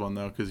Star Wars one,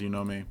 though, because you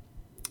know me.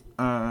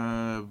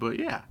 But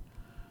yeah.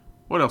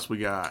 What else we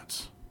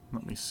got?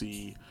 Let me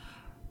see.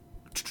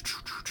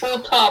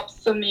 Full Top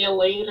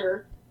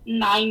Simulator,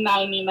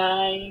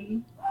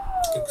 $9.99.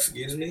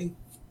 Excuse me?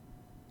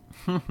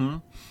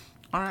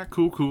 All right,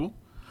 cool.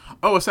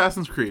 Oh,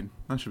 Assassin's Creed.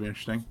 That should be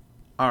interesting.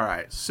 All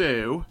right,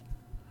 so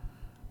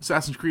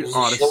Assassin's Creed There's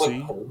Odyssey. a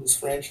Sherlock Holmes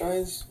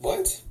franchise?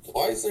 What?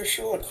 Why is there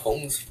Sherlock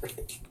Holmes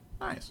franchise?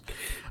 Nice.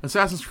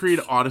 Assassin's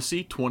Creed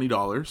Odyssey,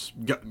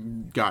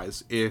 $20.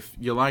 Guys, if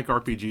you like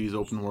RPGs,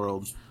 open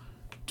world,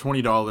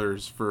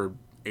 $20 for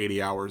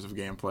 80 hours of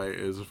gameplay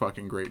is a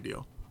fucking great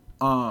deal.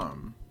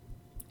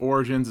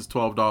 Origins is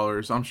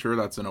 $12. I'm sure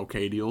that's an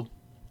okay deal.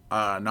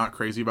 Not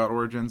crazy about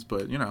Origins,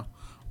 but, you know,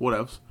 what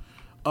else?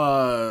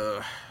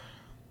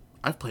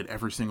 I've played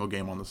every single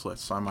game on this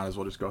list, so I might as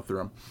well just go through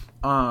them.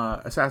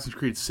 Assassin's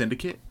Creed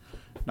Syndicate,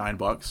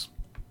 $9.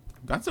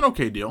 That's an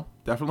okay deal.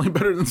 Definitely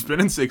better than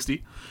spending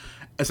 $60.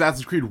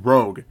 Assassin's Creed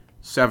Rogue,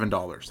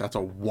 $7. That's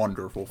a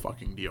wonderful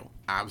fucking deal.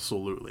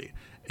 Absolutely.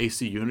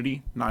 AC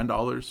Unity,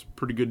 $9.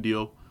 Pretty good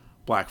deal.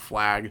 Black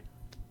Flag,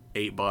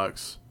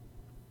 $8.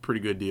 Pretty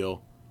good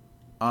deal.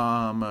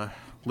 Like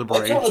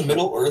Liberation. how the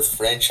Middle Earth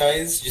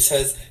franchise just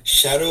has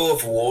Shadow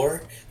of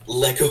War,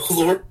 Lego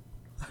Lord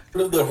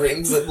of the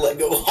Rings, and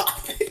Lego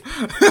Hobbit.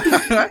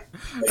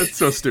 That's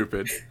so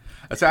stupid. Yes,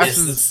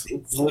 Assassin's...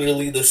 it's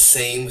literally the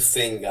same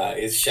thing,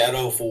 guys.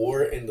 Shadow of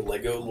War and the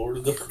Lego Lord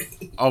of the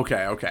Rings.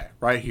 Okay.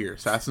 Right here.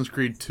 Assassin's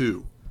Creed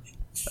 2.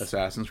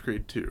 Assassin's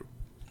Creed 2.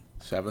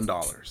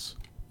 $7.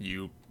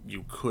 You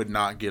could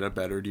not get a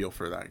better deal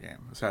for that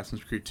game.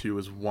 Assassin's Creed 2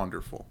 is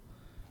wonderful.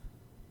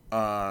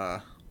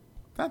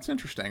 That's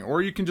interesting.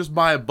 Or you can just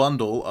buy a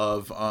bundle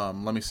of,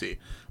 let me see,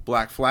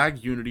 Black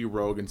Flag, Unity,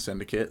 Rogue, and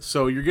Syndicate.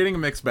 So you're getting a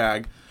mixed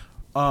bag.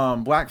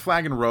 Black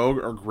Flag and Rogue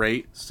are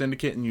great.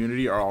 Syndicate and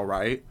Unity are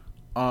alright.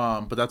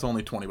 But that's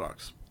only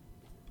 $20.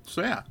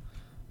 So yeah,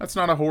 that's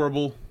not a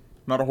horrible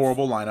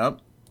lineup.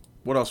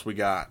 What else we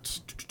got?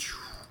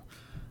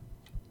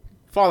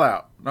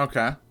 Fallout.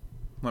 Okay.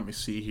 Let me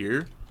see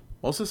here.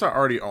 Well, since I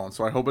already own,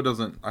 so I hope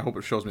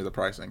it shows me the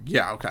pricing.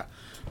 Yeah, okay.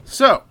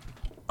 So,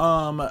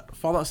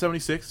 Fallout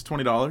 76,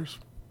 $20.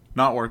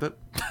 Not worth it.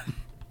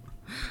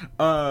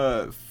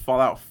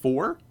 Fallout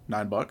 4,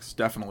 $9.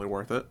 Definitely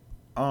worth it.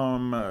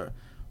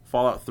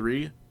 Fallout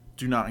 3,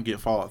 do not get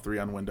Fallout 3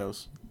 on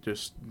Windows.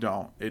 Just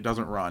don't. It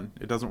doesn't run.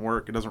 It doesn't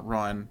work. It doesn't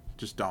run.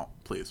 Just don't,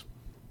 please.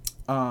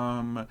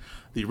 The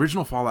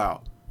original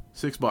Fallout,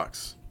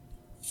 $6,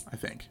 I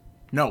think.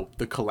 No,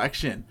 the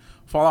collection.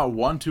 Fallout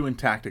 1, 2, and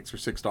Tactics are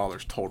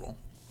 $6 total.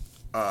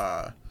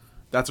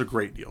 That's a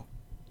great deal.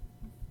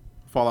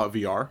 Fallout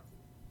VR,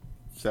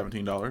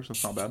 $17.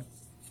 That's not bad.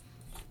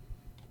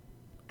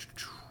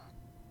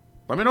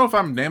 Let me know if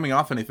I'm naming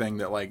off anything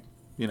that, like,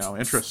 you know,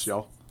 interests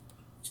y'all.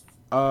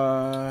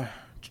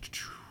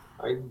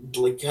 I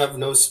have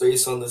no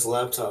space on this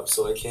laptop,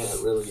 so I can't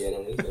really get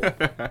anything.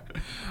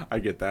 I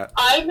get that.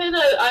 I'm in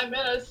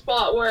a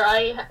spot where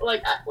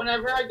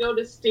whenever I go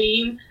to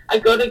Steam, I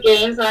go to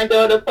games and I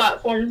go to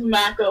platforms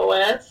Mac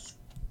OS.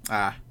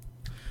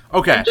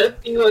 Okay. And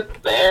just see what's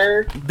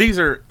there. These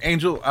are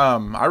Angel.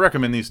 I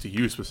recommend these to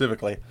you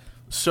specifically.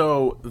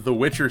 So the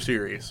Witcher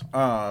series.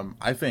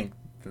 I think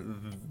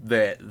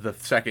that the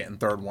second and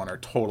third one are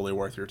totally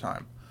worth your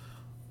time.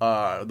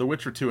 The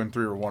Witcher 2 and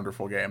 3 are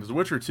wonderful games. The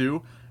Witcher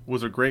 2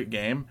 was a great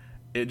game.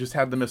 It just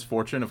had the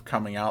misfortune of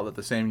coming out at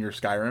the same year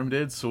Skyrim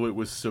did, so it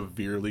was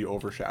severely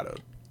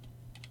overshadowed.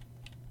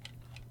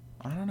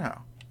 I don't know.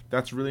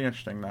 That's really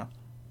interesting, though.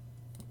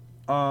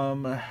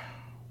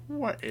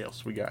 What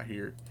else we got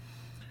here?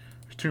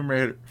 Tomb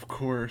Raider, of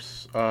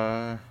course.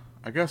 I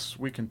guess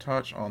we can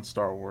touch on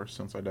Star Wars,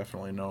 since I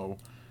definitely know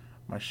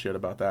my shit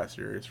about that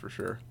series for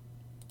sure.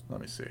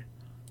 Let me see.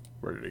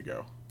 Where did it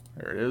go?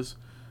 There it is.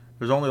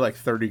 There's only like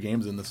 30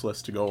 games in this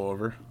list to go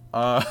over.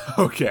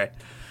 Okay.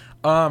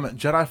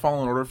 Jedi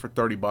Fallen Order for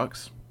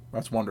 $30.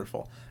 That's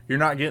wonderful. You're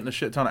not getting a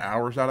shit ton of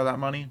hours out of that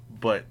money,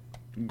 but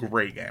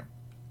great game.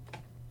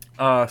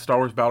 Star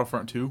Wars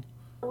Battlefront 2.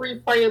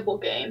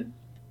 Replayable game.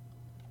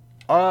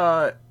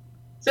 So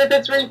if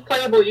it's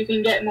replayable, you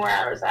can get more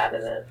hours out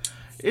of it.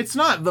 It's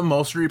not the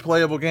most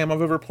replayable game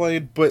I've ever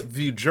played, but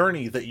the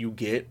journey that you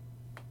get,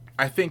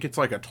 I think it's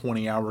like a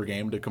 20-hour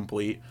game to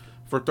complete.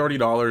 For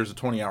 $30, a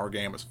 20-hour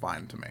game is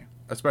fine to me.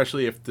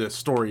 Especially if the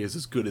story is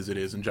as good as it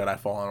is in Jedi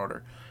Fallen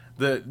Order.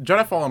 The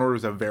Jedi Fallen Order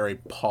is a very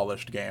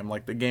polished game.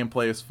 Like, the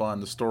gameplay is fun,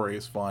 the story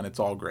is fun, it's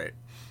all great.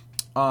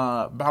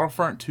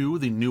 Battlefront 2,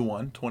 the new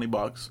one,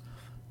 $20.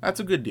 That's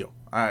a good deal,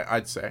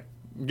 I'd say.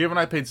 Given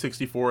I paid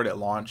 $60 for it at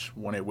launch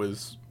when it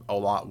was a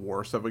lot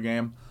worse of a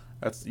game,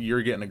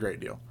 you're getting a great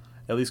deal.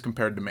 At least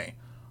compared to me.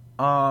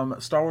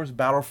 Star Wars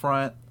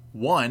Battlefront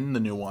 1, the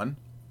new one,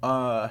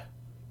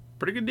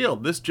 pretty good deal.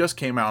 This just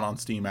came out on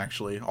Steam,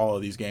 actually, all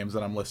of these games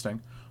that I'm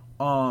listing.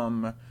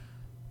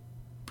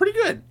 Pretty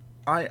good.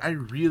 I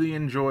really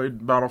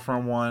enjoyed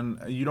Battlefront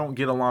 1. You don't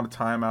get a lot of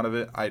time out of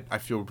it. I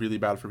feel really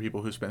bad for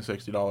people who spent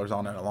 $60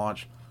 on it at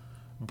launch.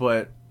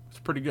 But it's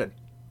pretty good.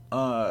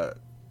 I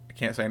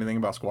can't say anything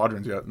about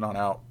Squadrons yet. Not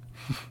out.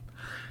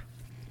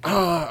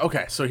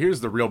 Okay, so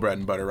here's the real bread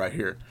and butter right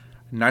here.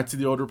 Knights of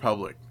the Old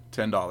Republic,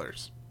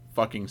 $10.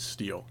 Fucking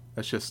steal.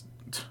 That's just...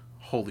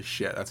 Holy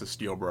shit, that's a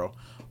steal, bro.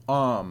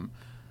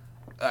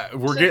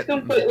 we're Just getting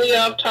completely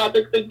off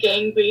topic. The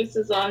Gang Beast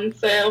is on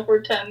sale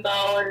for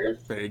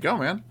 $10. There you go,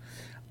 man.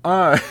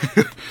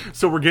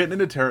 So we're getting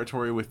into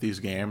territory with these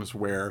games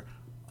where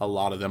a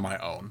lot of them I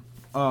own.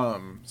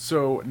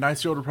 So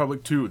Knights of the Old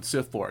Republic 2,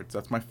 Sith Lords.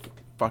 That's my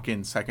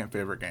fucking second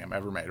favorite game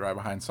ever made, right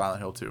behind Silent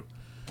Hill 2.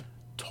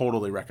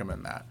 Totally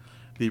recommend that.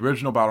 The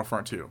original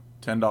Battlefront 2,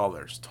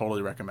 $10.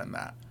 Totally recommend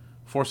that.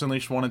 Force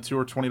Unleashed 1 and 2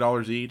 are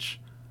 $20 each.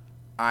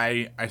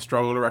 I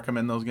struggle to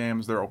recommend those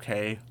games. They're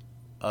okay.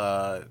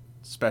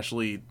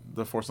 Especially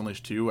the Force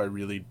Unleashed 2, I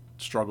really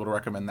struggle to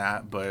recommend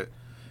that, but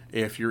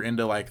if you're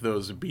into like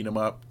those beat 'em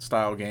up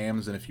style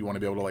games, and if you want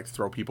to be able to like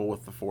throw people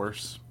with the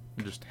Force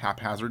just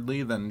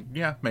haphazardly, then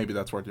yeah, maybe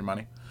that's worth your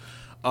money.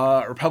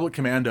 Republic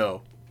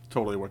Commando,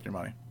 totally worth your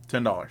money.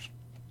 $10.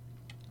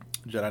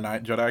 Jedi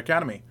Knight, Jedi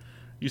Academy.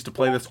 Used to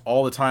play this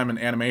all the time in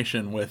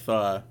animation with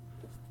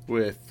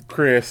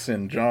Chris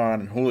and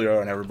John and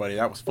Julio and everybody.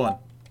 That was fun.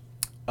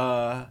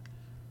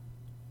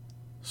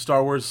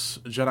 Star Wars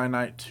Jedi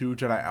Knight 2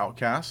 Jedi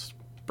Outcast.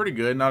 Pretty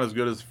good, not as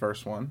good as the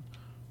first one.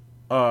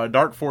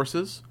 Dark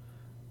Forces.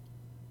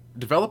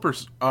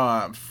 Developers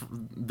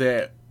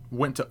that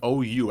went to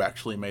OU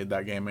actually made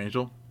that game,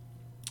 Angel.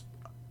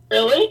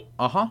 Really?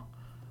 Uh-huh.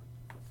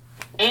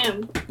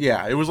 Damn.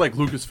 Yeah, it was like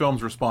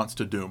Lucasfilm's response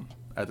to Doom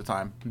at the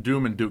time.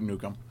 Doom and Duke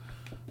Nukem.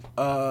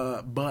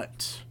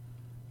 But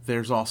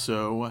there's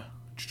also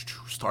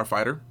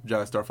Starfighter,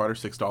 Jedi Starfighter,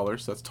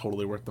 $6. That's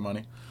totally worth the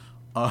money.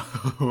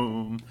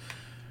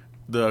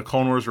 The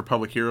Clone Wars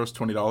Republic Heroes,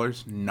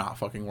 $20. Not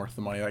fucking worth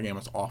the money. That game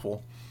is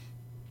awful.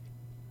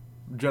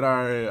 Rogue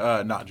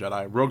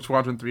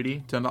Squadron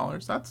 3D,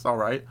 $10. That's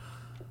alright.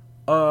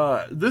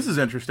 This is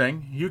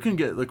interesting. You can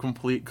get the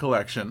complete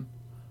collection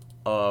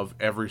of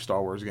every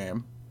Star Wars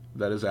game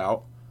that is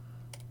out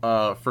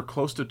for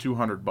close to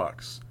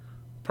 $200.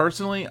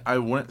 Personally, I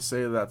wouldn't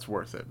say that's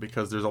worth it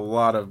because there's a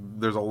lot of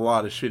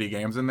shitty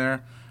games in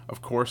there.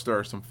 Of course, there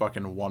are some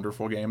fucking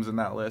wonderful games in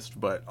that list,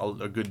 but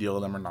a good deal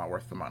of them are not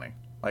worth the money.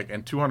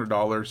 And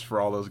 $200 for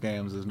all those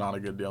games is not a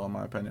good deal in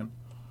my opinion.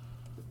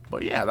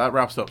 But yeah, that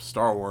wraps up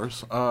Star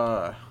Wars.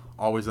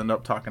 Always end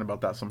up talking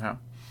about that somehow.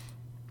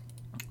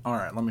 All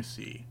right, let me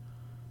see.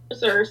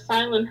 Or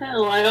Silent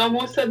Hill. I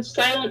almost said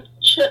Silent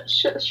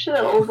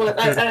Chill, but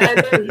I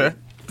didn't.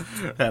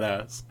 That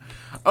ass.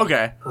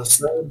 Okay. A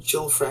Silent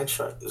Chill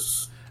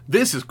franchise.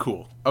 This is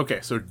cool. Okay,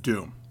 so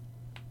Doom.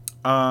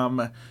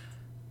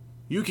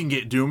 You can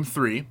get Doom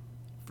 3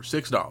 for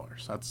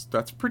 $6.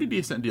 That's a pretty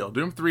decent deal.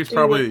 Doom 3 is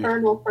probably Doom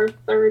Eternal for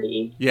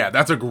 $30. Yeah,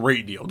 that's a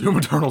great deal. Doom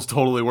Eternal's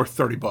totally worth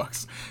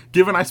 $30.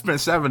 Given I spent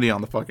 $70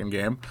 on the fucking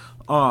game,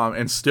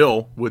 and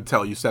still would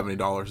tell you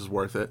 $70 is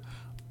worth it.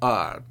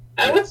 I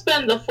would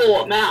spend the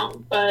full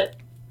amount, but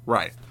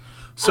right.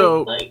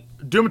 So like,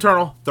 Doom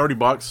Eternal,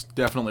 $30,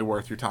 definitely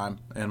worth your time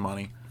and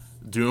money.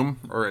 Doom,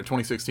 or at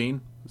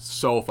 2016,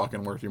 so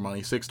fucking worth your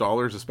money.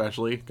 $6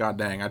 especially. God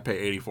dang, I'd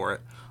pay $80 for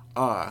it.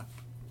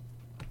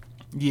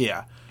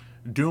 Yeah.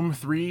 Doom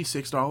 3,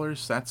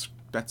 $6,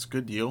 that's a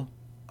good deal.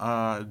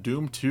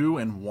 Doom 2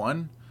 and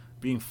 1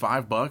 being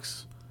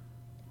 $5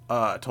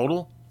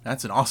 total,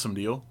 that's an awesome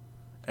deal.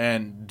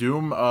 And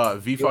Doom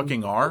V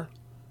fucking R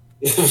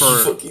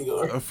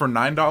for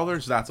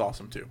 $9, that's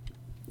awesome too.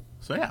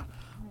 So yeah.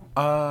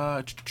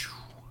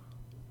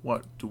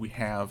 What do we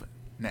have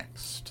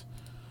next?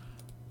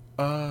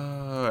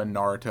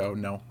 Naruto.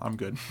 No, I'm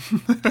good.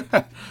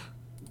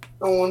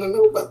 I want to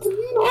know about the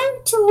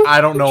Naruto.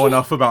 I don't know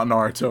enough about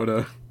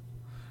Naruto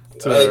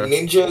to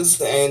ninjas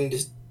and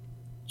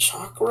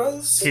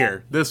chakras.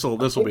 Here, this will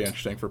be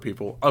interesting for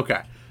people.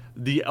 Okay,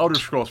 the Elder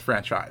Scrolls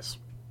franchise,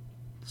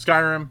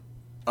 Skyrim.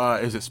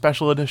 Is it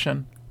Special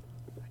Edition?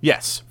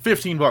 Yes,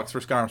 $15 for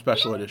Skyrim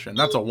Special Edition.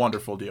 That's a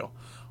wonderful deal.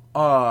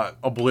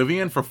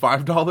 Oblivion for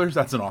 $5.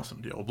 That's an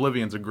awesome deal.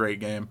 Oblivion's a great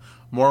game.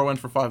 Morrowind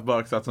for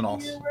 $5.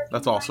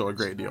 That's also a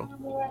great deal.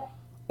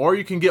 Or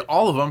you can get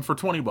all of them for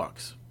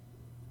 $20.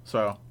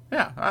 So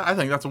yeah, I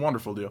think that's a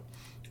wonderful deal.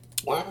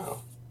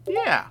 Wow.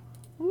 Yeah.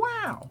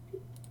 Wow.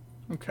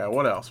 Okay,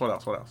 what else?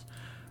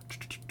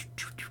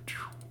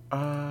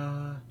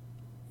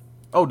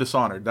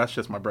 Dishonored. That's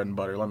just my bread and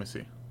butter. Let me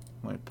see.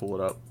 Let me pull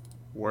it up.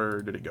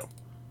 Where did it go?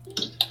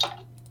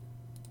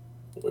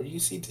 Where do you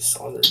see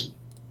Dishonored?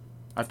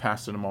 I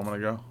passed it a moment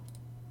ago.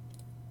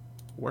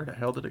 Where the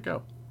hell did it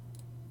go?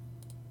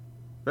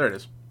 There it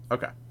is.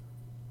 Okay.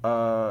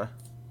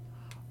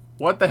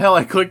 What the hell?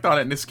 I clicked on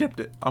it and it skipped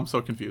it. I'm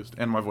so confused.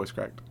 And my voice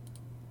cracked.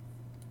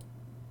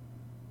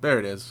 There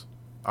it is.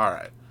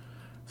 Alright.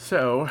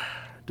 So,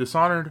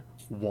 Dishonored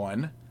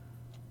 1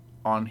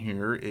 on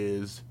here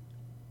is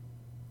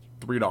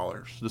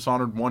 $3.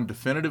 Dishonored 1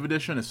 Definitive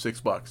Edition is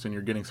 $6, and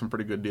you're getting some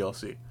pretty good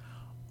DLC.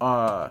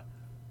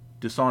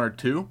 Dishonored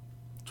 2,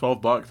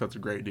 $12. That's a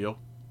great deal.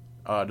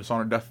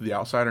 Dishonored Death of the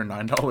Outsider,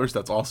 $9.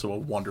 That's also a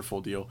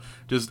wonderful deal.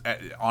 Just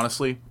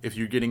honestly, if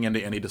you're getting into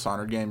any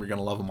Dishonored game, you're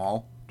gonna love them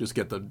all. Just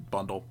get the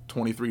bundle.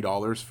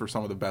 $23 for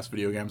some of the best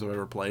video games I've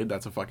ever played.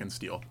 That's a fucking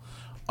steal.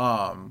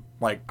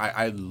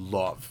 I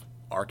love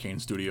Arcane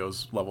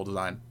Studios level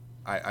design.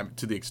 I'm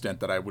to the extent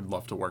that I would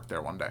love to work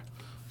there one day.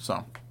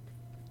 So,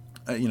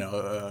 I don't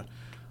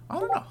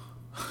know.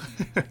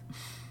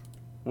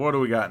 What do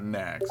we got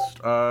next?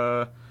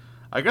 I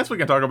guess we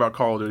can talk about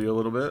Call of Duty a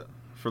little bit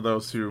for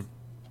those who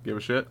give a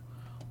shit.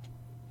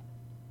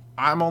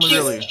 I'm only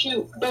really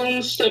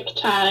boomstick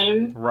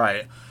time.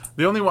 Right.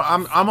 The only one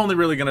I'm only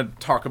really gonna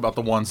talk about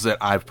the ones that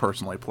I've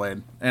personally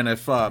played, and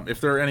if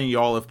there are any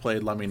y'all have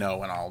played, let me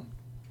know and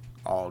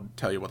I'll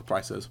tell you what the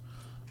price is.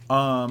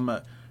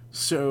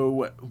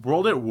 So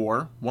World at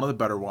War, one of the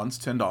better ones,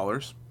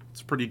 $10.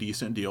 It's a pretty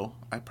decent deal.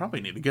 I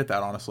probably need to get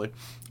that, honestly.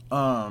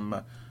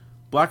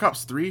 Black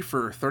Ops 3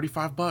 for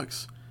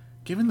 $35.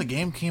 Given the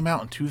game came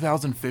out in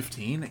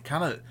 2015, it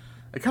kind of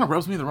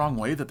rubs me the wrong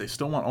way that they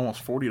still want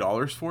almost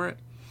 $40 for it.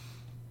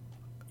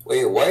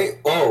 Wait, why?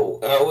 Oh,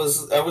 I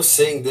was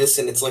saying this,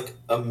 and it's like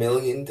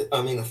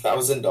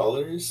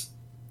 $1,000.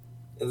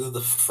 And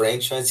the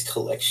franchise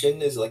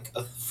collection is like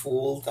a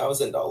full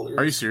 $1,000.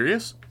 Are you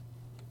serious?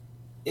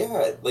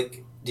 Yeah,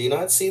 like, do you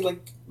not see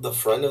like the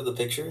front of the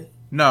picture?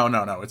 No.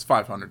 It's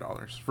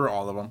 $500 for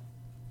all of them.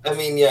 I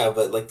mean, yeah,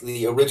 but like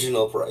the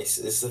original price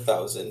is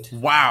 $1,000.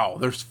 Wow,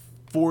 there's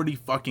 40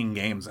 fucking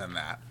games in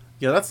that.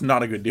 Yeah, that's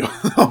not a good deal.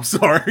 I'm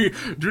sorry.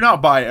 Do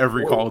not buy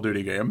every Call of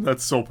Duty game.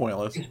 That's so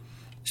pointless.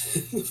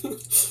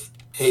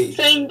 Hey,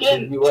 same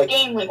game, you like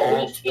game with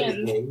all 3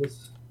 skins.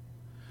 Games?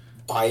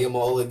 Buy them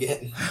all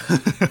again.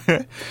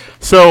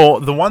 So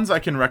the ones I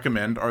can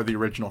recommend are the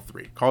original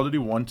 3. Call of Duty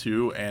 1,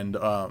 2, and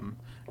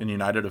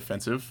United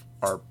Offensive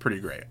are pretty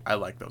great. I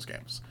like those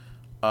games.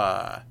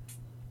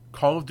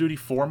 Call of Duty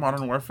 4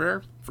 Modern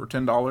Warfare for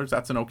 $10,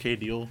 that's an okay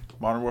deal.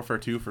 Modern Warfare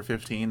 2 for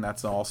 $15,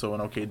 that's also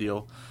an okay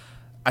deal.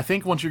 I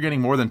think once you're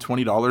getting more than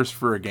 $20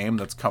 for a game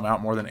that's come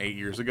out more than 8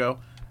 years ago,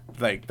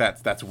 like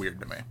that's weird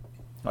to me.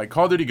 Like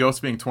Call of Duty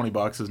Ghosts being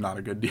 $20 is not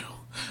a good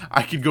deal.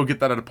 I could go get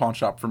that at a pawn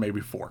shop for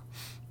maybe $4.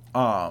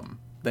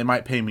 They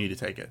might pay me to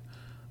take it.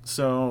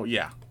 So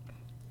yeah.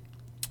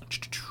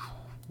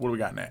 What do we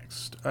got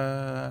next?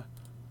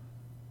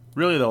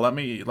 Really though, let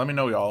me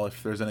know, y'all,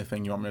 if there's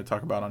anything you want me to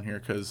talk about on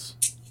here,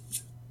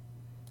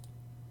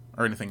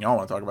 or anything y'all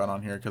want to talk about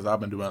on here, because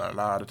I've been doing a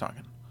lot of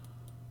talking.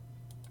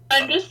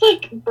 I'm just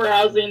like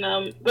browsing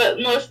them, but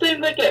most things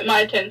that get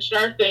my attention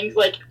are things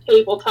like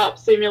Tabletop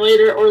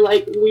Simulator or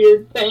like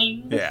weird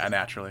things. Yeah,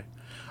 naturally.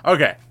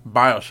 Okay,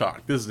 BioShock.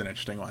 This is an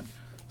interesting one.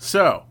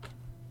 So,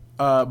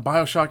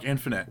 BioShock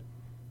Infinite.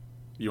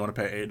 You want to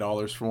pay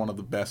 $8 for one of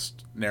the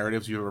best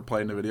narratives you've ever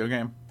played in a video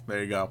game?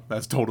 There you go.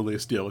 That's totally a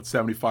steal. It's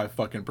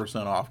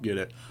 75% off. Get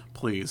it,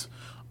 please.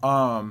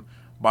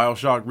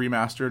 BioShock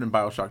Remastered and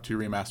BioShock 2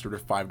 Remastered are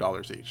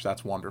 $5 each.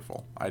 That's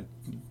wonderful. I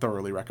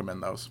thoroughly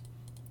recommend those.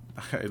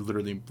 I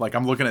literally, like,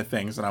 I'm looking at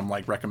things and I'm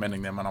like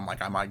recommending them, and I'm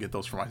like, I might get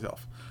those for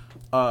myself.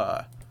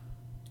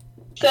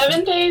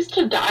 7 Days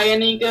to Die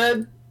any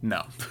good?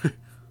 No.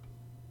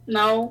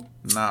 No.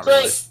 Not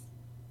really.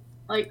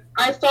 Like,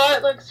 I saw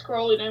it, like,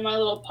 scrolling in my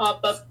little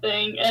pop-up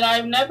thing, and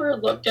I've never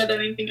looked at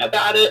anything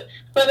about it,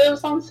 but it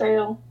was on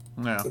sale.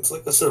 Yeah. It's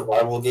like a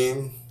survival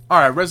game.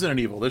 Alright, Resident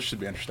Evil. This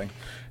should be interesting.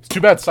 It's too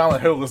bad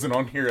Silent Hill isn't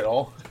on here at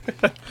all.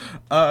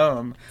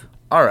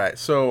 Alright,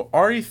 so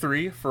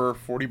RE3 for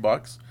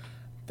 $40.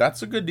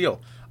 That's a good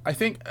deal. I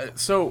think,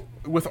 so,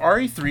 with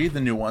RE3, the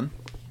new one,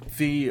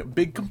 the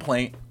big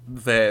complaint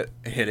that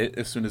hit it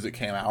as soon as it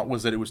came out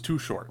was that it was too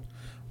short.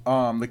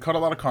 They cut a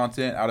lot of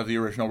content out of the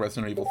original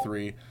Resident Evil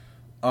 3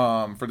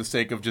 for the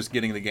sake of just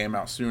getting the game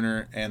out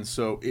sooner, and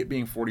so it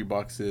being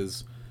 $40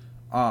 is,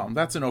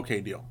 that's an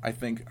okay deal. I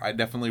think I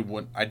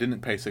definitely I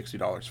didn't pay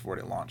 $60 for it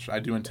at launch. I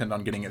do intend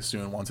on getting it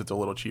soon once it's a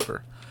little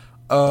cheaper.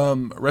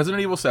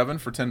 Resident Evil 7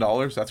 for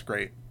 $10, that's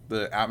great.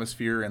 The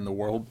atmosphere and the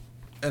world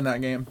in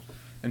that game,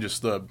 and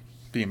just the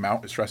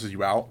amount it stresses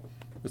you out,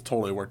 is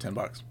totally worth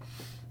 $10.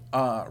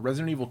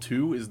 Resident Evil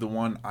 2 is the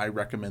one I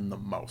recommend the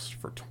most.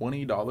 For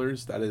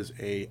 $20, that is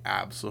a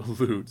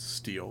absolute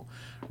steal.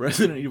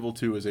 Resident Evil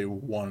 2 is a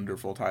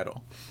wonderful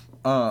title.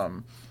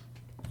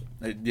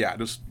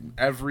 Just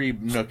every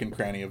nook and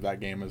cranny of that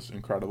game is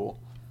incredible.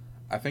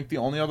 I think the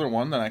only other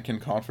one that I can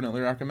confidently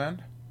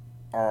recommend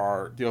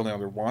are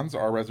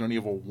Resident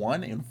Evil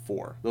 1 and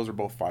 4. Those are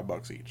both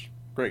 $5 each.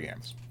 Great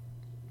games.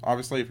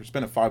 Obviously, if you're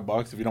spending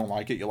 $5, if you don't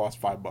like it, you lost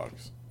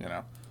 $5, you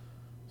know?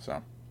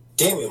 So.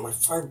 Damn it, my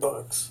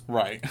 $5.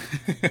 Right.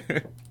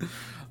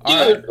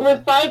 Dude,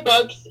 with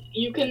 $5,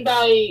 you can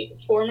buy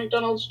 4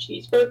 McDonald's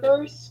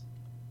cheeseburgers.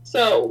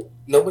 So.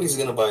 Nobody's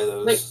gonna buy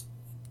those. Like,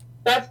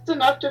 that's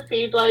enough to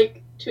feed,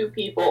 like, 2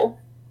 people.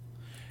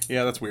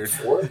 Yeah, that's weird.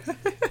 4?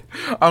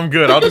 I'm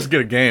good. I'll just get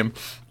a game.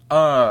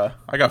 I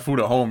got food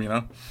at home, you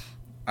know?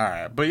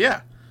 Alright, but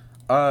yeah.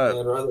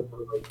 I'd rather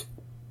put, like,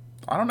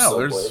 I don't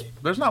know. Subway.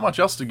 There's not much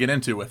else to get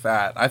into with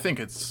that. I think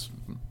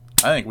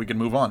we can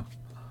move on.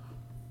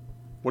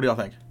 What do y'all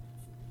think?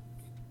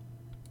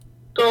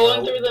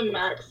 Going through the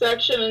max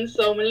section and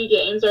so many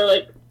games are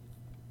like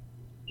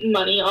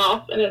money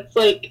off, and it's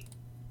like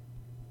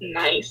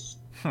nice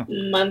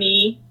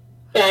money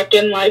back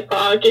in my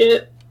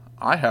pocket.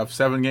 I have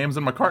 7 games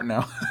in my cart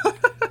now.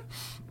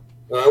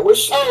 I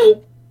wish.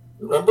 Oh,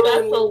 remember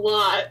that's a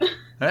lot.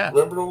 Yeah.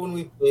 Remember when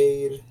we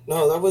played?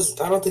 No,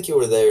 I don't think you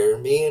were there.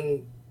 Me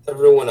and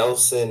everyone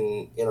else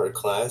in our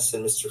class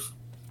and Mr.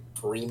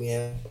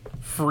 Freeman.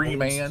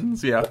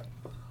 Freemans, yeah.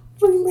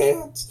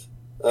 Freemans.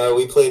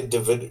 We played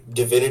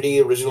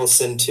Divinity Original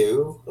Sin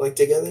 2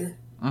 together.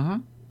 Mm-hmm.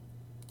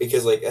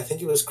 Because I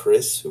think it was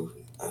Chris who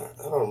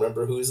I don't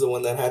remember who's the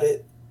one that had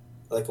it.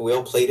 We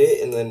all played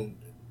it, and then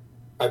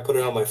I put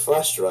it on my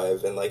flash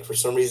drive, and for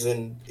some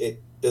reason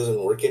it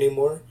doesn't work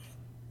anymore,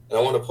 and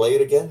I want to play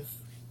it again.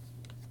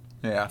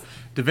 Yeah,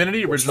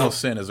 Divinity Original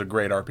Sin is a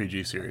great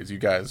RPG series. You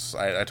guys,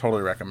 I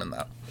totally recommend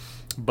that.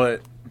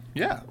 But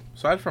yeah,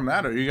 aside from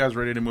that, are you guys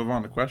ready to move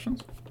on to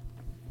questions?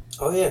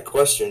 Oh yeah,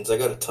 questions. I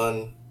got a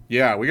ton.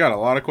 Yeah, we got a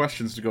lot of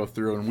questions to go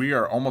through, and we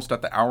are almost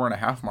at the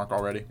hour-and-a-half mark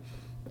already.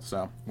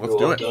 So let's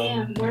do it.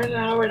 Damn, we're an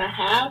hour and a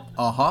half.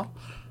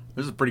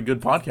 This is a pretty good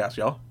podcast,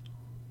 y'all.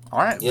 All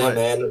right. Yeah,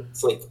 man.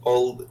 It's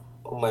all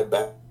on my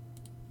back.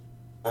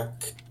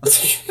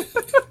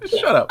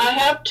 Shut up. I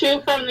have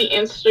 2 from the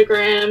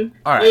Instagram.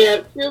 All right. We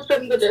have 2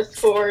 from the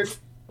Discord.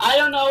 I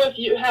don't know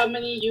how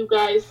many you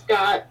guys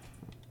got,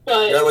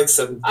 but got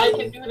 17. I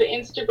can do the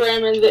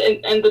Instagram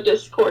and the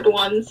Discord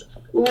ones.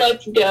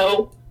 Let's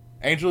go.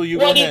 Angel, you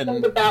what go ahead. What do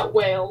you think about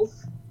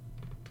whales?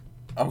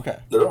 Okay.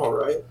 They're all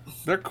right.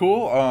 They're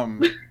cool.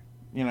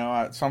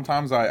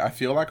 Sometimes I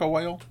feel like a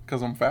whale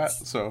because I'm fat.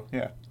 So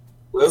yeah.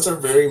 Whales are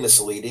very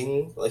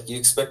misleading. You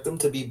expect them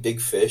to be big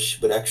fish,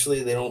 but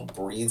actually they don't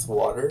breathe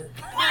water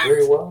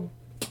very well.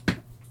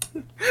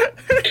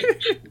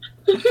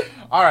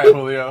 All right,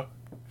 Julio.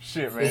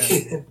 Shit,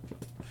 man.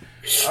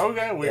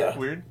 Okay,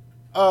 weird.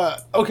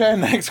 Okay,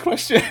 next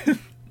question.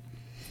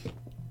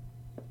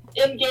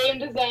 In game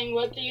design,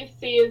 what do you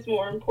see as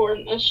more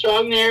important, a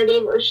strong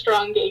narrative or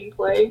strong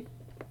gameplay?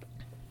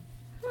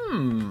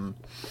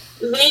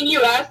 Zane,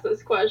 you asked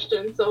this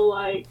question, so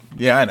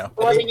yeah, I know.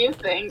 What do you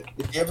think?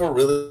 If you have a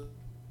really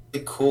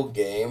cool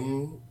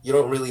game, you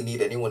don't really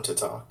need anyone to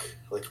talk.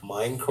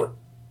 Minecraft.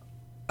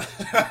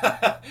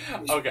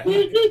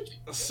 Okay.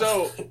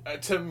 So,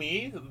 to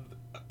me,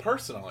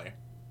 personally,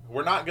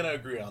 we're not going to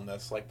agree on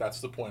this.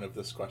 That's the point of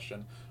this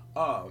question.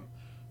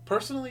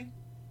 Personally,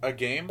 a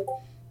game,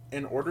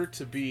 in order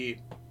to be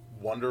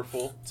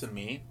wonderful to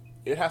me,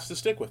 it has to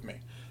stick with me.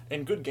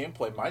 And good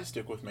gameplay might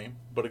stick with me,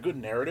 but a good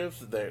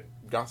narrative that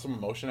got some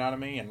emotion out of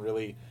me and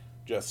really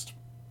just,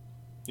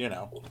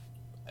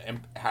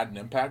 had an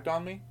impact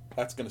on me,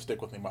 that's going to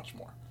stick with me much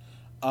more.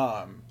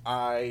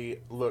 I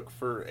look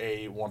for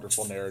a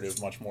wonderful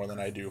narrative much more than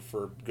I do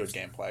for good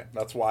gameplay.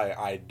 That's why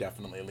I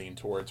definitely lean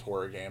towards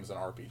horror games and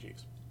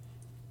RPGs.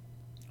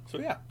 So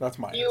yeah, that's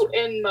my answer.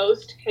 In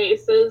most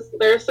cases,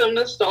 there are some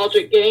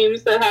nostalgic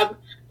games that I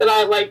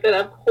like that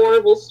have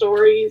horrible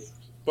stories,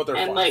 but they're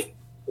and fun.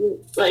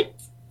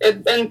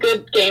 And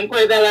good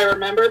gameplay that I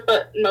remember,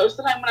 but most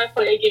of the time when I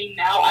play a game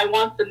now, I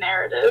want the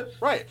narrative.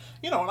 Right.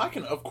 And I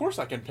can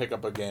pick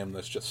up a game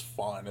that's just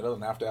fun. It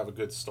doesn't have to have a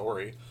good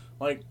story.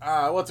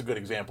 What's a good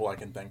example I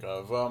can think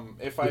of?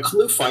 If I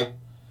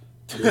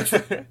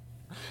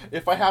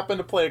happen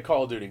to play a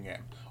Call of Duty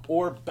game,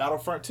 or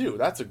Battlefront 2,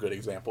 that's a good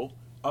example.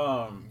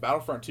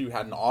 Battlefront 2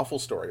 had an awful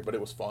story, but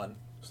it was fun.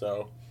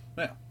 So,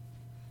 yeah.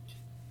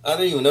 I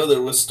didn't even know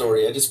there was a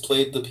story. I just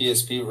played the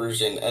PSP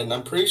version, and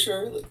I'm pretty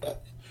sure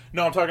that.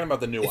 No, I'm talking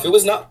about the new one. It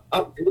was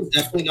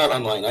definitely not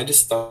online. I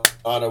just thought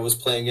I was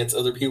playing against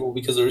other people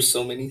because there were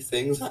so many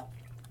things.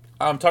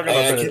 I'm talking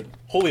about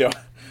Julio.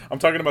 I'm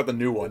talking about the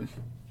new one.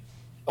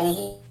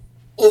 Oh,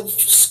 well,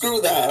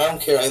 screw that. I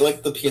don't care. I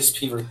like the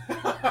PSP version.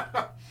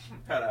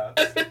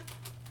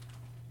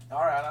 All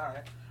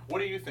right. What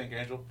do you think,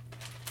 Angel?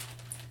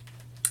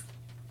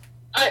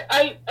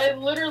 I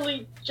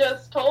literally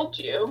just told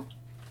you.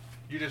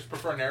 You just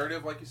prefer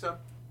narrative, like you said?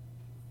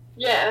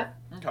 Yeah.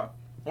 Okay.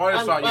 Well, I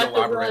just thought you'd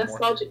elaborate more.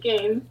 Nostalgic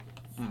game.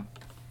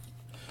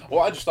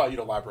 Well, I just thought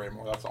you'd elaborate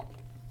more, that's all.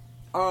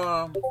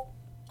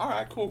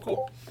 Alright,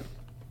 cool.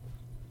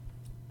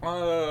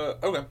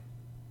 Okay.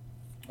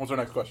 What's our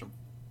next question?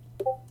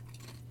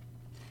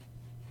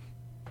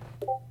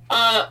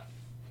 I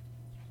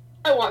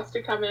wants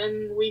to come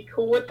in. We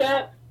cool with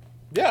that?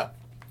 Yeah.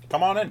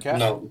 Come on in, Kat.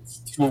 No, it's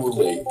too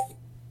late.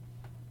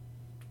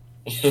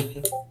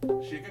 She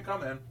can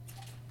come in.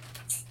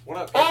 What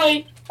up, Kat?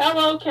 Oi!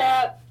 Hello,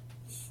 Kat.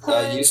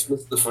 You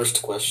missed the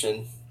first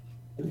question.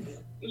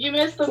 You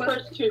missed the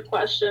first 2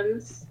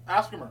 questions.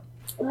 Ask him her.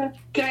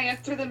 Can I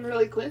answer them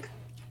really quick?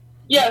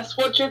 Yes,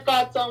 what's your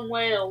thoughts on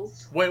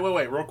whales? Wait,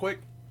 real quick.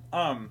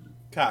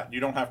 Kat,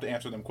 you don't have to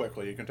answer them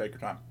quickly. You can take your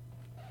time.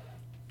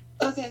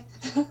 Okay.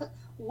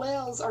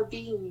 Whales are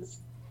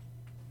beings.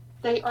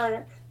 They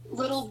are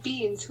little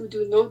beings who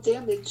do no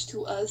damage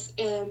to us,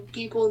 and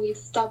people need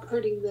to stop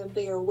hurting them.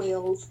 They are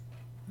whales.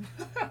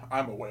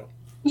 I'm a whale.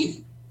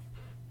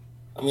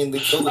 I mean, they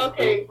kill the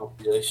whale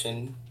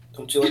population.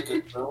 Don't you like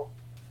a krill?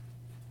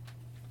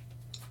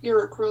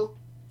 You're a krill.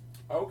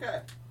 Okay.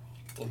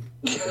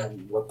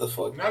 What the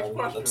fuck? Next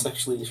question. That's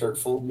actually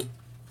hurtful.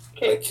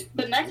 Okay,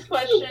 the next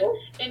question,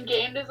 in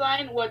game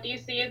design, what do you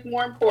see as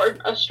more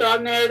important, a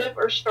strong narrative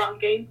or strong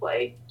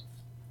gameplay?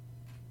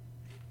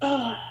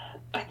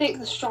 I think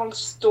the strong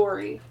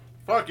story.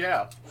 Fuck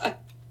yeah.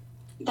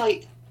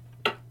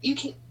 You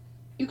can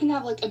you can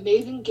have like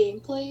amazing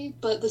gameplay,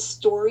 but the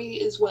story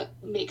is what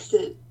makes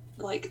it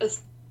like a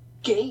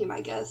game,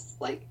 I guess.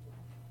 Like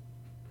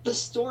the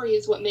story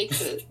is what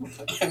makes it.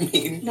 I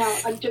mean, now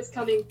I'm just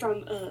coming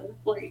from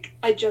like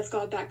I just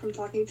got back from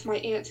talking to my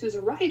aunt who's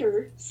a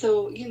writer,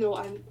 so you know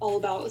I'm all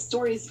about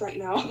stories right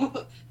now.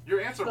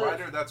 Your aunt's a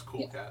writer. That's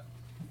cool, Kat.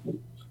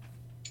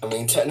 I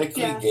mean,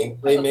 technically, Yeah,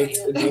 gameplay makes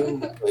the game,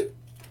 but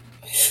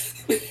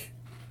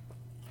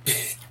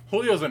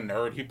Julio's a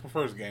nerd. He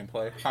prefers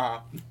gameplay.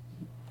 Ha.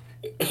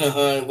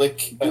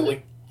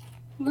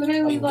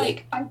 Literally,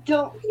 like I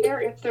don't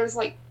care if there's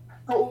like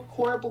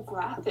horrible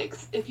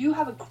graphics. If you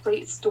have a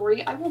great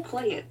story, I will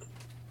play it.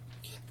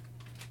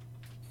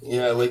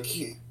 Yeah, like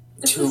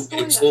It's 2 the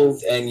story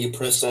pixels and you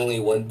press only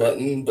one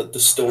button, but the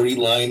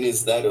storyline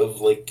is that of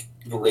like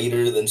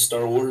greater than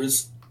Star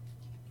Wars.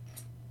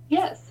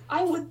 Yes,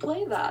 I would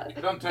play that.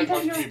 It doesn't take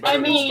much to be I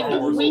better than Star mean,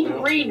 Wars. we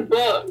Julio. read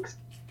books,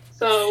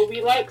 so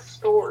we like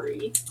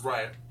story.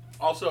 Right.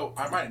 Also,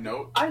 I might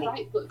note, I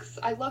write books.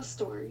 I love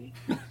story.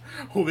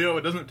 Julio,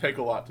 it doesn't take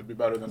a lot to be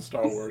better than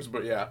Star Wars,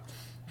 but yeah.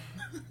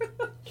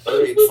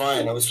 Alright,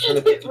 fine. I was trying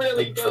to It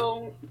really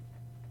don't.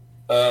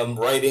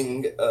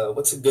 writing.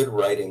 What's a good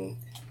writing?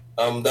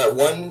 That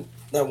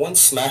one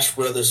Smash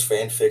Brothers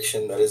fan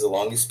fiction that is the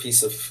longest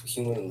piece of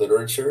human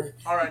literature.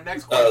 All right,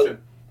 next question.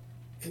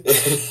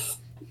 Next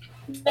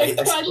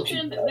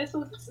question.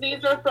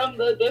 These are from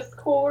the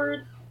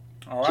Discord.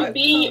 All To right.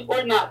 be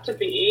or not to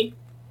be?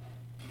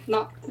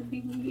 Not to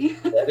be.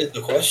 That is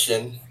the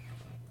question.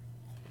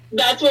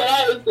 That's what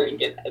I was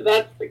thinking.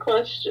 That's the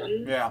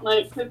question. Yeah,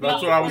 Like, to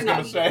that's be what I was or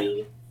gonna not say.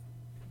 be.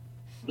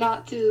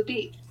 Not to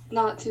be.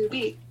 Not to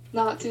be.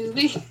 Not to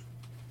be.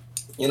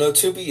 You know,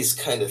 2B is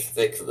kind of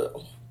thick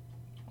though.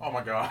 Oh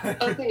my god.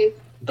 Okay,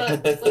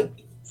 but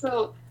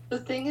so the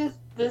thing is,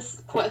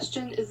 this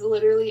question is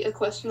literally a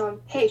question on,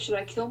 hey, should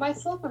I kill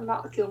myself or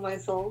not kill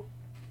myself?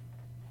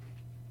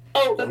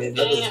 Oh, I mean,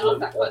 that is damn.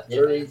 that question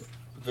very, is.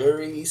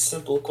 very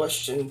simple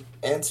question.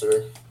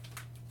 Answer.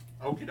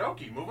 Okie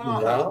dokie, moving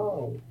on.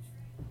 No.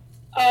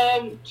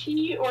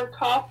 Tea or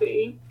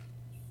coffee?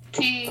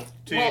 Tea.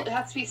 Tea. Well, it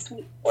has to be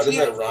sweet. Why does sweet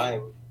that iced tea.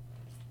 rhyme?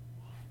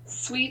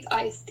 Sweet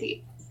iced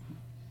tea.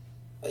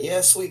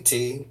 Yeah, sweet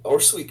tea or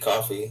sweet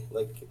coffee,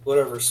 like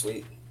whatever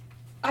sweet.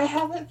 I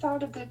haven't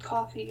found a good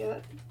coffee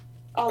yet.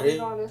 I'll be Really?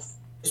 honest.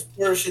 Just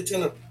pour a shit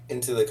ton of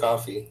into the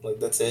coffee, like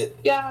that's it.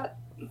 Yeah,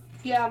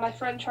 my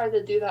friend tried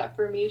to do that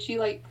for me. She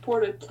like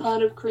poured a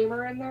ton of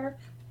creamer in there,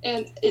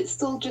 and it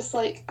still just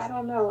like, I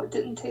don't know, it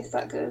didn't taste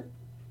that good.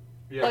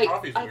 Yeah, like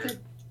coffee's I weird.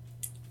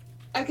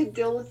 could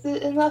deal with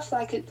it enough so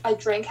I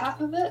drank half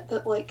of it,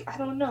 but like I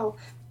don't know.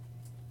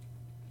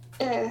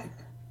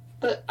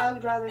 But I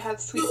would rather have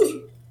sweet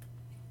tea.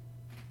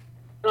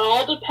 It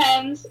all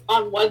depends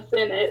on what's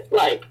in it.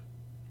 Like,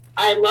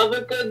 I love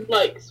a good,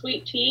 like,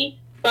 sweet tea,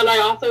 but I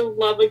also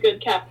love a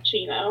good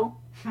cappuccino.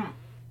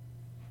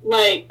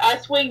 Like, I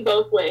swing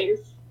both ways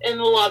in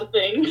a lot of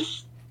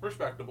things.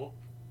 Respectable.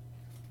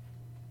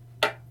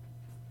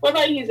 What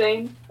about you,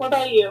 Zane? What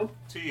about you?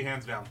 Tea,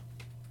 hands down.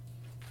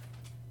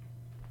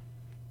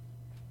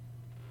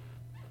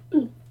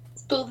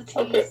 Spill the tea,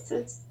 Okay.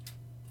 sis.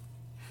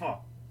 Huh.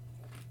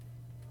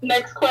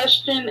 Next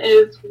question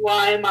is,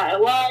 why am I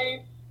alive?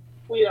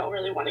 We don't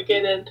really want to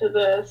get into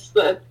this,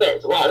 but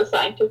there's a lot of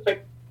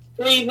scientific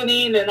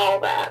reasoning and all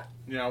that.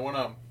 Yeah, when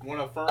a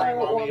I furry don't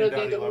mommy wanna and be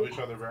daddy the love one. each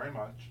other very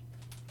much.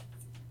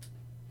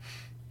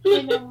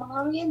 You know,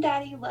 mommy and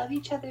daddy love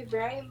each other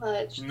very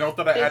much. Note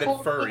that I They added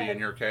hold furry in hands.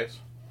 your case.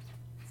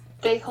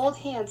 They hold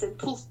hands and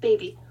poof,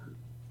 baby.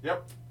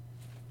 Yep.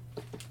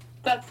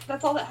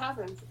 That's all that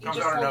happens. You Comes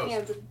just out our hold nose.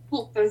 hands and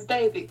poof, there's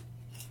baby.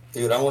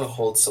 Dude, I want to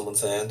hold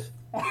someone's hand.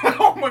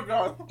 Oh my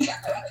god.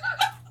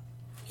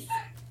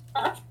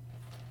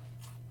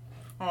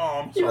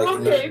 Oh, I'm You sorry.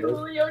 okay,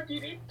 Julio? Do you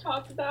need to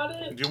talk about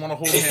it? Do you want to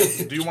hold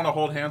hands? Do you want to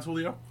hold hands,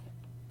 Julio?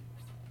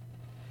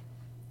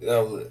 I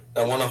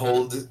want to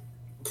hold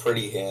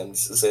pretty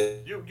hands. Say,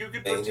 You could Hey, your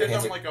pretend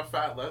hands I'm are- like a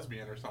fat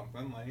lesbian or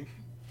something. Like,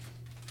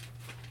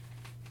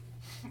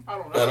 I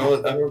don't I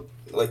know. don't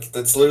like.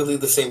 That's literally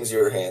the same as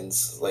your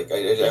hands. Like I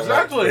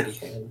Exactly. want pretty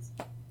hands.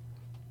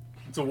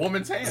 It's a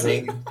woman's hand.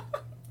 Zane,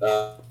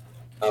 no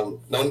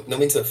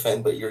mean to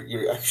offend, but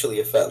you're actually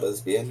a fat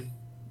lesbian.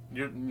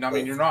 I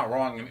mean, you're not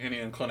wrong in any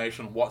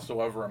inclination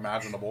whatsoever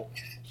imaginable.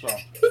 So,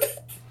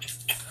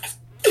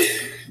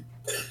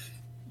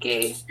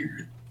 Gay.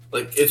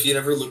 Like if you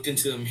never looked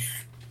into him.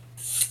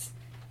 that's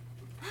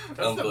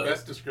the but-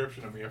 best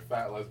description of me, a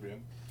fat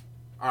lesbian.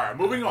 All right,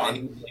 moving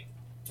on.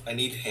 I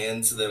need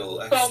hands that'll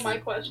That's actually. all my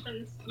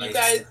questions. You Nice.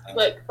 guys,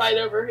 like, fight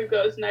over who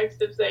goes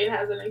next if Zane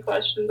has any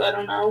questions. I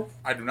don't know.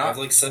 I do I not. have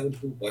like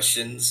 17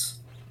 questions.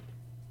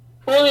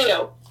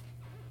 Julio,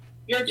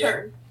 your Yeah.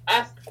 turn.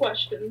 Ask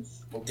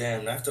questions. Well,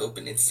 damn, I have to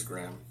open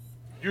Instagram.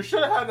 You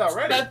should have had that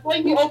ready. That's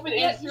like you open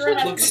Yeah, Instagram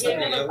at the Looks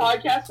beginning of the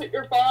like- podcast with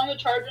your phone on the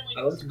charger and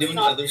I you was screen doing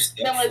off. other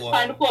stuff. Then when it's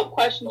time to pull up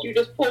questions, you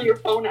just pull your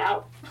phone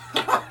out.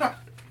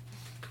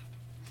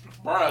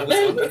 Bruh,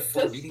 There's on a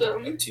before reading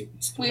system.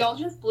 iTunes. We all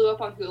just blew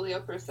up on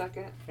Julio for a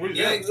second. we did.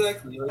 Yeah,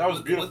 exactly. That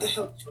was beautiful. What the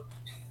hell?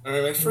 All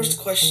right, my first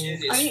question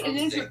is I mean, from it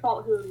is your Zane.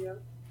 fault, Julio.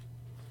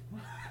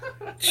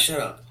 Shut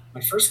up.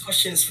 My first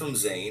question is from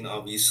Zane,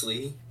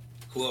 obviously.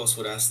 Who else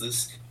would ask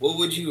this? What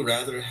would you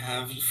rather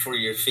have for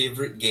your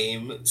favorite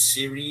game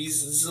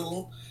series?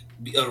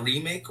 A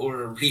remake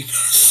or a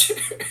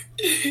remaster?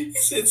 He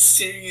said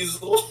series.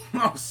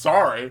 I'm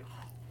sorry.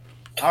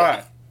 All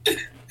right.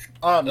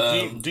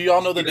 Do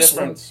y'all know the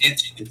difference?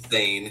 It's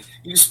insane.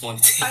 You just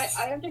want to.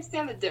 I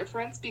understand the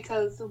difference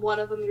because one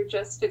of them you're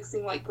just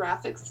fixing like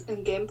graphics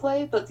and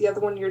gameplay, but the other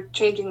one you're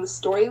changing the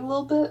story a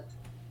little bit.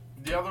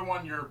 The other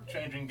one, you're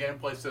changing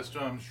gameplay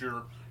systems.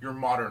 You're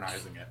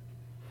modernizing it.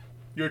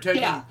 You're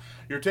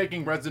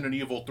taking Resident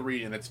Evil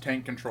 3 and its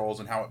tank controls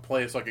and how it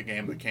plays like a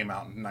game that came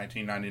out in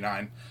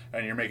 1999,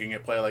 and you're making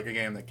it play like a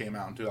game that came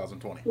out in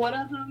 2020. One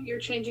of them you're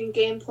changing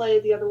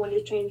gameplay, the other one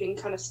you're changing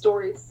kind of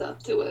story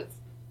stuff to it.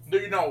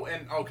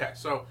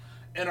 So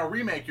in a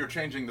remake, you're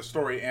changing the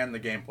story and the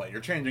gameplay.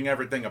 You're changing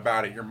everything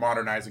about it. You're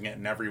modernizing it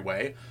in every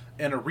way.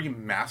 In a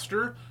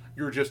remaster,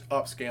 you're just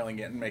upscaling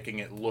it and making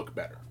it look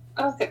better.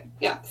 Okay,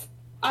 yeah.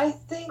 I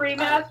think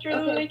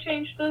Remaster, do they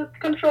change the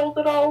controls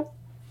at all?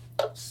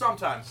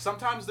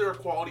 Sometimes there are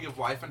quality of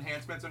life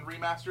enhancements in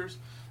remasters,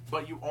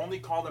 but you only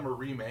call them a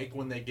remake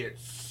when they get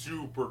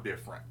super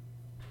different.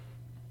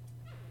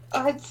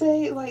 I'd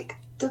say, like,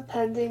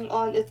 depending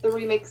on if the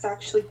remake's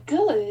actually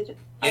good.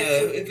 Yeah,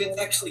 if it's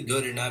actually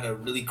good and not a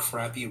really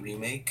crappy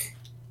remake.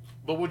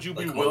 But would you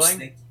be like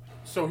willing?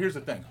 So here's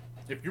the thing.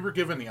 If you were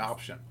given the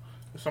option,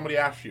 if somebody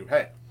asked you,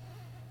 hey,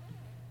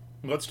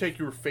 let's take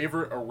your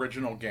favorite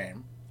original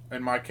game,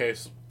 in my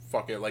case,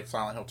 fuck it, like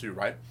Silent Hill 2,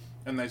 right?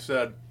 And they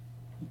said,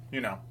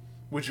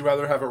 would you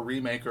rather have a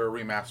remake or a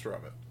remaster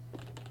of it?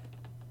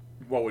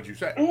 What would you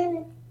say?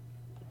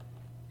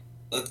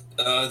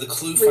 The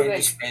Clue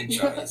Finders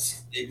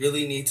franchise. They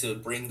really need to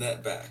bring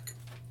that back.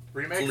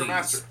 Remake or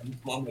master? I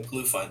want the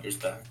Clue Finders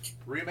back.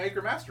 Remake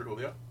or master,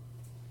 Julio?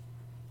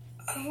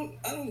 I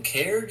don't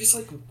care. Just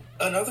like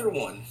another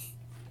one.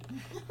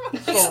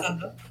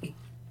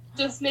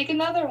 Just make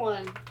another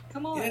one.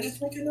 Come on. Yeah,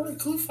 just make another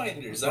Clue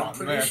Finders. I'm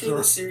pretty sure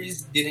the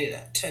series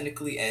didn't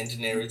technically end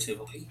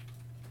narratively.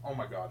 Oh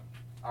my god.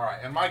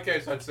 Alright, in my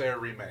case, I'd say a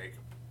remake.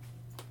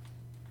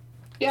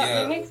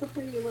 Yeah, remakes are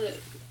pretty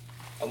lit.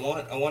 I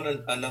want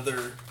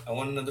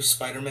another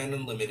Spider-Man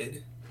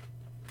Unlimited.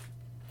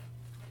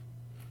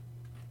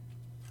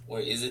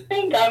 Wait, is it? I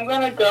think I'm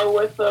gonna go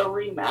with the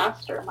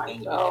remaster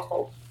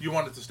myself. You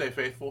want it to stay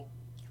faithful?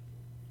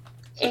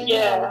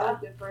 Yeah.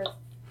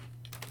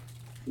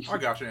 I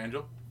got you,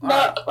 Angel.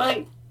 But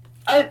I'm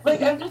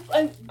just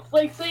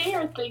sitting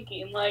here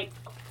thinking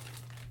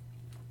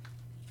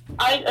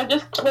I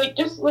just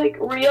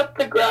re-up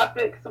the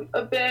graphics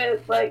a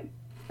bit,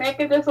 make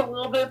it just a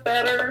little bit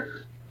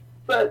better,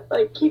 but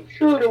keep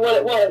true to what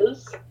it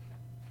was.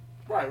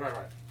 Right.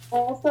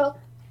 Also,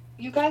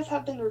 you guys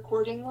have been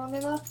recording long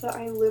enough that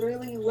I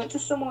literally went to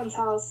someone's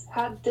house,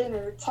 had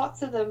dinner, talked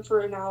to them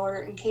for an hour,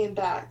 and came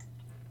back.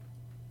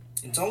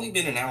 It's only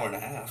been an hour and a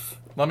half.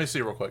 Let me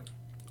see real quick.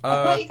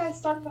 I thought you guys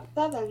started at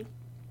 7.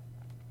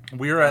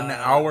 We're at an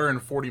hour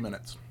and 40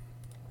 minutes.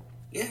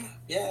 Yeah,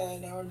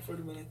 an hour and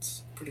 40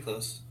 minutes. Pretty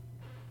close.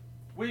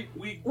 We're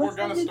What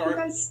gonna time did start. you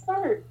guys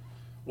start?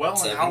 Well,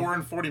 7. an hour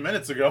and 40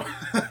 minutes ago.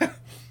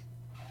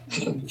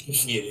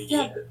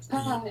 yeah.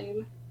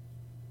 Time.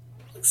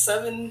 Like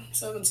 7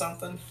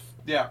 something.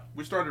 Yeah,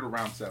 we started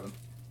around 7.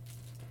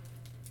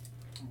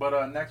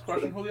 But next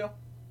question, Julio.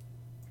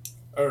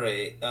 All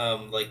right.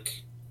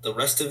 The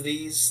rest of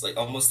these,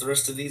 almost the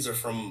rest of these, are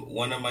from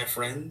one of my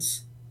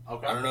friends.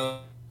 Okay. I don't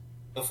know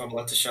if I'm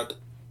allowed to shout.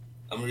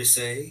 I'm gonna just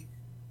say,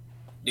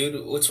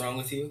 dude, what's wrong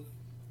with you?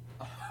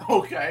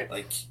 Okay.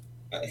 Thank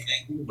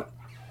you.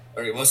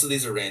 All right, most of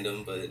these are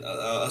random, but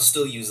I'll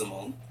still use them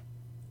all.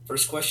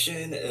 First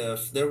question: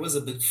 if there was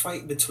a big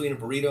fight between a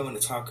burrito and a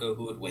taco,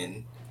 who would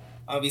win?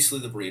 Obviously,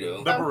 the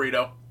burrito. The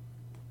burrito.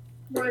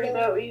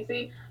 Burrito,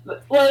 easy.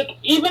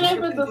 Even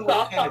if it's a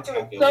soft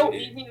taco, it's so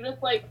easy to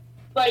just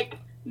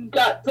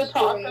gut the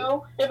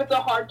taco. If it's a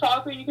hard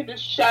taco, you can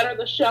just shatter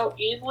the shell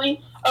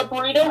easily. A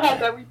burrito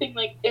has everything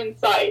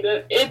inside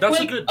it. It's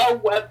a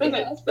weapon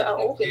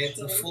itself. Yeah, it's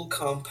a full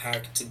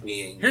compact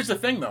being. Here's the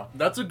thing, though.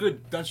 That's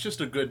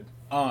just a good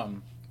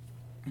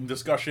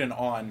discussion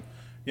on,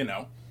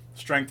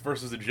 strength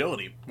versus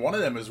agility. One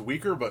of them is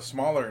weaker but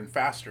smaller and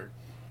faster,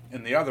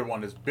 and the other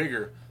one is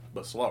bigger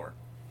but slower.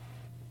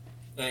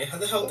 How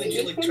the hell did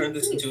you turn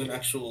this into an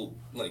actual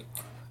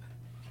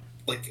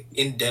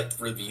in-depth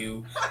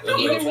review of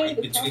Either way,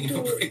 the between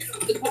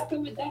taco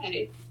would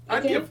die.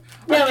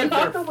 The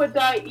taco would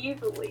die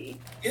easily.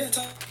 Yeah,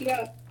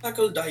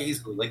 tacos die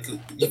easily. If you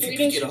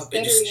pick it up,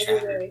 it just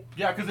shatters.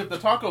 Yeah, because if the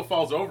taco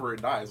falls over,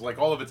 it dies.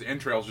 All of its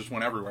entrails just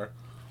went everywhere.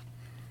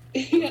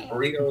 Yeah.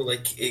 Burrito,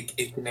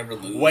 it can never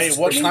lose. Wait,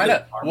 what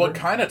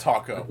kind of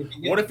taco?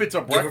 What if it's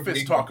a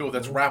breakfast taco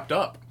that's wrapped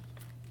up?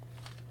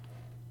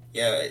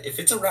 Yeah, if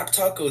it's a wrapped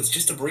taco, it's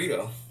just a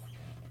burrito.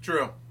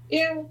 True.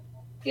 Yeah.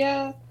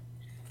 Yeah,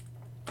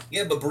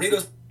 but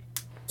burritos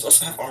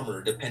also have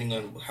armor depending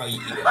on how you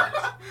eat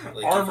it.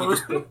 Like, Armor. If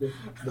you just put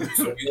the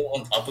cereal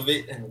on top of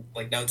it, and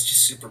like now it's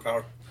just super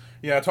powerful.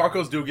 Yeah,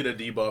 tacos do get a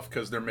debuff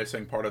because they're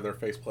missing part of their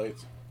face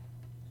plates.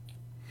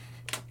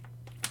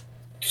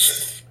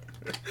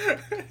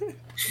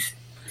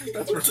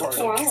 That's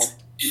retarded. Wow.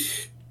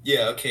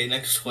 Yeah. Okay.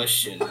 Next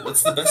question.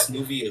 What's the best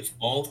movie of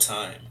all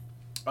time?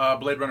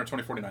 Blade Runner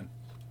 2049.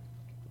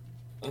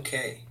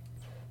 Okay.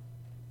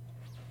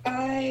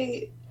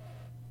 I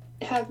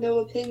have no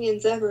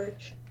opinions ever.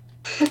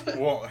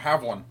 Well,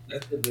 have one.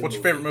 That's a good What's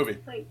your favorite movie?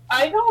 Like,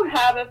 I don't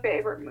have a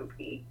favorite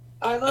movie.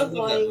 I love love that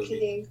Lion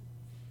movie.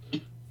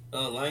 King.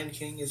 Lion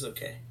King is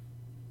okay.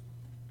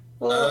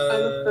 Well,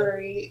 I'm a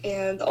furry,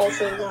 and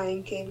also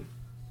Lion King.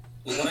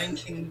 Lion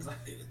King,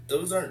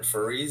 those aren't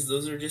furries.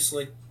 Those are just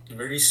like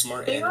very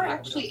smart. They are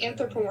animals. actually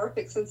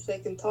anthropomorphic since they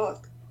can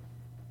talk.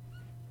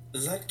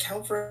 Does that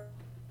count for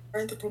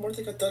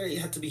anthropomorphic? I thought it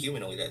had to be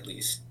humanoid at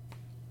least.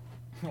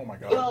 Oh my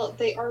god. Well,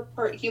 they are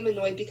part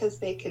humanoid because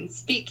they can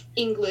speak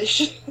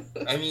English.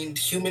 I mean,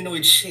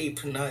 humanoid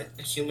shape, not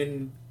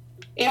human.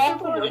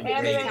 Anthropomorphic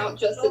animated they count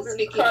just as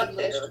speaking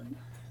English.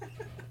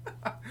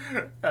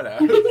 That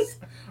ass.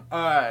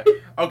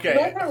 Okay,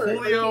 Whatever.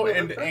 Julio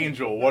and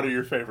Angel, what are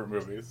your favorite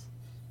movies?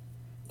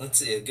 Let's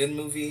see, a good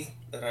movie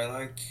that I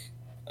like.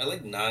 I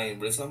like 9,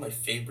 but it's not my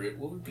favorite.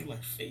 What would be my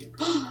favorite?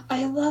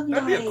 I love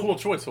That'd be a Nine. cool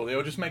choice,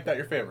 Julio. Just make that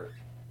your favorite.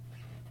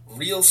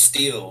 Real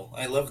Steel.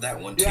 I love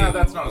that one too. Yeah,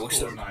 that's not I as wish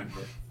cool as that- 9.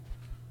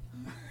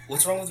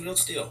 What's wrong with Real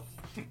Steel?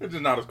 It's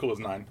just not as cool as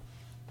 9.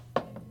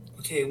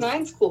 Okay,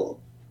 Nine's cool.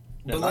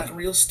 but Yeah, like 9.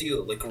 Real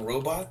Steel, like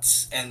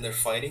robots and they're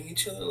fighting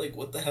each other. Like,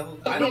 what the hell?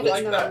 I Okay, don't but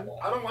like that. no.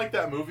 I don't like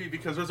that movie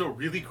because there's a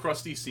really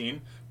crusty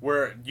scene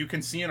where you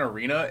can see an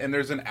arena and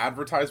there's an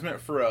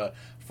advertisement for an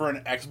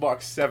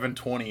Xbox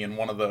 720 in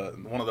one of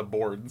the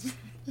boards.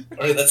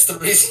 Alright, that's the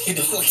reason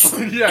you don't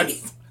like.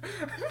 Yes.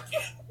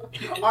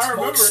 I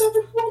remember. Xbox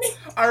 720?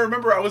 I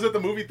remember I was at the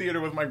movie theater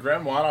with my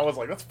grandma and I was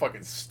like, "That's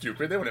fucking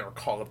stupid. They would never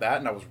call it that,"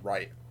 and I was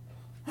right.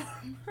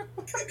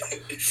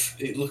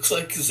 It looks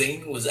like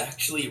Zane was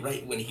actually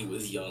right when he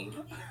was young.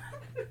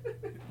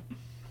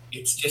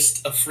 It's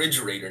just a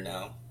refrigerator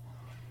now.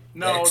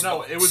 No, The no,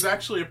 Xbox. it was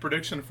actually a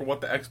prediction for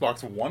what the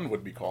Xbox One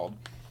would be called.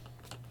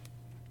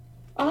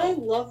 I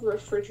love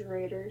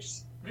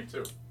refrigerators. Me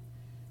too.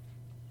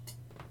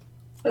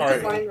 That's Alright.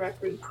 a fine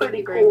reference. Thank Pretty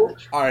you very cool.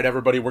 much. All right,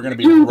 everybody, we're gonna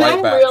be You right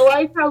don't back.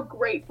 realize how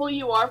grateful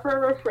you are for a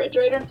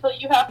refrigerator until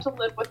you have to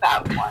live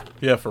without one.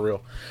 Yeah, for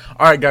real.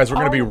 All right, guys, we're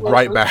gonna be I love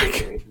right back.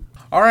 refrigerators.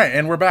 All right,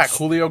 and we're back.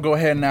 Julio, go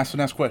ahead and ask the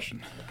next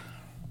question.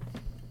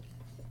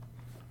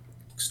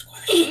 Next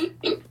question.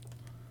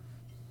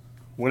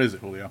 What is it,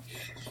 Julio?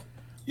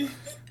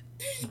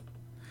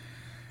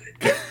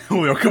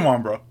 Julio, come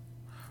on, bro.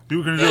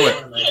 You can do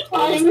it. I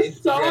closed I'm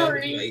Instagram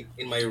sorry.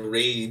 In my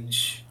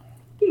rage.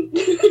 I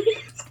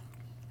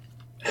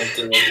have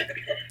to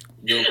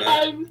go back.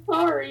 I'm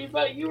sorry,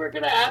 but you were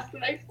gonna ask the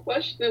next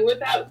question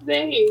without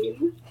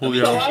Zane. So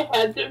Julio, I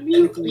had to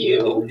mute I'm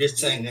you. just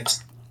saying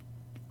next.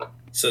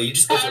 So you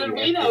just How did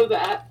we know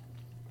that?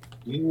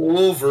 You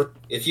over.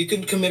 If you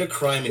can commit a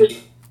crime and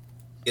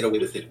get away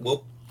with it,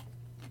 well,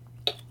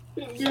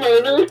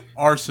 Murder?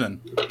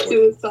 arson.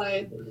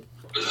 Suicide.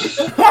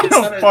 What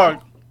the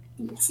fuck?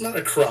 it's not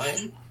a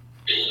crime.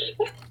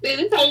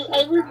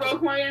 I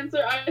revoke my answer.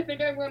 I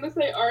think I'm gonna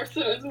say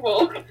arson as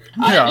well.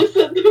 Yeah. I just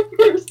said the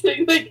first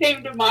thing that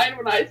came to mind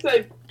when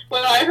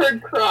I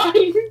heard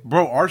crime.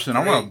 Bro, arson.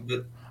 I Right,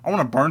 but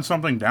want to burn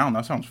something down.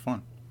 That sounds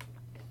fun.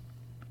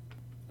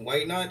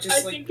 why not I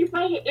just like? think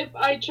if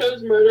I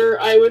chose murder,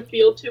 I would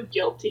feel too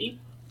guilty.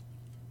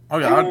 Oh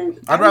yeah,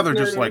 I'd rather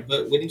just like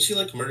But wouldn't you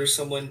like murder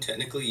someone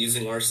technically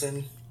using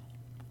arson?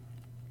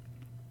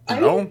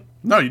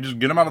 no, you just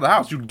get them out of the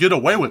house. You get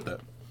away with it.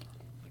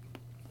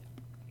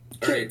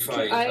 All right,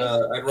 fine. I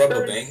I'd rob a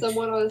burn bank.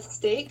 someone on a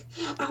stake.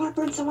 I want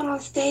to burn someone on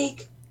a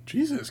stake.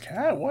 Jesus,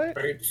 cat, what?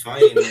 All right,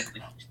 fine.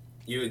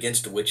 You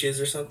against witches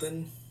or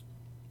something?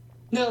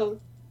 No.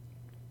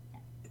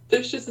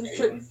 There's just a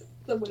certain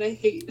someone I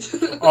hate.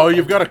 Oh,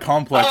 you've got a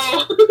complex.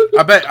 Oh.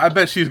 I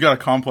bet she's got a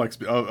complex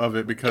of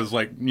it because,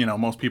 like, you know,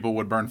 most people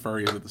would burn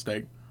furries at the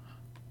stake.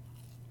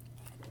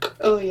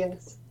 Oh,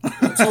 yes.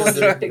 Because All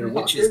they're the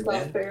witches, TikTokers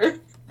out man. there.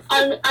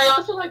 I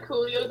also like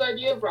Julio's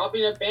idea of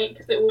robbing a bank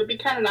because it would be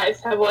kind of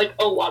nice to have like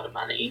a lot of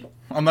money.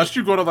 Unless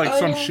you go to, like, Oh,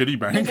 some yeah, shitty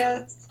bank.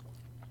 Yes.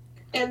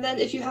 And then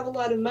if you have a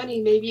lot of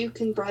money, maybe you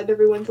can bribe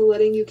everyone to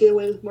letting you get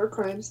away with more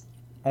crimes.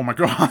 Oh my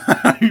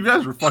god, you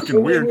guys are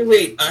fucking weird.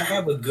 Wait. I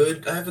have a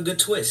good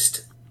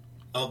twist.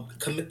 I'll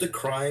commit the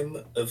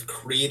crime of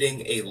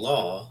creating a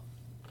law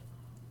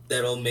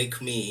that'll make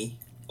me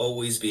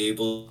always be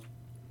able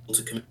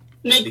to commit.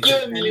 Make you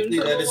Because immune technically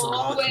to that the is a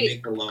law. law to Wait,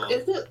 make a law.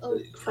 Is it a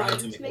crime crime to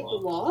to make make a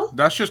law. law?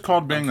 That's just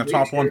called being the I'm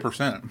top pretty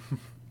 1%.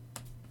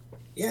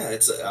 Yeah,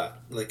 it's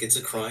it's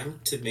a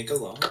crime to make a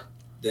law.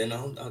 Then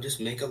I'll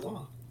just make a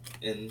law,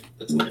 and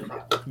that's not a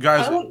crime.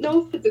 Guys, I don't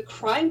know if it's a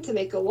crime to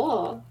make a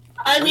law.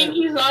 I mean,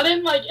 he's not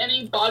in like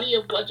any body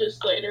of So you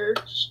legislators,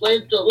 just so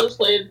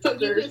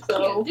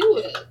can't do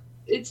it.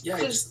 It's Yeah,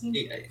 just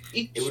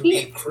it would be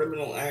a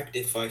criminal act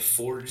if I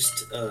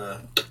forged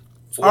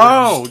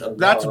Oh, a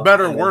that's law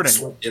better and then wording.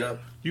 swept it up.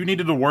 You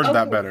needed to word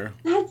that better.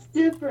 That's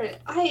different.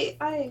 I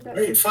got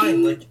Right,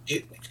 fine. confused.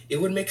 Like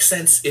it would make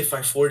sense if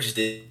I forged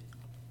it.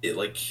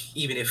 Like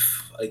even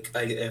if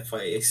if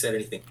I said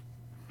anything.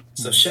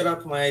 So shut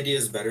up. My idea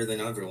is better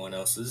than everyone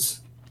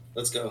else's.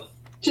 Let's go.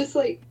 Just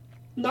like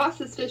not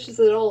suspicious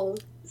at all.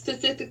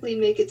 Specifically,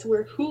 make it to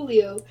where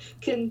Julio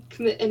can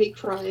commit any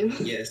crime.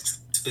 Yes,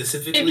 If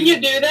specifically.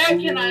 you do that,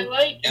 can I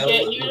like El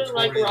get you to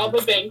like Notorious. rob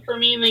a bank for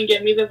me and then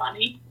give me the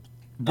money?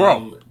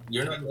 Bro,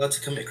 You're not allowed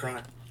to commit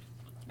crimes.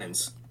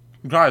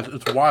 guys,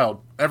 it's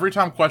wild. Every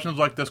time questions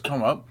like this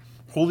come up,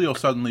 Julio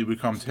suddenly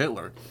becomes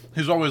Hitler.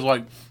 He's always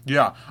like,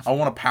 yeah, I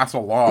want to pass a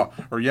law,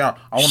 or yeah,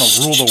 I want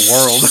to rule the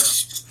world.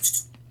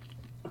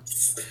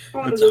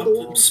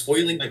 Stop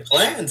spoiling my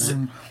plans.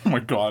 Oh my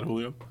god,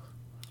 Julio.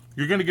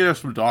 You're gonna get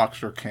us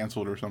doxxed or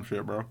canceled or some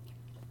shit, bro.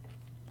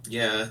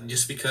 Yeah,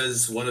 just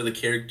because one of the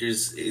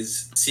characters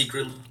is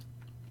secretly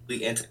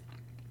anti.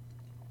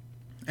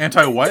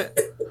 Anti what?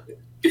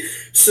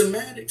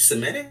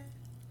 Semitic?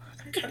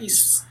 How do you...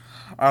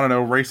 I don't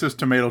know, racist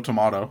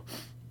tomato.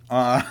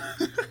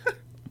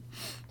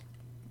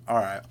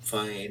 Alright.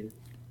 Fine.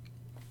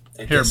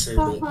 I Here. guess I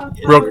won't-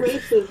 Real-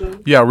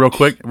 Racism. Yeah, real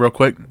quick.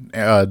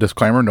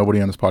 Disclaimer,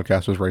 nobody on this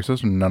podcast is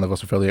racist, and none of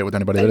us affiliate with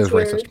anybody that is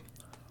swear. racist.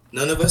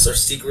 None of us are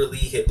secretly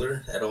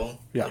Hitler at all.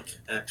 Yeah. Like,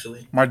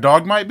 actually. My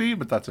dog might be,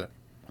 but that's it.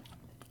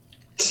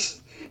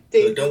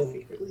 Dave's don't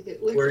secretly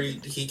Hitler. Where he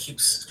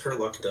keeps her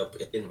locked up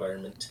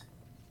environment.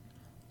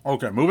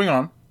 Okay, moving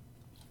on.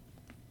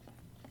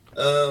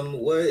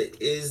 What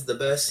is the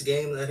best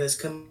game that has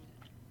come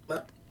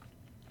out?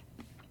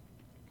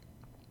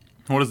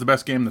 What is the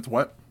best game that's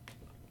what?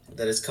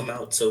 That has come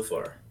out so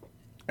far.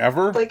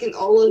 Ever? Like in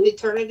all of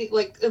eternity,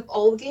 like of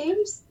all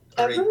games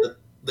ever. Alright,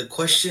 the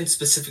question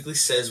specifically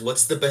says,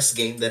 what's the best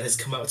game that has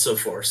come out so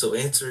far? So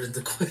answer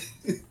the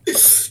question.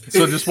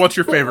 So just what's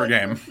your favorite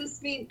game? Does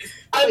this mean,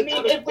 I like,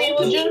 mean, if we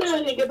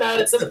legitimately think about it,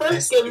 That's the the first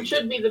best game game.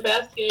 should be the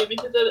best game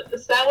because it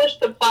established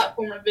the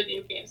platform of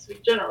video games in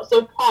general.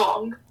 So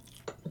Pong.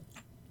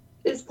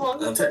 is Pong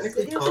the first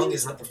Technically, video Pong game?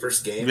 is not the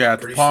first game. Yeah, I'm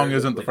pretty Pong sure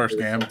isn't the like, first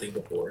there was game.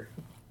 something before.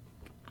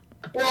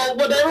 Well,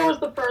 whatever was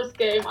the first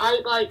game,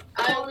 I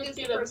Pong always is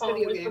see the that first Pong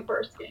video was game. the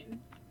first game.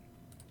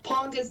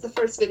 Pong is the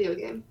first video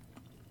game.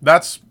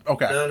 That's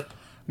okay. No,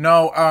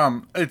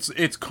 No,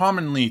 it's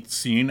commonly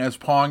seen as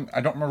Pong.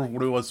 I don't remember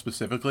what it was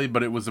specifically,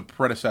 but it was a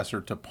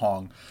predecessor to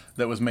Pong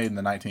that was made in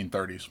the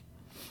 1930s.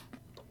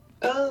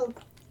 Oh,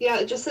 yeah,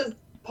 it just says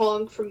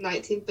Pong from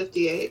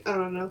 1958. I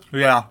don't know.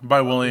 Yeah,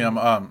 by William.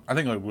 I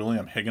think like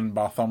William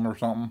Higginbotham or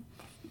something.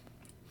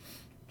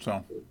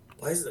 So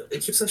why is it?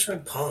 It keeps on showing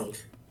Pong.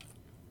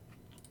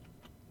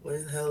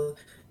 Where the hell?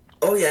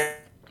 Oh yeah,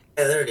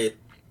 there it is.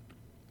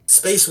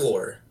 Space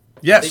War. I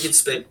think yes, it's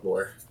Space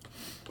War.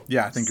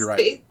 yeah, I think you're right.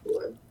 Space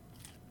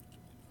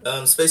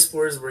War. Space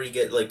War is where you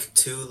get like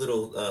two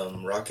little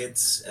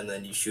rockets, and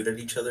then you shoot at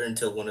each other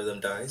until one of them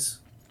dies.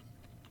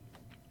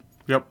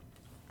 Yep.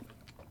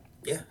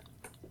 Yeah,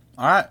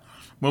 All right,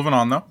 moving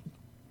on though.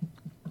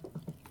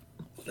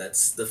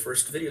 that's the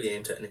first video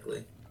game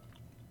technically.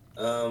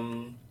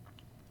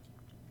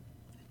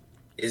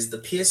 Is the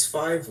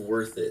PS5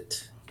 worth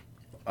it?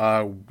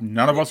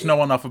 None of us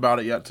know enough about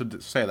it yet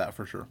to say that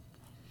for sure.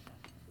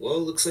 Well, it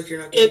looks like you're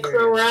not getting It's a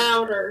your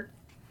router.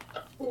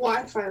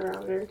 Wi-Fi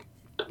router.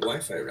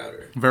 Wi-Fi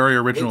router. Very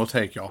original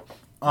take, y'all.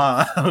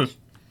 Alright,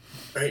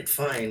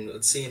 fine.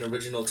 Let's see an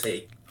original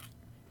take.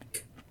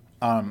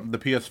 The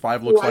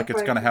PS5 looks like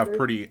it's Wi-Fi gonna have router.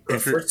 pretty.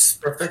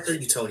 Professor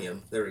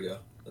Utonium. There we go.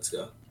 Let's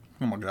go.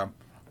 Oh my god.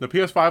 The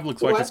PS5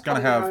 looks like it's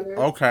gonna have. Wi-Fi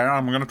router. Okay,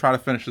 I'm gonna try to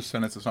finish this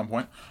sentence at some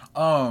point.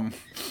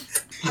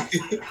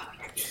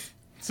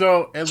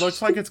 So it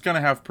looks like it's gonna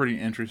have pretty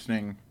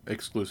interesting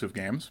exclusive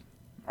games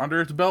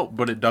under its belt,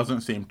 but it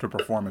doesn't seem to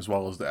perform as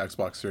well as the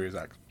Xbox Series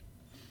X.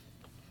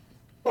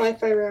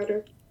 Wi-Fi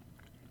router.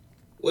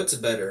 What's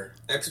better,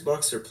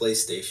 Xbox or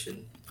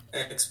PlayStation?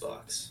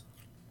 Xbox.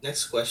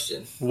 Next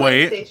question.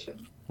 Wait,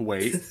 PlayStation.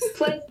 wait.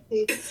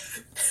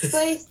 PlayStation.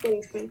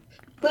 PlayStation.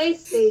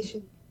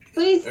 PlayStation.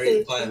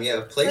 Alright, fine. PlayStation.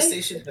 Yeah,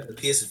 PlayStation had the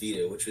PS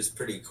Vita, which was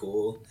pretty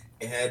cool.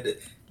 It had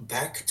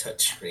back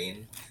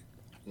touchscreen,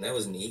 and that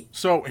was neat.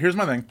 So here's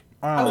my thing.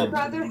 I would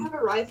rather have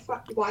a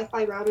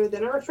Wi-Fi router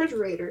than a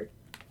refrigerator.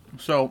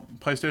 So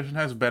PlayStation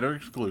has better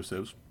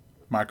exclusives.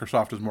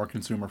 Microsoft is more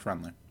consumer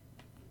friendly.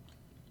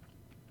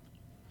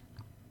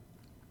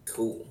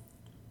 Cool.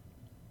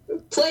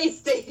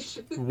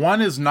 PlayStation.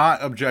 One is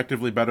not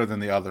objectively better than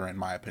the other, in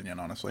my opinion,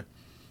 honestly.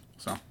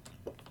 So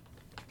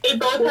They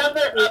both have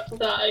their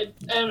upsides,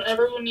 and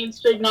everyone needs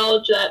to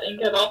acknowledge that and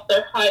get off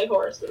their high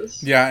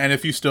horses. yeah, and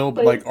if you still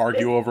like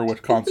argue over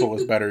which console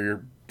is better,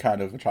 you're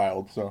kind of a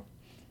child. So,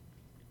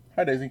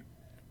 hi Daisy.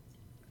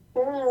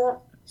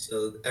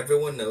 So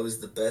everyone knows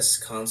the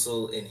best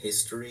console in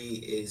history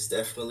is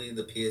definitely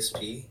the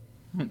PSP.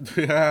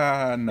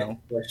 Yeah, no.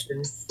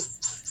 Question.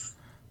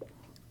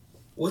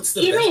 What's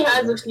the Amy best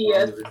has a console?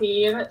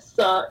 PSP, and it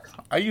sucks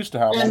I used to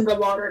have in one. the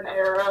modern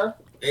era.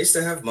 I used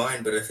to have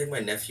mine, but I think my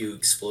nephew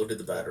exploded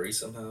the battery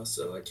somehow,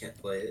 so I can't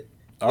play it.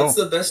 Oh. What's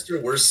the best or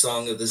worst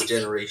song of this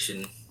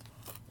generation?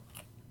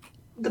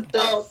 The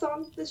best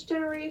song of this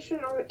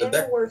generation, or The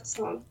the worst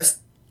song?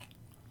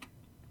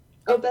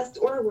 Oh, best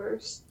or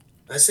worst?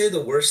 I say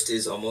the worst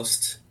is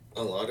almost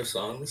a lot of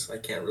songs. I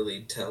can't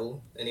really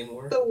tell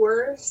anymore. The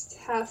worst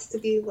has to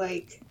be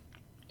like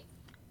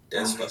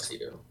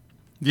Despacito.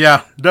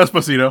 Yeah,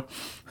 Despacito.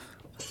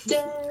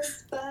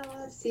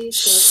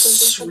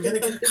 Despacito. We're gonna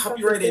get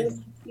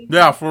copyrighted.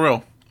 Yeah, for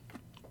real.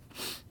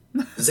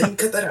 Zane,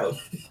 cut that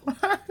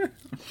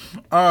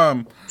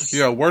out.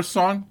 Yeah, worst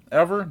song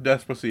ever,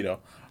 Despacito.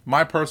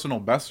 My personal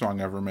best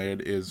song ever made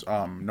is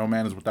No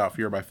Man Is Without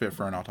Fear by Fit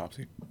for an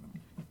Autopsy.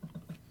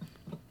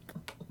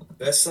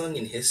 Best song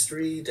in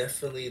history,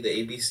 definitely the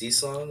ABC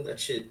song. That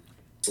shit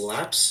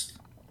slaps.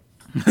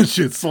 That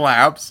shit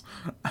slaps.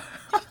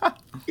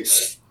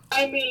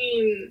 I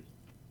mean,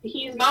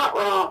 he's not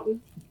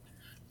wrong.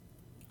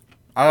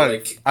 I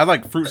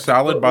like Fruit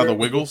Salad by the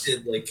Wiggles.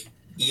 Did, like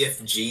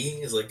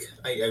EFG is like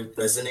I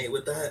resonate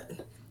with that.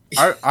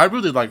 I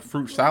really like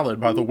Fruit Salad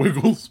by the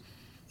Wiggles.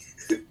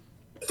 The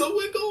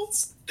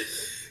Wiggles.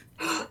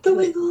 The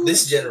Wiggles.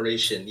 This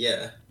generation,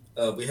 yeah.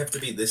 We have to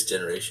be this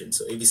generation,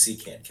 so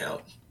ABC can't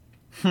count.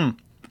 The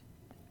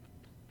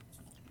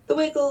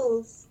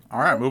Wiggles. All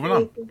right, moving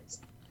on.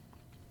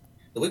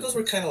 The Wiggles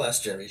were kind of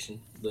last generation,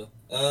 though.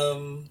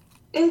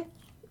 Would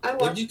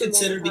Would you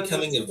consider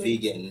becoming a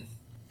vegan?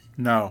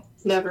 No.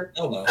 Never.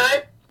 Oh no.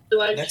 I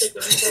like Next.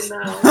 chicken until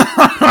now.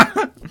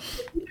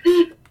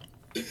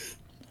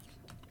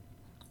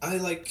 I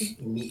like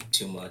meat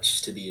too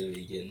much to be a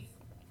vegan.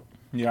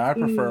 Yeah, I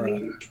prefer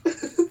it.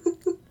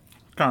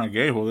 Kind of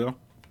gay, Julio.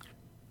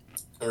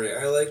 Alright,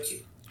 I like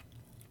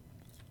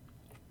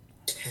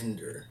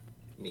tender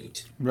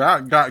meat.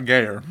 That got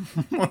gayer.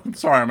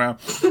 Sorry, man.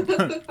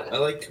 I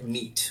like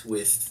meat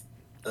with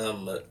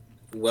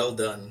well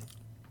done.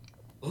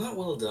 Well, not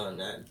well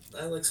done.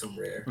 I like some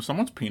rare.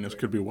 Someone's penis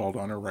could be well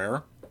done or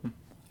rare.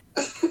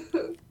 I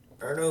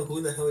don't know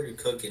who the hell are you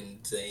cooking,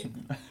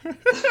 Zane.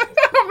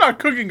 I'm not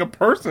cooking a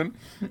person.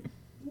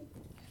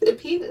 The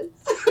penis.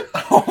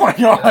 Oh my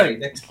god. Alright,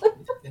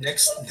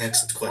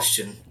 next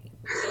question.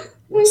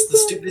 What's the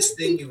stupidest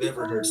thing you've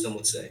ever heard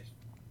someone say?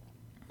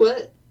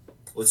 What?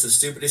 What's the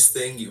stupidest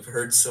thing you've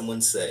heard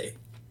someone say?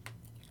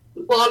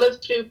 A lot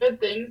of stupid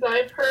things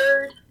I've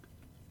heard.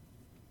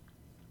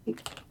 You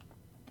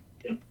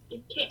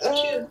can't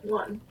choose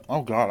one.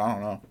 Oh god, I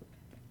don't know.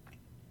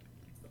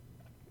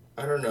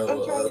 I don't know.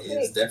 I'm trying to It's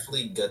think.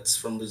 definitely Guts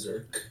from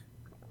Berserk.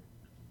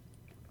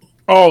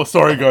 Oh,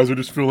 sorry guys, I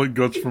just feel like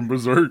Guts from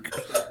Berserk.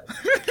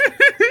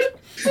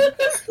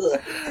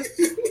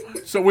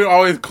 So we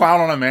always clown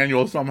on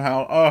Emmanuel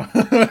somehow.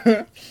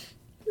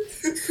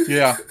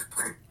 Yeah.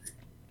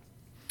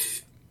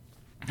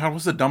 God,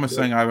 what's the dumbest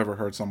thing I've ever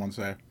heard someone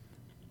say?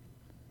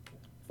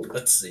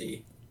 Let's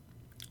see.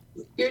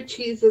 Your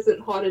cheese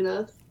isn't hot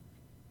enough.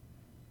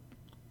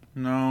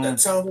 No. That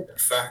sounds like a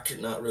fact,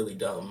 not really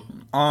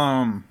dumb.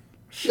 No,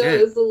 Shit.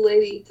 it was the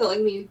lady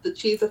telling me the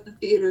cheese at the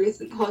theater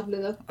isn't hot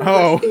enough.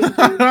 Oh,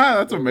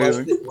 that's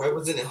amazing. Why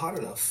wasn't it hot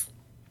enough?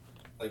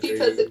 Like,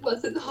 Because it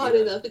wasn't hot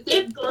enough. It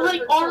didn't It's burn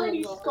like her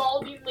already tongue off.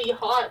 scaldingly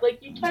hot.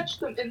 Like you touch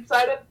them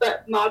inside of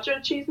that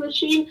nacho cheese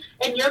machine,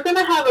 and you're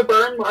gonna have a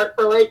burn mark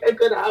for like a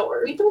good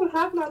hour. We don't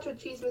have nacho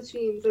cheese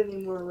machines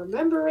anymore.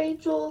 Remember,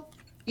 Rachel?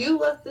 You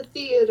left the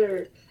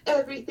theater.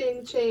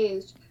 Everything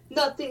changed.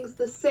 Nothing's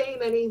the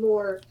same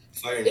anymore.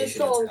 Fire It's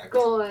Nation all attacked.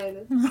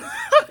 gone.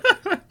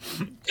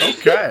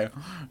 Okay.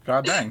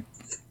 God dang.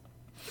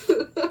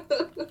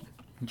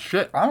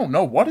 Shit, I don't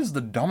know. What is the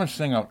dumbest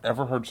thing I've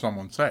ever heard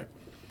someone say?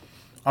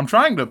 I'm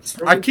trying to...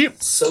 I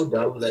keep... So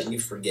dumb that you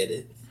forget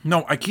it.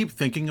 No, I keep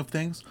thinking of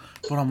things,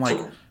 but I'm like,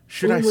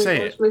 should I my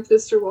say gosh, my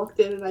sister walked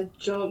in and I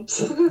jumped.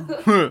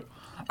 it?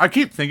 I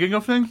keep thinking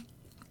of things,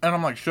 and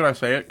I'm like, should I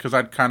say it? Because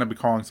I'd kind of be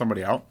calling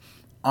somebody out.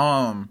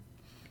 I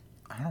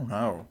don't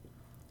know.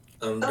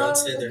 Don't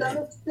say The their name.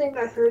 dumbest thing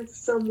I heard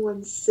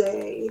someone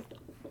say,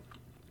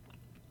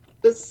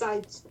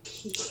 besides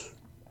pee.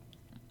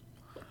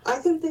 I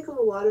can think of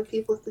a lot of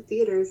people at the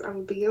theaters, I'm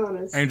gonna be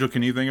honest. Angel,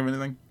 can you think of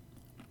anything?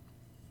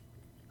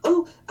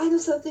 Oh, I know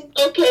something.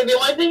 Okay, the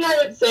only thing I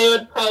would say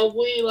would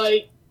probably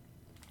like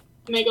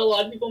make a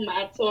lot of people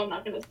mad, so I'm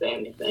not gonna say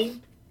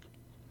anything.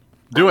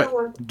 Do I it. know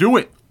one. Do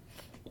it.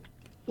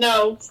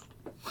 No,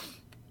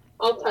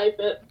 I'll type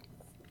it.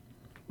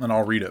 And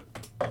I'll read it.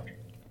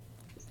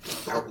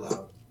 Out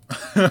loud.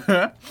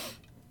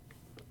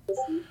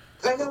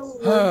 I know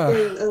one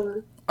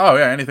thing. Oh,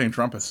 yeah, anything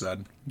Trump has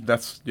said.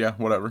 That's, yeah,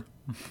 whatever.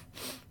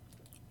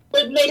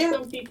 Would make Yeah.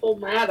 some people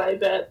mad, I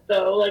bet.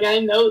 Though, like I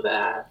know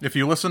that. If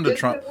you listen to Good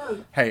Trump... for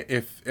them. Hey,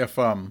 if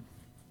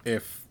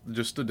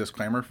just a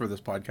disclaimer for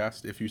this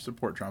podcast, if you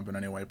support Trump in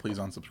any way, please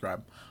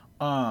unsubscribe.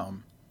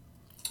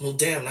 Well,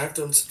 damn, I have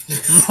to.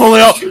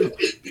 Julio.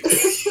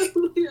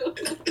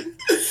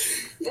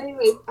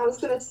 Anyway, I was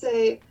gonna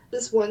say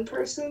this one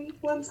person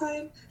one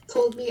time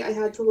told me I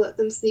had to let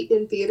them sneak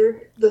in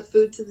the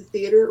food to the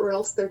theater, or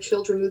else their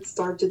children would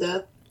starve to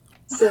death.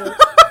 So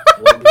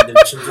Why did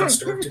their children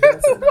starve to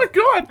death or Oh my not?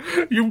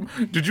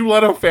 god! Did you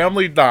let a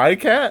family die,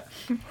 Cat?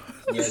 Yeah,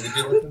 did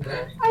you let them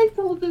die? I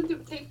told them to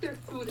take their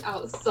food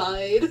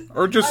outside.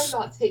 Or I'm just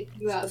not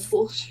taking that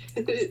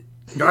bullshit.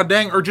 god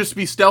dang, or just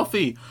be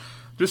stealthy.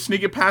 Just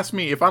sneak it past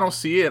me. If I don't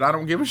see it, I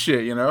don't give a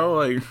shit, you know?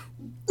 Like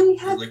They You're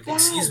had like,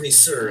 bags. excuse me,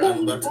 sir, many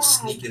I'm about to bags.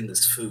 sneak in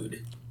this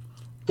food.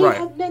 They Right.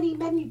 had many,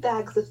 many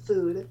bags of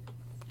food.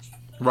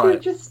 They're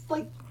right. just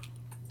like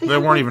They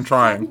had, weren't even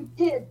trying.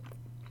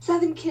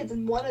 7 kids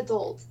and 1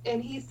 adult,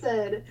 and he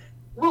said,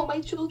 "Well, my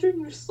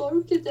children will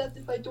starve to death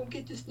if I don't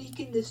get to sneak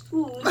in this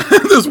food."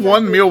 This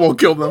one meal will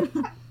kill them.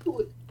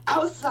 Food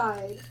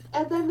outside,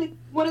 and then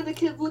one of the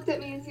kids looked at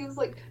me and he was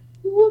like,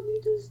 "You want me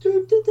to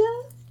starve to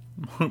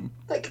death?"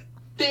 Like,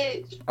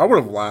 bitch, I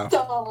would have laughed.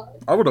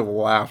 stop. I would have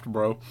laughed,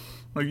 bro.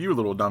 Like, you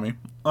little dummy.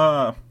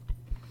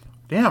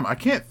 Damn, I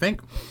can't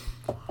think.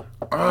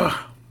 This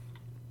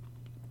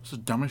is the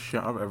dumbest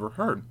shit I've ever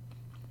heard.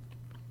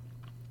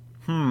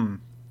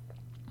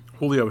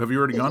 Julio, have you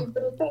already gone?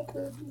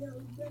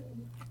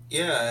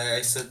 Yeah,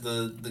 I said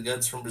the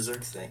guts from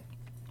Berserk thing.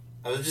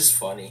 That was just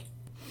funny.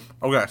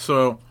 Okay,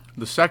 so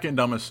the second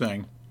dumbest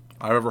thing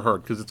I've ever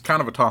heard, because it's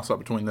kind of a toss-up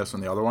between this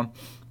and the other one,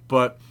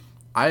 but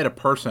I had a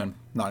person,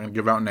 not going to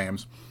give out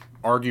names,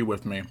 argue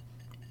with me,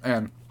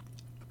 and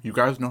you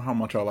guys know how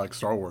much I like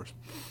Star Wars.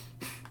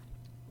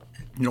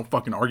 You don't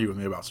fucking argue with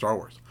me about Star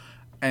Wars.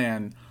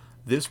 And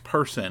this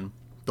person,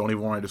 don't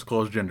even want to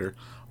disclose gender,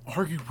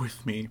 argued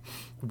with me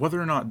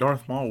whether or not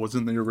Darth Maul was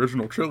in the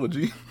original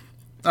trilogy.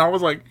 I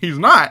was like, he's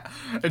not.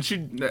 And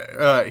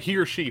he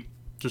or she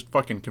just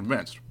fucking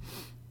convinced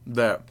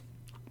that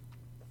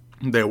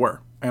they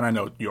were. And I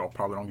know you all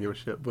probably don't give a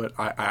shit, but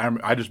I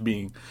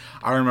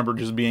remember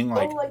just being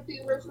like, Oh, like the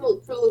original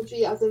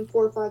trilogy, as in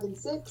 4, 5, and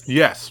 6.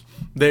 yes,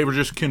 they were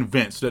just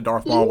convinced that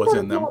Darth Maul was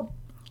in them.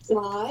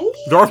 Die?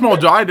 Darth Maul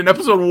died in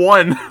episode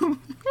 1.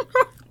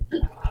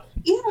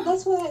 Yeah,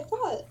 that's what I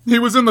thought. He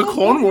was in the That's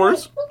Clone what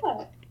Wars. I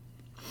thought.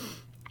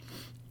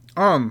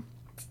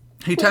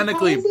 He But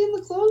technically, how was he in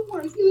the Clone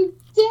Wars? He was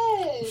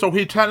dead. so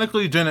he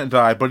technically didn't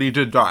die, but he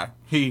did die.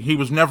 He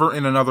was never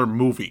in another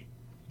movie.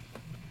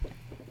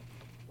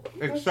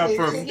 Except Okay,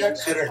 for, so He got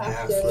cut in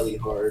half really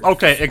hard.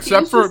 okay, He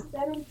except was for, just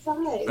dead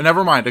inside.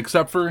 never mind,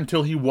 except for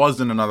until he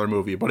was in another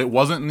movie, but it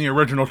wasn't in the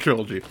original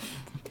trilogy.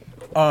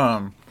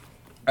 And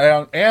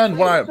when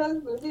Which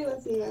movie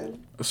was he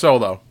in?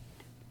 Solo.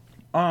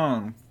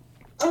 Oh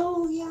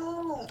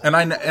yeah.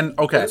 And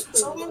okay,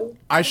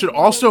 I should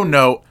also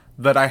note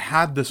that I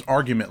had this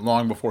argument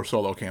long before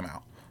Solo came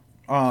out.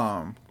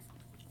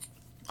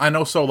 I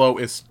know Solo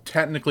is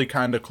technically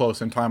kind of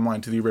close in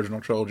timeline to the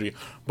original trilogy,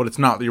 but it's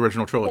not the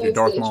original trilogy. It's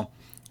Darth not Maul.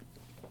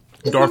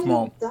 It's Darth not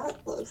Maul. even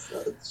that close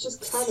though. It's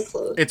just kind of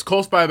close. It's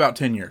close by about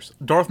 10 years.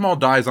 Darth Maul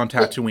dies on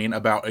Tatooine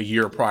about a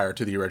year prior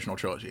to the original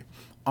trilogy.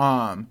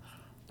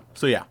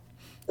 So yeah.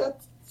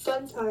 That's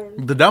fun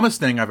time. The dumbest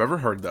thing I've ever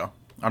heard, though,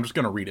 I'm just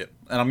going to read it,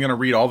 and I'm going to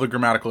read all the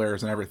grammatical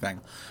errors and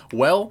everything.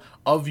 Well,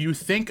 if you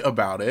think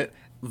about it,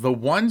 the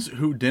ones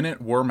who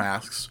didn't wear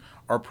masks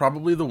are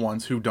probably the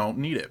ones who don't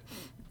need it.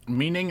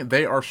 Meaning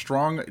they are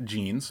strong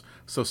genes,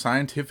 so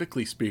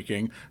scientifically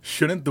speaking,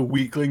 shouldn't the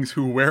weaklings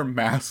who wear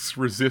masks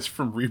resist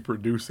from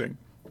reproducing?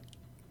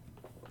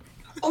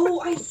 Oh,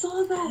 I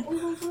saw that.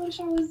 Oh my gosh,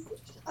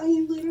 I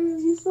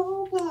literally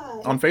saw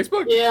that. On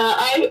Facebook? Yeah,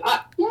 I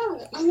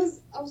was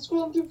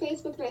scrolling through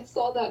Facebook and I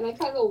saw that and I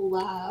kind of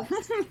laughed.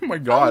 Oh my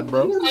god,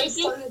 bro. I just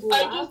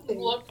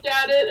looked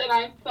at it and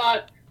I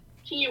thought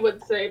he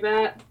would say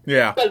that.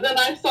 Yeah. But then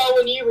I saw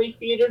when you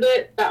repeated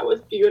it, that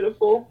was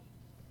beautiful.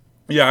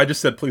 Yeah, I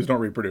just said please don't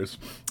reproduce.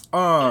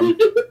 Yeah,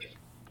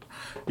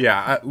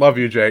 I love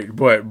you, Jake,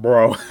 but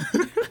bro.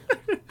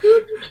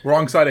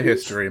 Wrong side of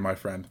history, my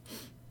friend.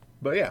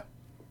 But yeah,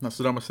 that's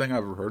the dumbest thing I've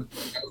ever heard.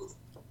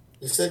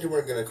 You said you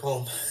weren't gonna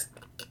call him.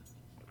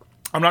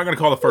 I'm not going to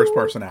call the first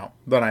person out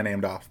that I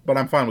named off, but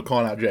I'm fine with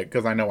calling out Jake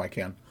because I know I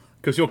can.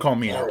 Because he'll call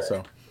me out, Alright.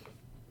 so.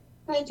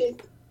 Hi,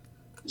 Jake.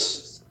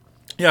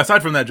 Yeah,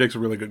 aside from that, Jake's a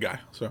really good guy,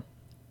 so.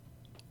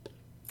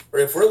 Or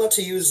if we're allowed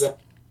to use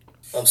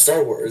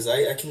Star Wars,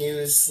 I can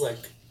use like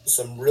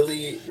some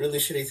really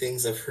shitty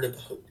things I've heard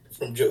about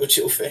from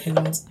JoJo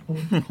fans.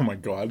 Oh my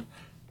god.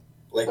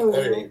 Like, Oh,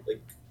 okay, really?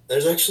 like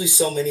there's actually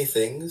so many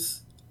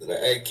things that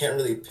I can't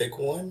really pick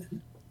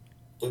one.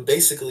 But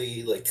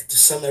basically, like to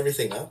sum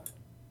everything up,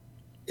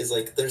 is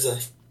like there's a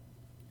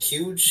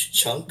huge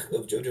chunk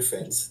of JoJo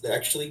fans that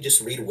actually just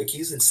read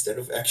wikis instead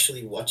of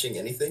actually watching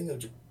anything of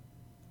JoJo.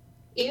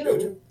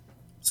 Ew.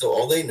 So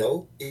all they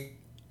know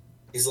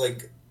is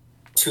like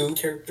two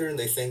character, and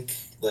they think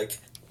like,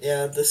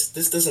 yeah, this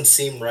doesn't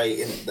seem right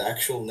in the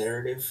actual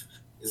narrative.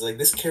 Is like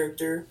this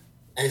character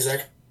is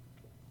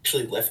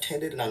actually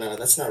left-handed. No,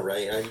 that's not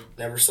right. I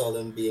never saw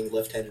them being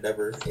left-handed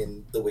ever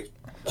in the wiki.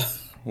 Like,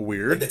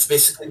 Weird. that's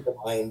basically the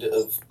mind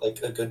of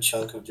like a good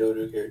chunk of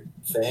JoJo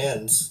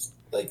fans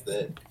like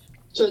that.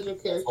 JoJo So I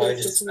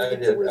characters just make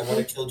decided it I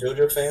want to kill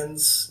JoJo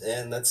fans,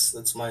 and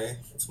that's my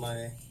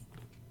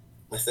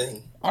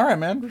thing. Alright,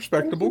 man. There's a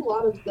Respectable.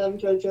 lot of them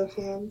JoJo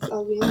fans,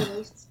 I'll be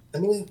honest. I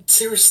mean,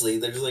 seriously,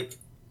 there's like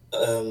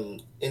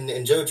in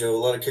JoJo, a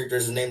lot of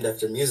characters are named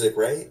after music,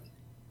 right?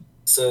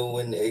 So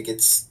when it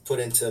gets put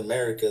into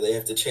America, they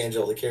have to change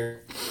all the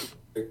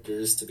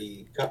characters to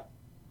be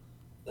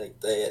like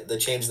they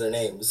change their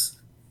names.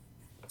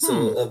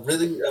 So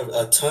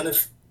a ton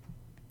of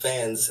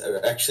fans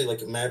are actually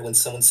like mad when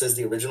someone says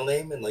the original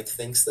name and like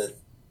thinks that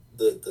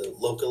the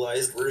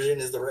localized version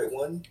is the right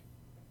one.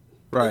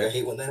 Right. Like, I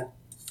hate when that.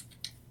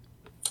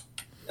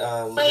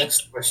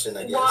 Next question,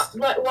 I guess.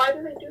 Why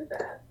do they do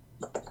that?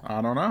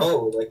 I don't know.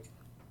 Oh,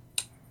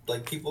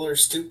 like people are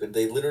stupid.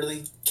 They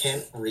literally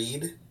can't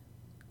read.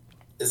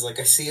 Is like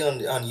I see on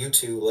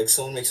YouTube, like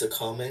someone makes a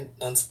comment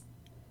on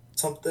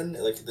something,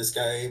 like this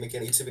guy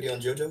making a YouTube video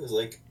on JoJo is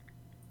like,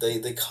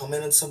 they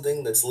comment on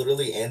something that's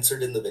literally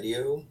answered in the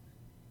video,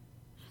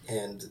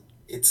 and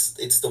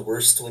it's the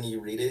worst when you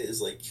read it.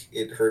 Is like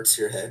it hurts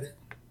your head.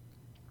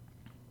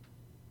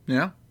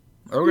 Yeah.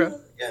 Okay.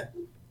 Yeah.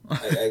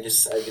 I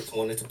just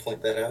wanted to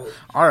point that out.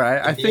 All right.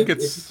 If I think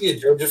it's. If you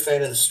see a JoJo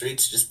fan in the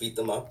streets, just beat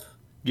them up.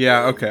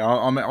 Yeah. Okay.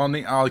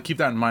 I'll keep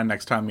that in mind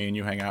next time me and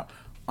you hang out.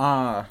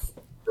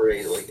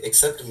 Great. Like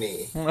except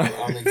me,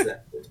 I'm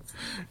exempted.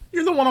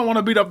 You're the one I want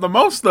to beat up the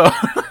most, though.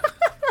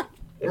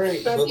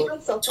 Right. But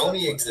look,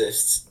 Tony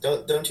exists.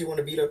 Don't you want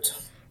to beat up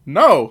Tony?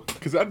 No,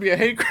 because that'd be a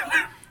hate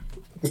crime.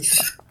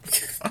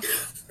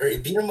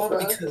 Right, beat him up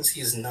because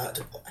he's not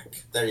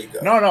black. There you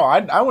go. No,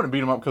 I wouldn't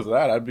beat him up because of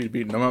that. I'd be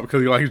beating him up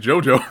because he likes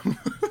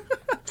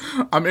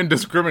JoJo. I'm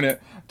indiscriminate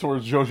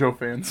towards JoJo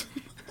fans.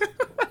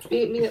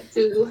 Beat me up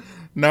too.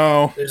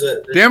 No.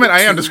 Damn it,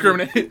 I am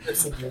discriminate.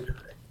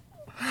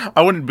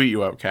 I wouldn't beat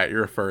you up, Kat.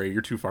 You're a furry.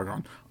 You're too far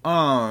gone.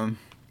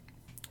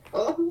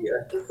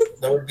 Yeah,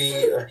 that would be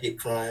a hate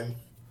crime.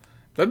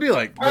 That'd be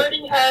like...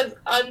 Already has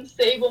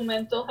unstable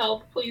mental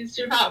health. Please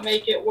do not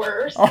make it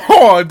worse.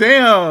 Oh,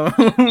 damn.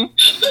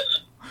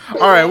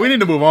 All right, we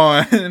need to move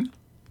on.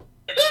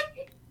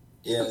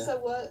 Yeah. So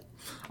what?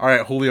 All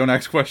right, Julio,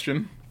 next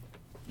question.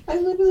 I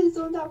literally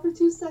zoned out for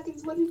 2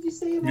 seconds. What did you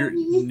say about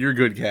me? You're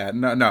good, Kat.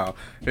 No,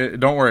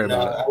 don't worry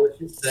about it. I was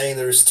just saying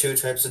there's two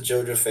types of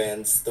JoJo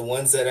fans. The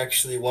ones that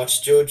actually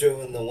watch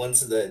JoJo and the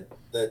ones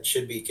that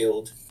should be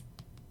killed.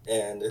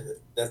 And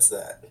that's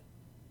that.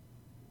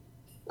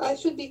 I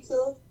should be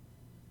killed.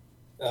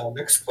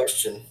 Next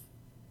question.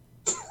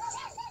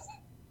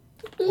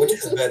 Which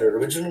is better,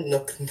 original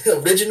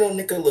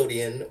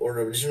Nickelodeon or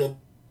original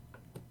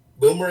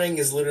Boomerang?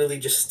 Is literally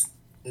just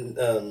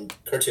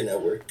Cartoon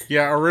Network.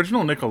 Yeah,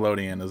 original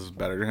Nickelodeon is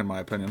better in my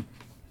opinion.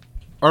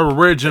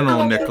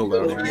 Original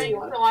Nickelodeon.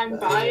 So I'm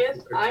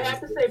biased. I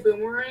have to say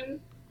Boomerang.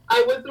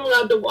 I wasn't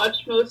allowed to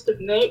watch most of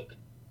Nick.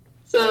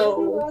 I wasn't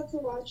So allowed to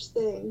watch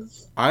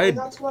things. I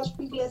got to watch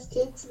PBS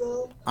Kids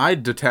though. I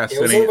detest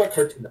It was all about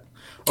Cartoon Network.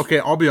 Okay,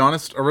 I'll be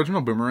honest. Original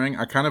Boomerang,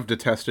 I kind of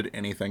detested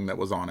anything that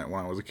was on it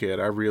when I was a kid.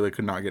 I really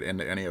could not get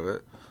into any of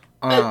it.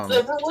 the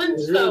It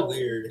was really Flintstones.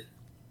 weird.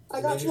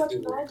 I got to watch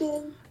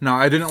Madden. No,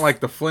 I didn't like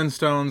the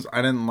Flintstones.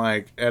 I didn't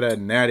like Ed, Ed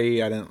and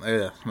Eddie. I didn't.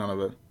 None of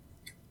it.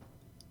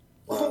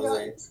 I Wow, got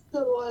like, to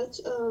watch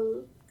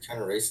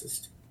kind of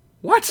racist.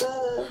 What?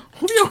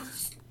 Julio?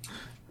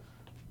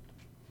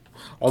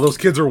 All those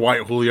kids are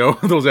white, Julio.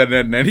 Those Ed,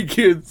 Ed and Eddie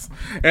kids.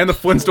 And the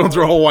Flintstones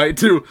are all white,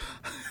 too.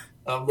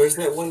 There's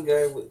that one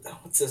guy with,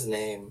 what's his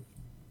name?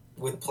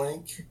 With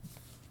Plank?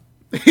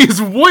 He's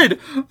wood.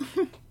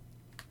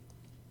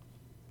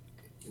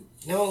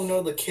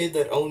 No, the kid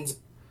that owns.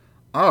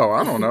 Oh,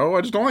 I don't know.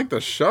 I just don't like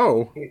the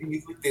show.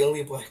 He's like the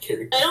only black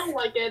character. I don't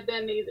like it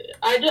then either.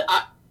 I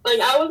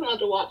wasn't allowed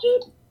to watch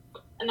it,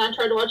 and I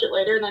tried to watch it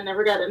later, and I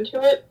never got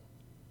into it.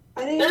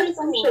 There's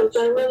some shows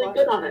that are really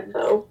good on it,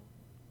 though.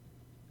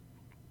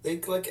 I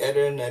think like Ed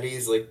and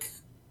Eddie's like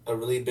a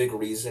really big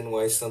reason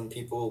why some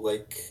people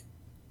like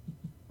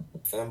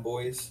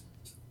fanboys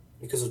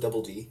because of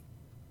Double D.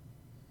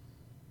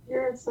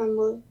 You're a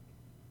fanboy.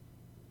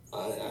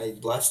 I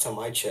last time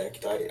I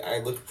checked, I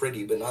look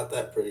pretty, but not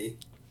that pretty.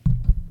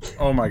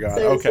 Oh my god.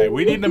 Okay,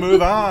 we need to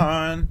move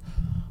on.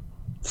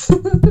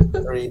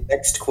 Alright,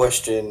 next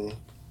question.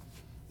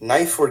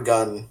 Knife or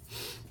gun?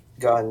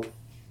 Gun.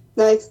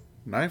 Knife.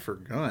 Knife or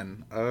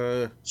gun?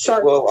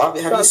 Sharp. Well, have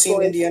you Sharp seen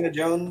boy. Indiana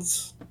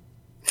Jones?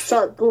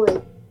 Sharp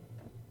boy.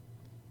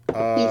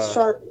 He's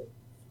sharp.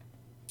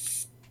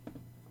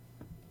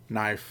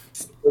 Knife.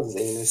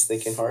 Zane is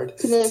thinking hard.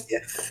 Yeah. Yeah.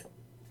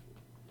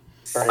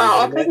 Alright,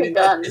 I'll take a imagine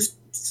gun.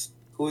 distance.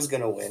 Who's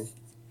gonna win?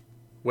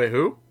 Wait,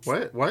 who?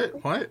 What?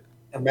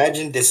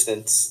 Imagine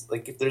distance.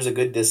 Like if there's a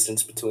good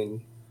distance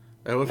between.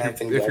 Oh,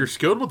 Knife and if gun. you're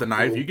skilled with the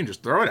knife, you can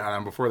just throw it at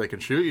them before they can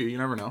shoot you. You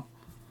never know.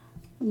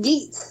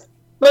 Yeet.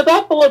 But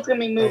that bullet's gonna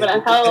be moving Right,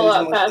 a hell of a lot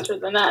depends on what faster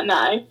than that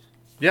knife.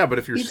 Yeah, but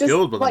if you're You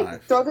skilled just, with a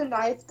knife. throw the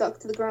knife, duck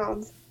to the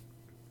ground.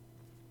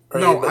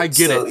 No, but I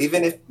get so it.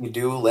 even if you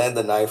do land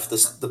the knife,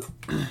 the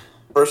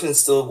person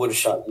still would have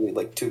shot you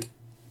like two.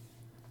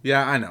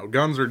 Yeah, I know.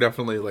 Guns are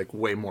definitely like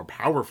way more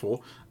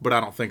powerful, but I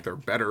don't think they're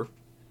better.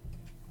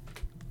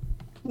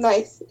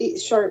 Knife.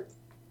 Sharp.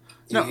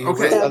 No, You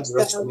okay. really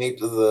underestimate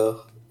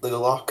the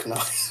Glock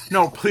knife.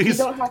 No,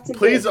 please,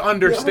 please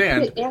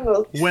understand.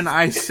 Ammo. When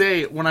I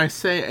say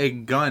a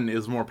gun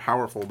is more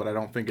powerful, but I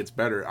don't think it's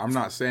better, I'm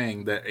not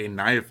saying that a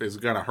knife is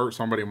gonna hurt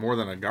somebody more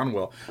than a gun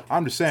will.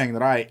 I'm just saying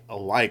that I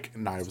like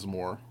knives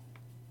more.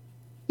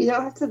 You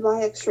don't have to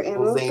buy extra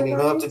ammo. Well, Zane, you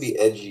don't have to be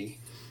edgy.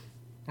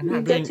 I'm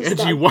not being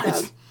edgy.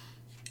 What?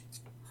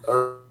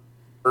 All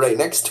right,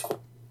 next,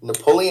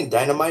 Napoleon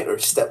Dynamite or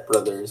Step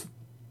Brothers?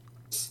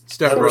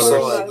 Step Never saw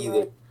Brothers. that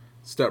either.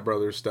 Step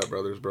Brothers,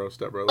 bro.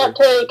 Step Brothers. Hot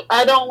take.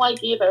 I don't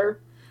like either.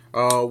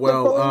 Oh,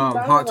 well,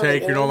 Napoleon hot Dynamite,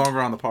 take, you're no man.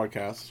 longer on the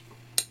podcast.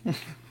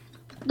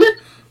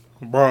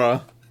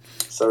 Bruh.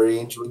 Sorry,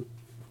 Angel.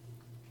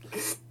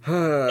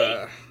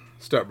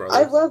 Step Brothers.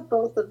 I love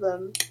both of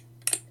them.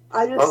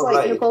 I just All like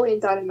right. Napoleon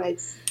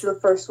Dynamite's the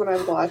first one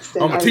I watched.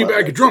 And I'm a I love teabag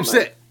it a drum so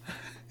much. set.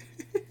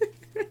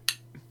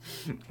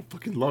 I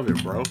fucking love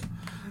it, bro.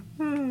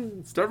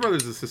 Step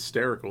Brothers is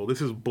hysterical.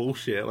 This is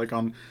bullshit. Like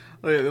in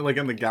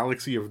the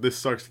galaxy of this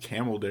sucks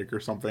camel dick or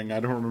something. I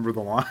don't remember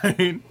the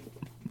line.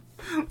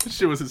 This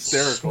shit was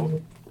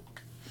hysterical.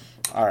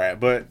 All right,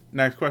 but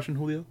next question,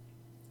 Julio.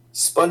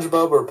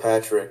 SpongeBob or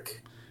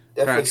Patrick?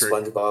 Definitely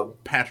Patrick. SpongeBob.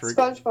 Patrick.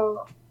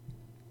 SpongeBob.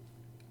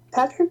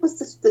 Patrick was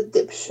just the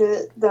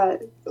dipshit that.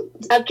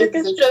 Patrick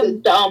is existed.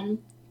 just dumb.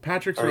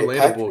 Patrick's All right, relatable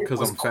Patrick because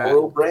was I'm fat.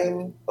 Coral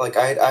Brain. Like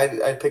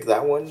I'd pick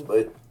that one,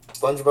 but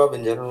SpongeBob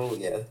in general,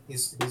 yeah,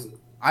 he's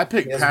I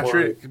picked He has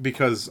Patrick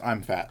because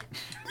I'm fat.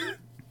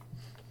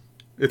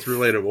 It's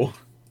relatable.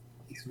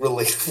 he's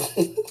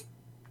relatable.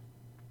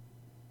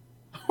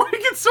 Why do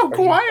you get so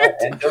quiet?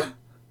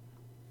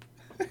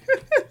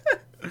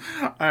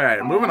 All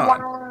right, moving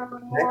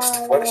on.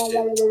 Next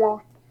question.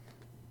 Do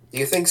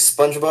you think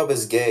SpongeBob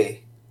is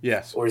gay,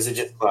 Yes, or is it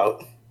just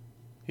clout?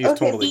 he's Okay,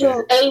 totally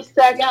so- gay.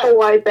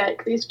 Asexual, I bet.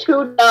 'Cause he's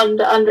too dumb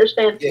to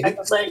understand Yeah, sex.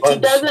 he's Like, he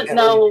sponge. doesn't Yeah,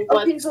 know like-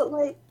 what. Okay, but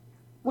like,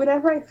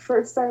 whenever I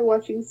first started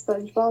watching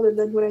SpongeBob, and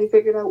then when I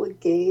figured out what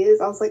gay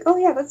is, I was like, oh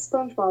yeah, that's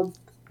SpongeBob.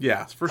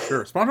 Yeah, for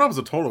sure. SpongeBob's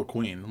a total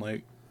queen.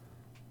 Like,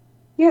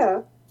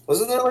 Yeah.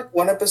 Wasn't there like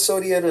one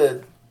episode he had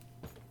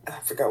I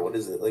forgot what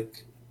is it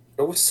like?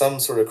 There was some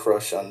sort of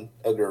crush on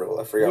a girl.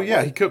 I forgot. well, yeah,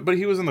 what. he could, but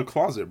he was in the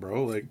closet,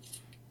 bro. Like,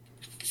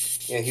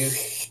 Yeah, he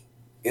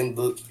in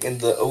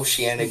the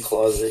oceanic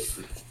closet.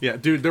 yeah,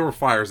 dude, there were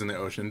fires in the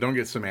ocean. Don't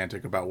get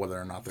semantic about whether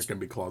or not there can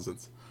be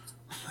closets.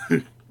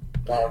 Davy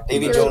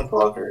Very Jones cool.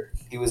 locker.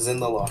 He was in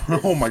the locker.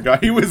 Oh my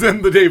god, he was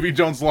in the Davy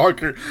Jones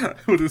locker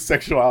with his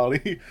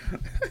sexuality.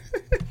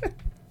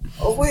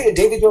 Oh wait,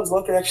 Davy Jones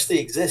locker actually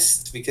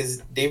exists because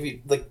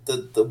Davy, like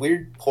the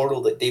weird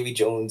portal that Davy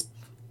Jones.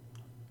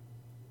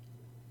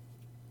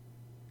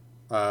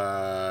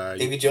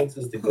 Davy Jones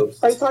is the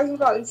ghost. Are you talking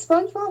about in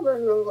SpongeBob or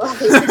in real life?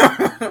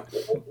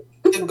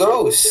 The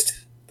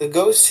ghost. The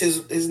ghost.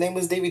 His name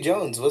was Davy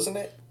Jones, wasn't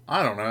it?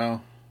 I don't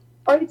know.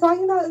 Are you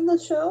talking about in the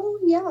show?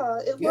 Yeah,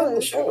 it Yeah, was.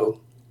 the show.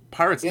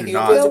 Pirates Yeah, do he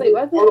not. opens No, up it a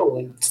wasn't. portal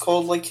and it's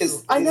called like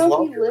his. I his know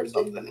locker or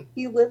something.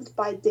 he lived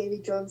by Davy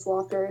Jones'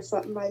 locker or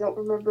something. I don't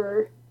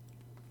remember.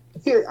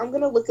 Here, I'm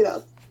gonna look it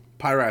up.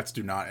 Pirates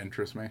do not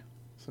interest me.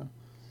 So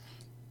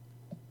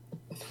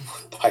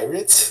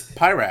Pirates.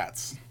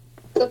 Pirates.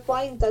 The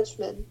Flying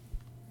Dutchman.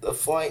 The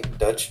Flying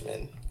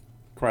Dutchman.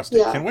 Krusty.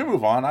 Yeah. Can we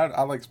move on?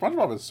 I like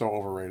SpongeBob is so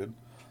overrated.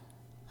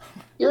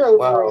 You're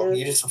Wow, overrated.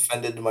 you just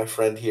offended my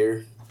friend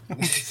here.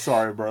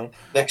 Sorry, bro.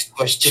 Next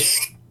question.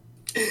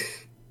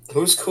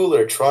 Who's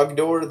cooler,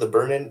 Trogdor, the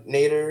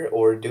Burninator,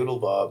 or Doodle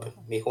Bob?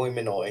 Mihoy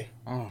Minoy.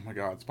 Oh my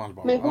god,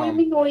 SpongeBob.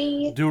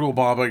 Mihoy. Doodle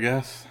Bob, I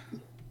guess.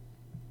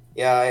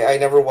 Yeah, I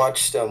never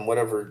watched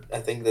whatever. I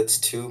think that's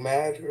Too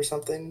Mad or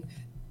something.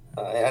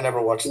 I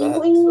never watched that.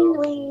 So.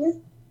 Mihoy.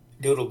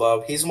 Doodle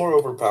Bob, he's more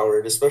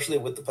overpowered, especially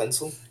with the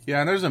pencil.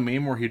 Yeah, and there's a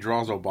meme where he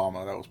draws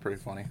Obama. That was pretty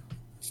funny.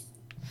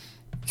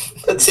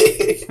 That's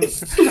it.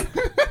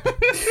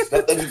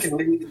 Not that he can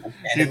really Do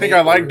you think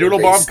I like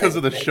Doodle Bob because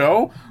of the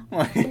show?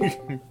 Like,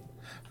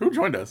 who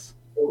joined us?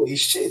 Holy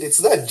shit!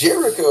 It's not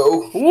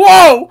Jericho.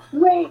 Whoa!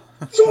 Wait,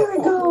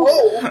 Jericho.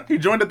 Whoa! He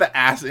joined at the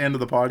ass end of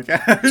the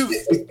podcast.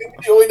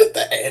 Joined at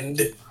the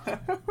end.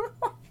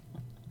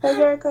 Hey,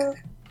 Jericho.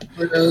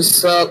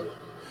 What's up?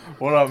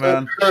 What up, man?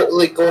 I'm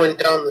currently going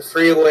down the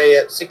freeway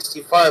at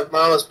 65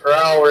 miles per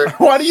hour.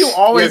 Why do you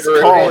always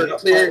With call? record.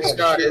 Clear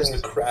skies. Going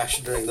to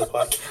crash during the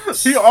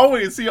podcast. He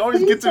always gets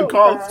in so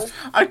calls. bad.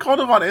 I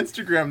called him on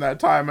Instagram that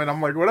time, and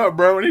I'm like, "What up,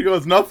 bro?" And he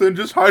goes, "Nothing,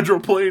 just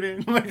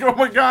hydroplaning." I'm like, oh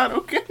my god,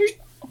 okay.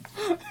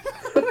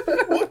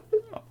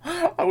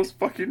 I was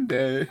fucking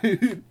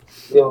dead.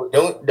 Yo,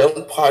 don't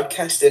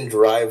podcast and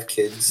drive,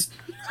 kids.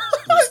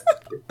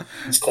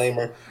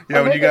 Disclaimer. Yeah,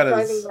 I'm when you got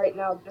driving as right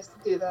now just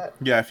to do that.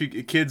 yeah, if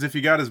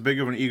you got as big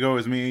of an ego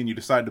as me and you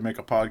decide to make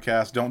a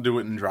podcast, don't do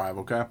it and drive,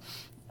 okay?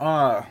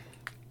 Yeah,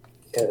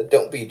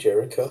 don't be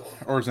Jericho.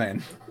 Or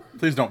Zane,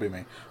 please don't be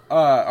me.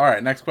 All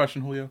right, next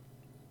question, Julio.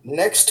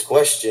 Next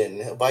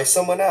question by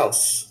someone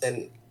else,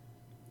 and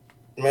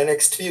my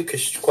next few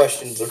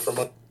questions are from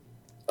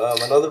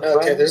another friend.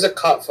 Okay, there's a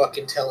cop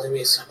fucking telling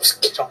me, so I'm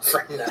just get off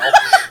right now.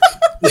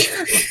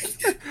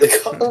 The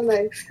cop Oh,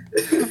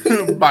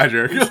 nice. Bye,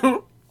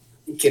 Jericho.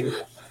 can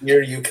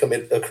hear you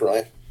commit a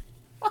crime.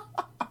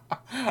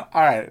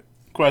 All right.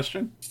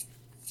 Question.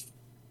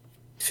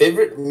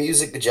 Favorite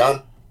music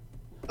genre,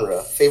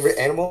 favorite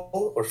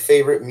animal, or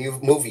favorite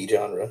movie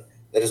genre?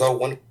 That is all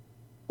one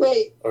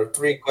Wait, or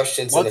three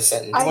questions in a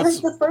sentence. I heard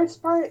the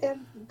first part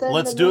and then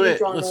Let's the do movie it.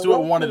 genre. Let's do it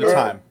one at a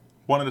time.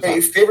 One at a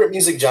time. Favorite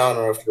music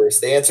genre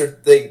first. They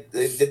answered. They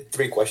did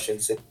three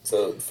questions.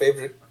 So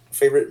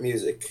favorite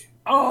music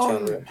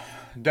genre.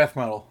 Death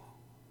metal.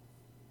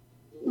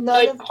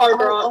 None of hard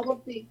rock.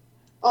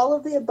 All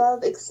of the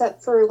above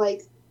except for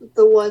like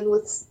the one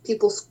with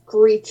people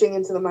screeching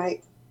into the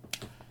mic.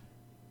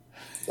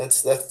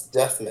 That's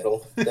death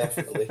metal,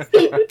 definitely.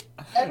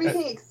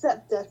 Everything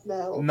except death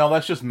metal. No,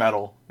 that's just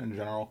metal in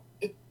general.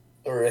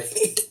 All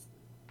right.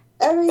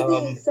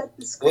 Everything except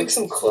the screeching. Like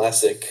some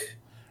classic.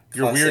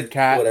 You're weird,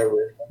 cat.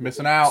 Whatever.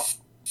 Missing out.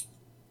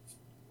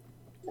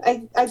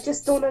 I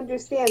just don't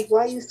understand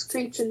why you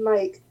screeching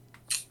mic.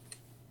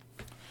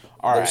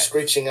 All They're right.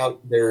 screeching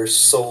out their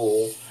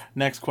soul.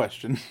 Next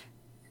question.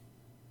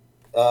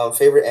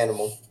 Favorite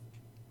animal?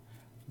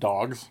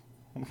 Dogs.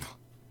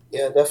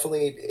 Yeah,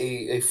 definitely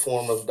a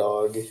form of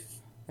dog.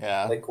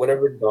 Yeah. Like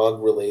whatever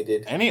dog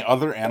related. Any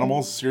other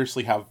animals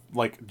seriously have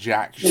like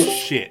jack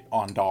shit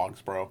on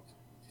dogs, bro.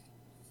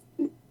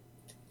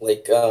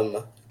 Like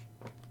I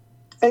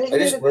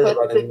just learned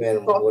about a new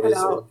animal. What is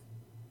it?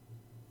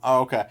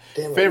 Oh, okay.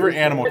 Damn it. Favorite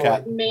animal,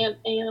 cat. Man,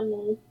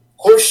 animal.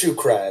 Horseshoe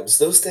crabs.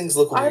 Those things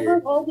look I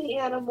weird. love all the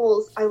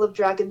animals. I love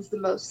dragons the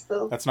most,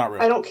 though. That's not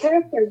real. I don't care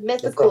if they're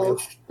mythical,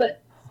 real.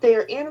 but they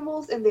are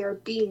animals and they are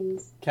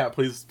beings. Cat,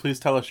 please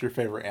tell us your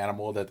favorite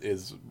animal that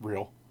is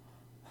real.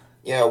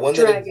 Yeah, one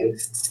Dragon. that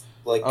exists.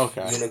 Like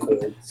Okay.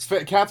 unicorns.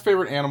 Cat's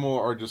favorite animal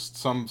are just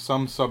some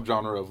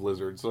subgenre of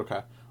lizards.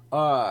 Okay.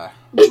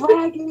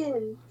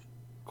 Dragon!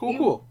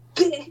 Cool.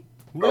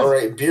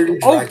 Alright, bearded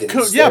Oh, dragons.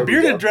 cool. Yeah, There we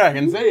bearded go.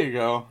 dragons. There you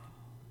go.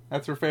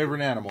 That's her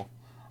favorite animal.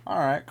 All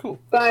right, cool.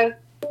 Bye.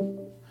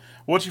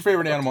 What's your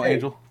favorite animal, Okay.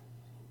 Angel?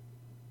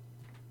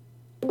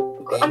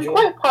 I'm Angel?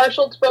 quite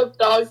partial to both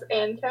dogs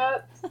and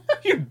cats.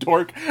 You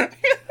dork.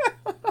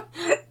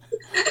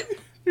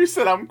 You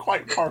said I'm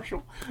quite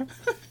partial.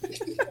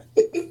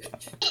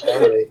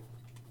 Alright.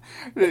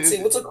 Let's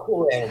see, what's a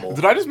cool animal?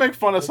 Did I just make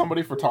fun of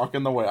somebody for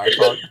talking the way I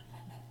talk?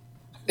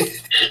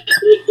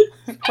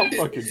 I'm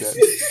fucking dead.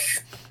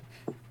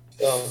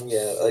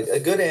 Yeah, like a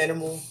good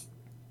animal.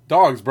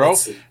 Dogs, bro.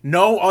 Let's see.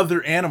 No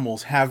other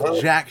animals have Well-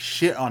 jack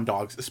shit on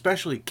dogs,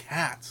 especially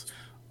cats.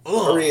 Ugh.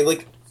 Alright,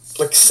 like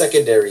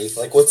secondary.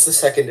 Like, what's the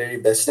secondary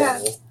best Yeah.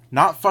 animal?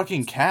 Not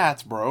fucking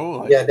cats, bro.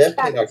 Like, Yeah,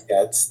 definitely not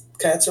cats.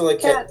 Cats are like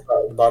Cats.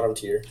 bottom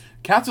tier.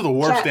 Cats are the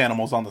worst Cats.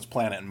 animals on this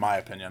planet, in my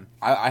opinion.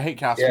 I hate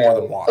cats Yeah. more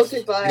than wasps. Okay,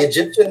 The bye.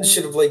 Egyptians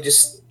should have like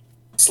just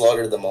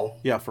slaughtered them all.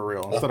 Yeah, for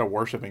real. Instead of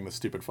worshiping the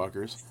stupid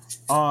fuckers.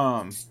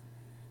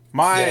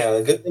 My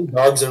Yeah, good thing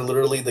dogs are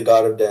literally the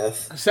god of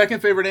death.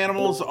 second favorite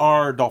animals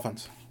are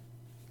dolphins.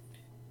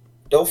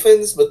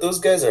 Dolphins, but those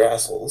guys are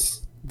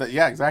assholes.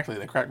 Yeah, exactly.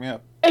 They crack me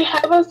up. I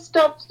have a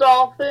stuffed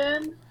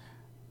dolphin.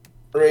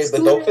 Right, but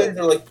Scooter. dolphins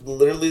are like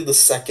literally the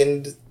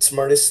second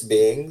smartest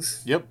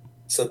beings. Yep.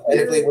 So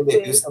technically, when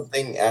they do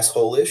something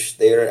asshole-ish,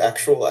 they are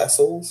actual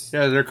assholes.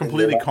 Yeah, they're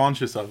completely not-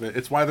 conscious of it.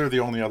 It's why they're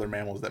the only other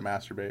mammals that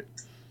masturbate.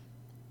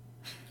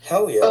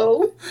 Hell yeah.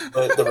 Oh?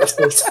 But the rest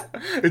of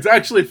the It's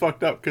actually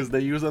fucked up because they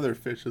use other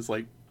fish as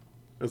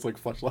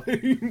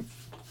fleshlights.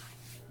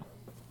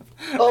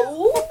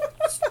 Oh?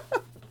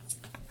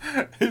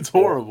 It's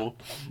horrible.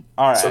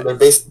 All right. so they're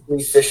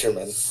basically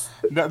fishermen.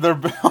 No, they're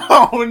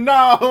oh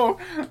no.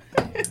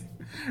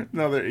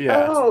 No, they're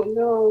yeah. Oh,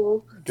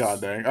 no.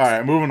 God dang. All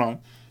right, moving on.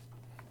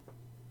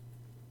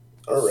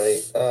 All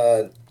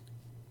right.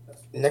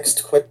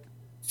 Next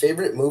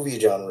favorite movie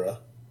genre.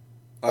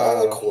 I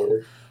like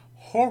horror.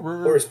 Horror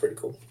Horror. is pretty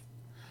cool.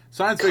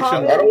 Science fiction.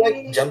 Comedy. I don't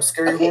like jump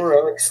scare Okay. horror.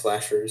 I like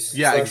slashers.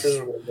 Yeah, slashers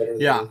are way better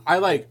Yeah,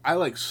 than I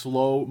like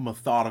slow,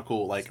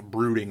 methodical, like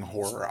brooding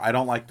horror. I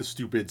don't like the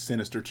stupid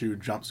Sinister 2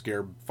 jump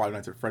scare Five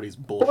Nights at Freddy's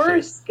bullshit. Horror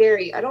is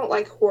scary. I don't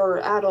like horror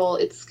at all.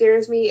 It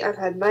scares me. I've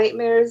had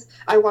nightmares.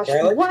 I watched Yeah,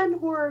 I like- one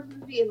horror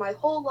movie in my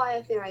whole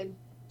life and I'm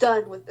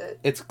done with it.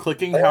 It's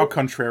clicking how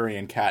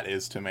contrarian Cat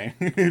is to me.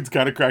 It's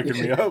kind of cracking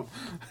me up.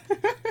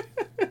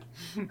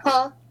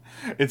 Huh?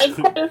 It's I'm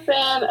quite a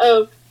fan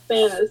of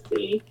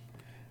fantasy.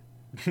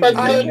 But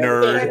I love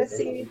nerd.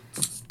 fantasy.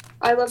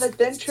 I love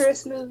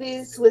adventurous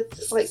movies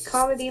with like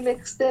comedy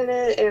mixed in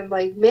it and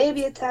like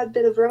maybe a tad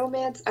bit of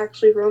romance.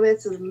 Actually,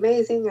 romance is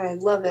amazing and I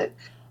love it.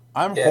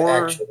 I'm Yeah,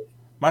 horror. actually.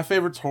 My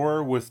favorite's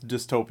horror with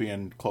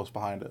dystopian close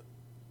behind it.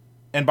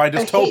 And by I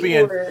hate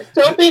dystopian, horror.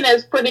 Dystopian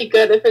is pretty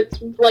good if it's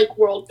like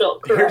world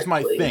built correctly. here's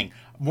my thing.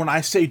 When I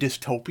say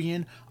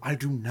dystopian, I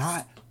do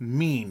not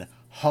mean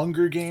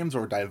Hunger Games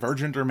or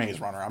Divergent or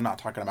Maze Runner. I'm not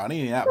talking about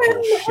any of that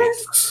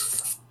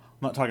bullshit.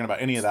 I'm not talking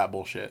about any of that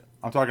bullshit.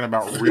 I'm talking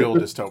about real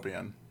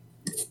dystopian.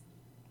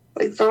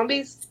 Like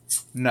zombies?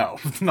 No,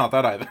 not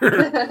that either.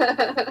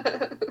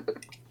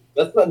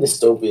 That's not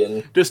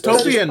dystopian.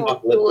 Dystopian.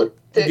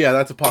 Apocalyptic. Yeah,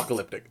 that's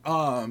apocalyptic.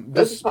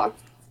 That's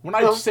When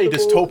I say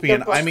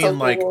dystopian,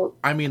 Post-apocalyptic.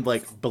 I mean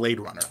like Blade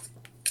Runner.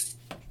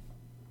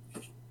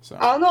 So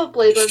I don't know what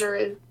Blade Runner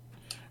is.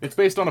 It's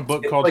based on a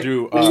book called like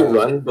Do. you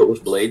run, but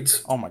with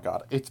blades. Oh my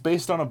god! It's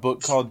based on a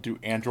book called "Do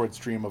Androids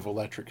Dream of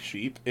Electric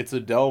Sheep?" It's a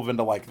delve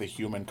into like the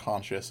human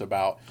conscious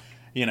about,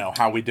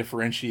 how we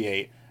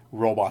differentiate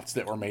robots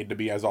that were made to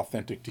be as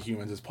authentic to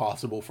humans as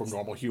possible from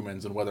normal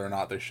humans, and whether or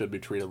not they should be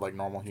treated like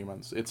normal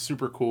humans. It's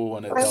super cool,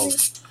 and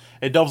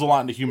it delves a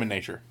lot into human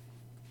nature.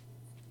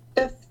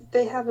 If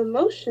they have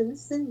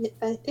emotions, then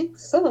I think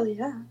so,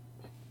 yeah.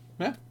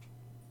 Yeah.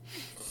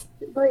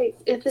 Like,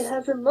 if it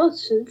has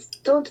emotions,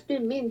 don't be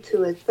mean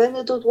to it. Then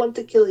it don't want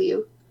to kill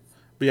you.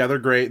 But yeah, they're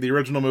great. The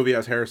original movie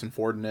has Harrison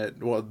Ford in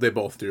it. Well, they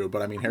both do,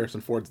 but I mean,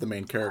 Harrison Ford's the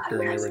main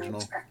character in the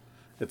original.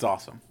 It's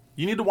awesome.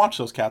 You need to watch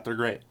those, Kat. They're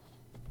great.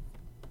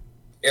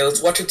 Yeah,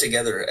 let's watch it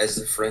together as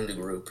a friend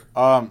group.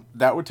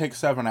 That would take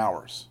 7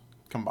 hours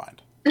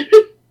combined.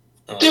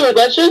 Dude,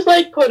 let's just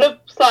put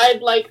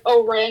aside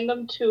a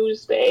random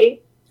Tuesday.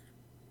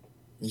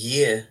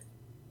 Yeah.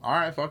 All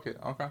right, fuck it.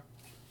 Okay.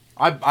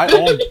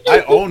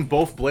 I own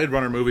both Blade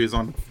Runner movies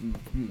on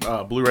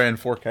Blu-ray and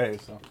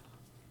 4K. So.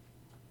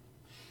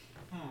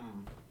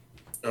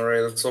 All right,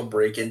 let's all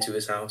break into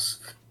his house.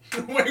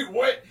 Wait,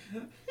 what?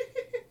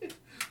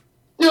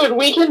 Dude,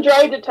 we can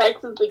drive to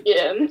Texas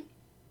again.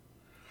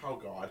 Oh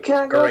God. Can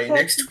I go All right,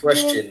 next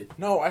question.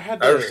 No, I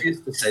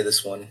refuse to say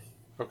this one.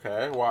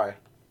 Okay, why?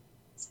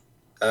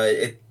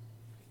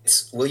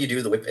 It's will you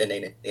do the whip and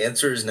ain't it? The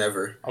answer is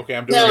never. Okay,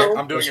 I'm doing it.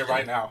 I'm doing it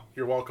right now.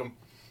 You're welcome.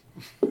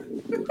 I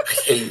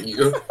hate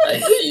you. I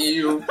hate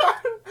you.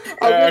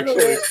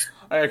 I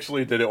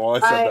actually did it while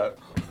I said that.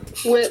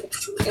 Whip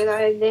and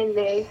I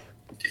nay.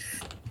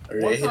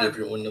 I hate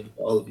everyone,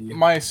 all of you.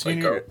 My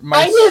senior,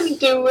 I didn't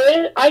do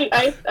it.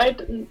 I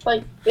didn't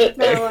it.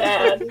 No,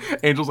 Bad.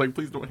 Angel's like,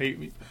 please don't hate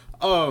me.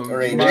 All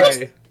right,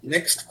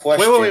 next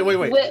question.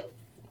 Wait. Whip.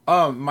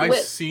 My Whip.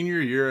 senior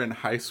year in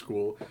high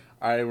school,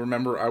 I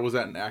remember I was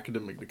at an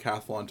academic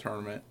decathlon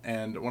tournament,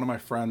 and one of my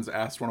friends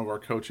asked one of our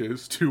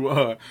coaches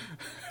to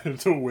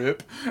to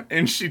whip,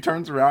 and she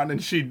turns around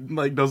and she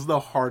does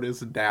the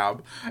hardest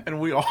dab, and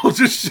we all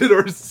just shit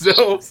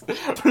ourselves.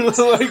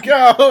 Like,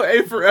 oh,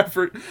 A for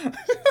effort.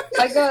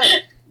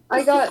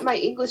 I got my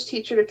English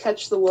teacher to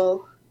catch the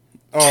woe.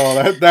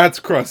 Oh, that's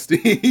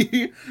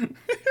crusty.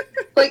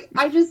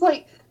 I just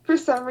for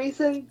some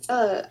reason,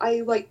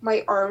 I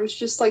my arms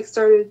just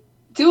started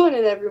doing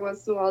it every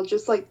once in a while,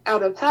 just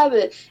out of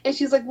habit. And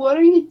she's like, "What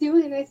are you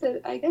doing?" And I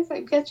said, "I guess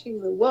I'm catching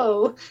the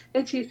woe."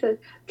 And she said,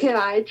 "Can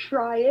I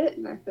try it?"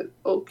 And I said,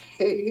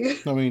 "Okay."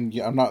 I mean,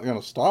 yeah, I'm not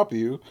gonna stop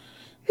you.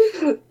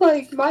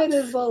 Might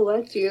as well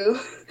let you.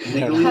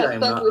 Legally, I'm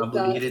not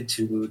obligated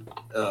to.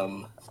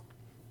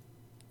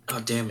 Oh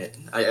damn it!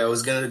 I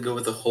was gonna go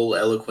with the whole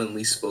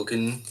eloquently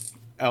spoken.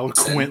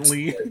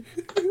 Eloquently.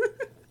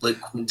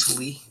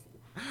 Eloquently.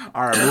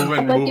 All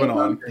right, moving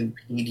on.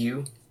 Impede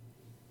you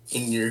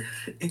in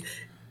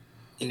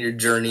your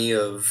journey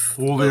of.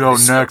 Julio,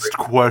 next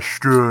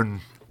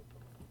question.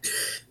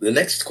 The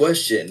next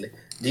question.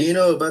 Do you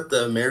know about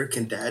the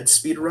American Dad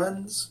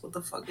speedruns? What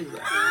the fuck is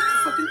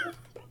that?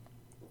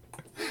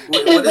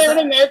 Is there an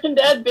American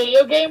Dad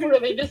video game where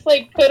they just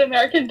put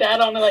American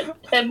Dad on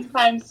 10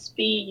 times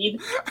speed?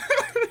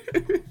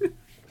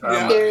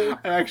 Yeah,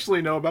 I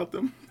actually know about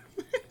them.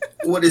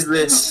 What is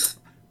this?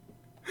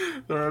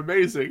 They're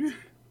amazing.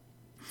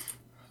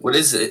 What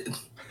is it?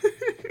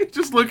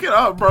 Just look it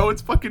up, bro.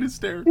 It's fucking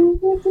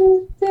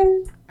hysterical.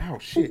 Oh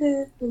shit!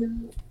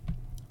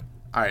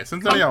 All right,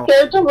 since I'm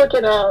scared to look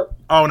it up.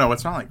 Oh no,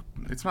 it's not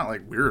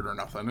weird or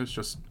nothing. It's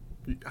just,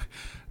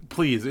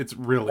 please, it's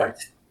really.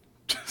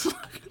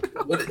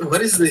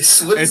 What is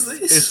this? What is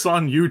this? It's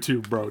on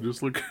YouTube, bro.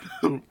 Just look it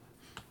up.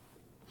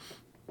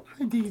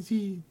 Hi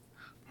Daisy.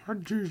 Hi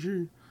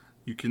Gigi.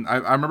 You can. I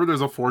remember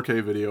there's a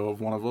 4K video of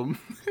one of them.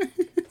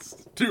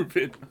 It's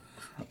stupid.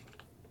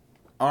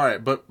 All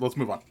right, but let's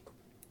move on.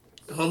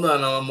 Hold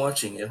on, I'm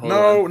watching it.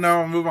 No,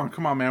 move on.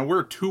 Come on, man.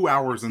 We're 2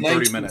 hours and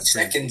 30 minutes.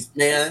 Seconds,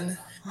 man.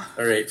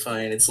 All right,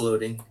 fine. It's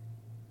loading.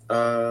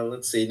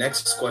 Let's see.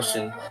 Next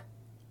question.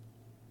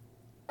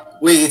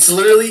 Wait, it's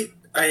literally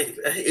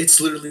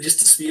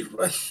just a speed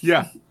run.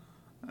 Yeah.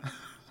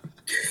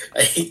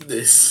 I hate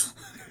this.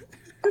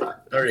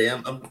 Alright,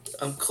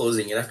 I'm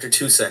closing it after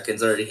 2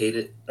 seconds. I already hate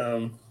it.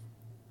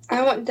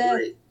 I want death.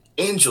 Right.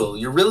 Angel,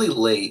 you're really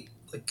late.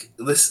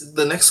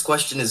 The next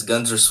question is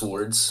guns or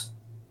swords?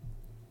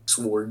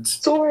 Swords.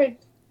 Sword.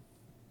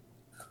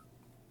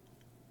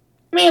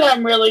 I mean,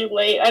 I'm really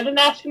late. I didn't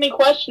ask any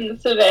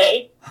questions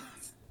today.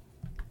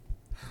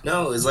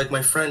 No, it's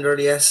my friend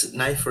already asked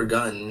knife or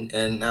gun,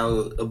 and now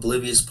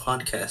Oblivious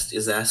Podcast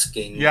is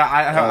asking.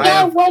 Yeah,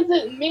 that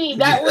wasn't me.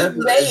 That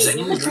was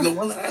Zane. You're the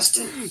one that asked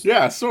it.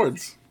 Yeah,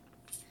 swords.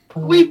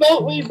 We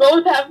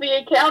both have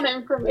the account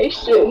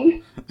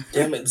information.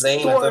 Damn it,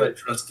 Zane! I thought I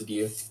trusted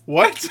you.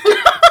 What?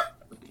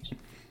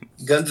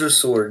 Guns or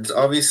swords?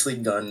 Obviously,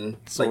 gun.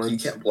 Swords. You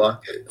can't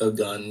block a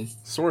gun.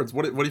 Swords.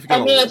 What if you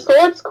got? I mean, a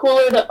sword's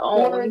cooler to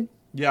own.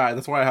 Yeah,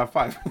 that's why I have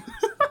 5.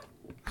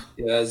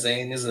 Yeah,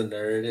 Zane is a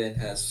nerd and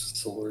has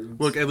swords.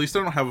 Look, at least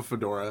I don't have a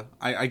fedora.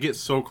 I get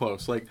so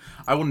close.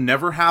 I will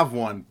never have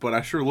one, but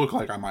I sure look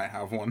like I might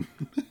have one.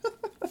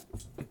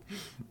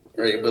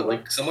 Right, but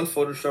like someone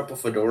Photoshop a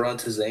fedora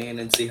onto Zane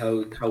and see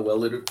how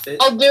well it would fit.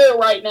 I'll do it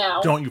right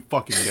now. Don't you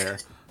fucking dare.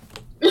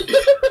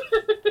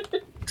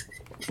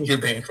 You're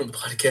banned from the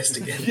podcast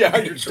again. Yeah,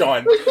 you're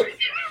done.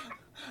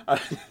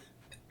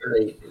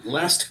 Right,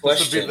 last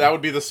question. That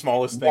would be the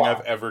smallest thing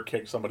I've ever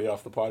kicked somebody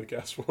off the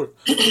podcast for.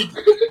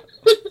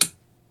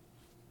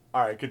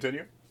 All right,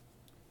 continue.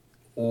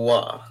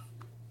 Wah.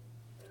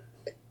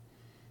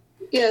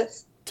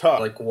 Yes. Tough.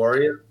 Like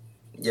warrior?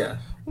 Yeah.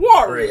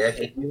 Warrior. Right, I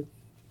hate you.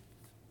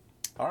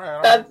 All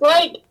right. That's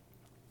like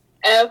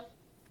F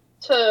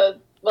to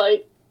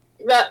like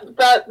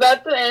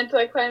that's an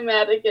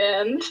anticlimactic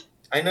end.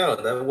 I know,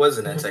 that was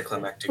an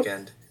anticlimactic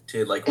end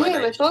to like my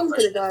Hey, my phone's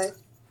gonna die.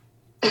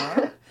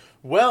 Alright.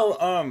 Well,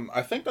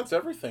 I think that's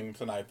everything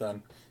tonight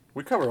then.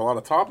 We covered a lot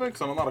of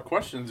topics and a lot of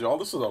questions, y'all.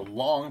 This is a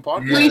long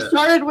podcast. Yeah. We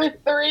started with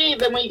 3,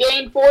 then we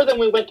gained 4, then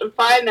we went to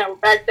 5, now we're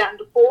back down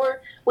to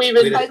 4. We've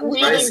been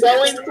going since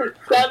 7,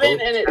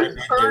 and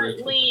it's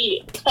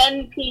currently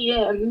 10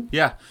 p.m.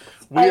 Yeah.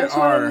 I just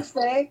want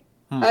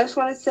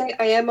to say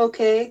I am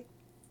okay.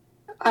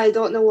 I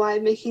don't know why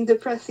I'm making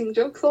depressing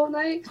jokes all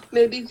night.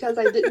 Maybe because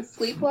I didn't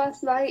sleep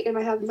last night and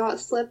I have not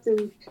slept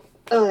in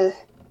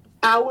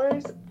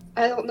hours.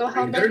 I don't know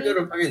how You better many.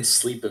 go to fucking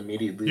sleep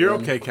immediately. You're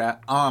then. okay,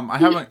 Kat. I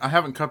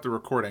haven't cut the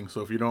recording,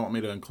 so if you don't want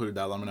me to include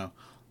that, let me know.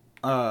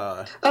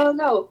 Oh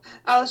no,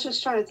 I was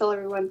just trying to tell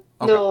everyone.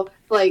 Okay. No,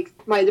 like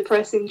my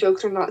depressing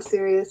jokes are not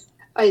serious.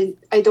 I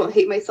don't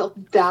hate myself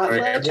that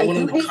Alright, much. I everyone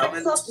do in the hate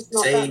myself, just comments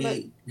not that much.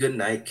 say good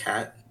night,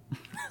 Kat.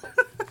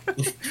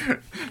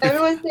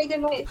 Everyone say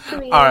good night to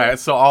me. All right,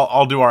 so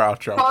I'll do our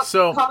outro.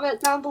 So comment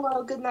down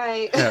below. Good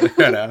night.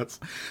 headouts.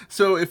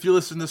 So if you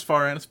listen this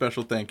far in, a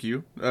special thank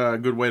you. A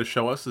good way to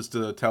show us is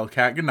to tell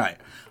Kat good night.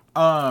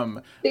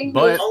 Thank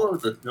But Follow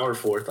the Tower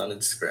Fourth on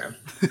Instagram.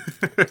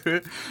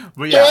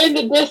 but yeah, Join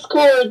the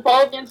Discord,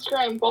 follow the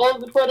Instagram, follow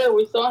the Twitter.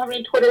 We still don't have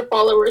any Twitter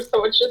followers,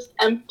 so it's just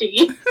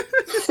empty.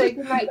 Say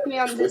good night to me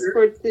on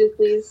Discord too,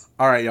 please.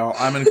 all right, y'all.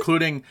 I'm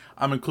including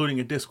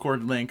a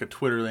Discord link, a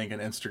Twitter link, an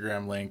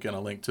Instagram link, and a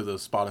link to the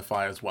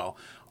Spotify as well.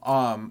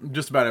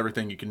 Just about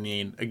everything you can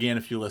need. Again,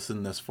 if you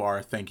listen this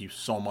far, thank you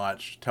so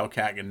much. Tell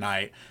Kat good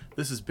night.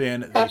 This has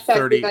been the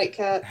Hashtag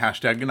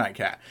good night,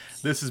 Kat.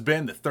 This has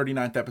been the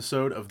 39th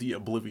episode of the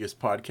Oblivious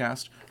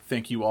Podcast.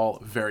 Thank you all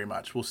very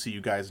much. We'll see you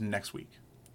guys next week.